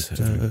 ja,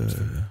 selvfølgelig.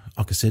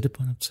 Og kan sætte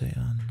på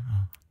noteren.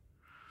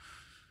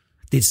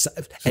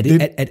 Er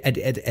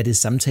det et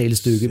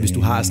samtalestykke, hvis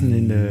du har sådan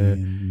en...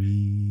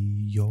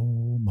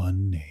 your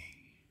money.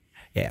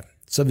 Ja,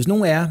 så hvis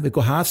nogen af jer vil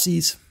gå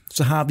halfsies,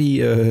 så har vi,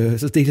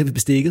 så deler vi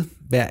bestikket.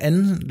 Hver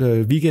anden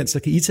weekend, så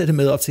kan I tage det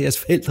med op til jeres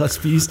forældre og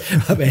spise,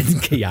 og hvad anden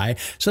kan jeg.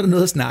 Så er der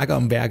noget at snakke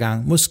om hver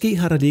gang. Måske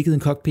har der ligget en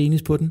kogt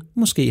penis på den,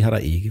 måske har der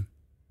ikke.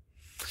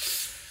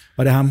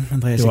 Og det er ham,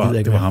 Andreas. Det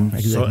var ham.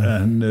 Så er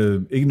han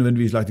ikke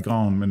nødvendigvis lagt i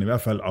graven, men i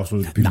hvert fald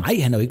afsluttet. Nej,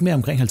 han er jo ikke mere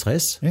omkring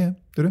 50. Ja, det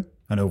er det.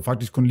 Han er jo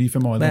faktisk kun lige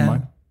 5 år ældre end mig.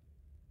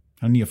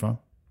 Han er 49.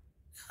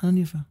 Han er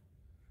 49.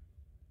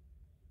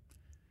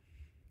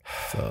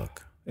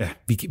 Fuck. Ja.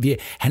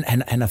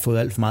 Han har fået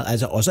alt for meget.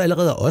 Altså også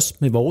allerede os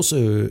med vores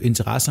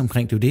interesse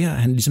omkring det. Er jo det her,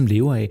 han ligesom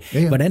lever af.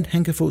 Ja. Hvordan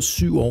han kan få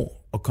 7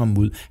 år at komme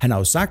ud. Han har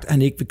jo sagt, at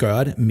han ikke vil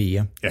gøre det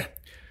mere. Ja.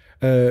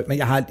 Men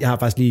jeg har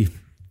faktisk lige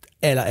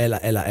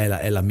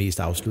aller mest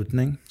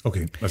afslutning. Ikke?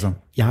 Okay, hvad så?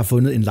 Jeg har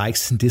fundet en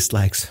likes and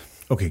dislikes.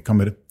 Okay, kom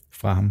med det.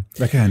 Fra ham.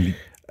 Hvad kan han lide?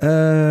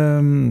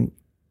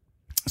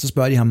 Så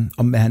spørger de ham,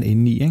 om hvad han er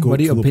inde i. Ikke?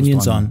 What are your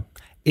opinions on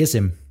SM?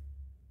 Ja,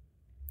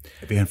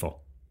 det er han for.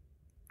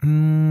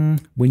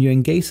 When you're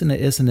engaged in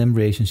a S&M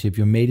relationship,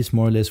 your mate is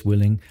more or less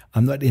willing.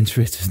 I'm not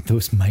interested in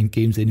those mind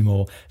games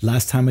anymore.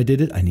 Last time I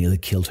did it, I nearly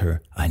killed her.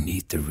 I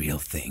need the real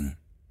thing.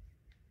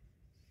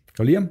 Kan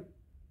du lide ham?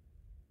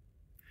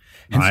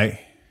 Nej.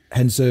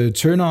 Hans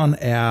turn-on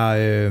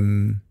er...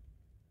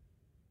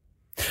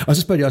 Og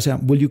så spørger de også her,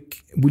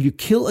 will you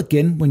kill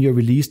again when you're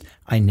released?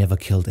 I never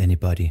killed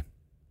anybody.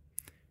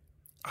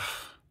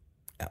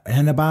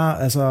 Han er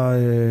bare, altså...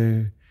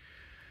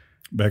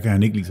 Hvad kan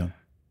han ikke lide så?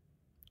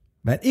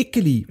 Hvad han ikke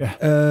kan lide? Ja.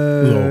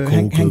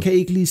 Han kan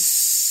ikke lide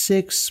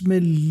sex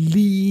med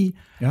lige.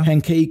 Ja.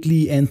 Han kan ikke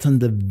lide Anton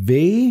the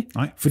Way,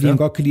 fordi han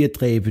godt kan lide at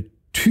dræbe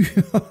dyr.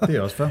 Det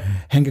er også fair.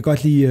 Han kan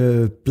godt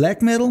lide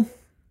black metal.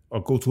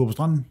 Og gå tur på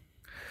stranden.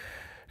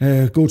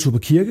 Gå tur på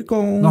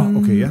kirkegården. Nå,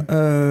 okay, ja.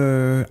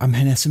 Jamen,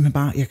 han er simpelthen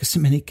bare... Jeg kan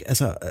simpelthen ikke...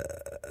 Altså,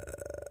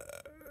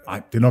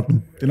 nej, det er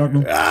nok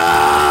nu.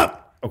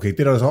 Okay, det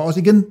er der så også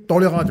igen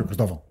dårlig radio,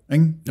 Christoffer.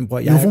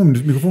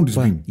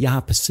 Mikrofondisciplin. Jeg har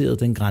passeret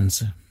den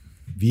grænse.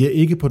 Vi er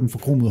ikke på den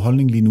forkromede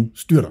holdning lige nu.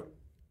 Styr dig.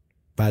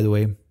 By the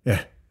way. Ja.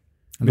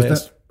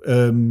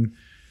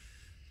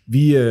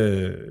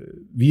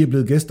 Vi er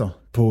blevet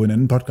gæster på en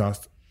anden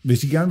podcast.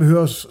 Hvis I gerne vil høre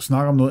os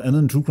snakke om noget andet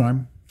end true crime,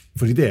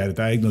 fordi det er det,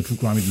 der er ikke noget true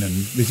crime i den anden.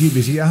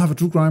 Hvis I er her for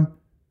true crime,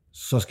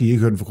 så skal I ikke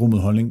høre den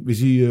forkromede holdning.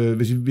 Hvis I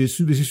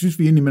synes,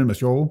 vi indimellem er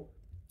sjove,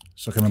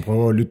 så kan man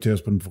prøve at lytte til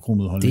os på den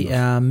forkromede holdning. Det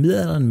er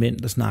midaldrende mænd,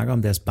 der snakker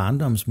om deres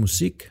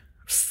barndomsmusik,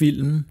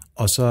 film,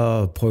 og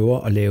så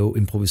prøver at lave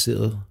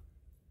improviseret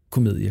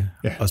komedie,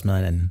 og smadre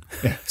hinanden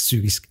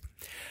psykisk.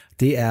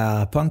 Det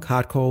er punk,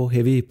 hardcore,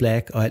 heavy,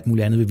 black og alt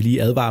muligt andet, vi vil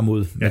lige advare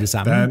mod med det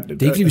samme. Det er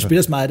ikke, fordi vi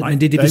spiller så meget af det,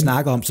 men det er det, vi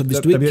snakker om. Så hvis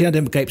du ikke kender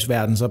den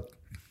begrebsverden, så...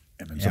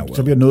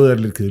 Så bliver noget af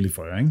det lidt kedeligt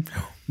for jer, ikke?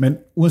 Men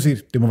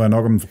uanset, det må være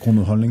nok om en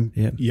forkrommet holdning.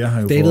 Ja.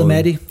 Har jo David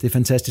Maddy, det er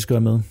fantastisk at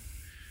være med.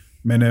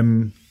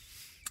 Men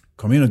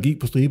kom ind og giv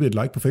på stribe et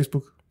like på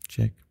Facebook.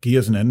 Check. Giv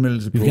os en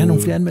anmeldelse på... Vi vil have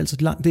nogle flere anmeldelser.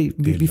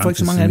 Vi får ikke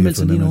så mange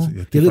anmeldelser lige nu.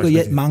 Jeg ved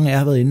godt, mange af jer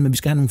har været inde, men vi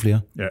skal have nogle flere.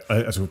 Ja,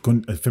 altså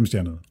kun 5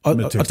 stjerner.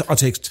 Og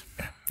tekst.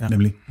 Ja,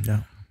 nemlig. Ja.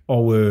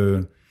 Og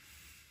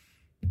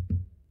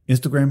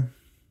Instagram.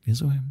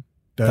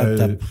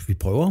 Vi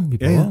prøver.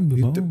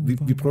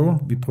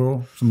 Vi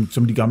prøver,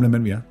 som de gamle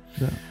mænd vi er.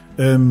 Ja.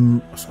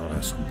 Og så er der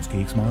måske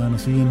ikke så meget andet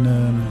at sige end...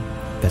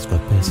 Pas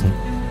godt på jer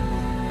selv.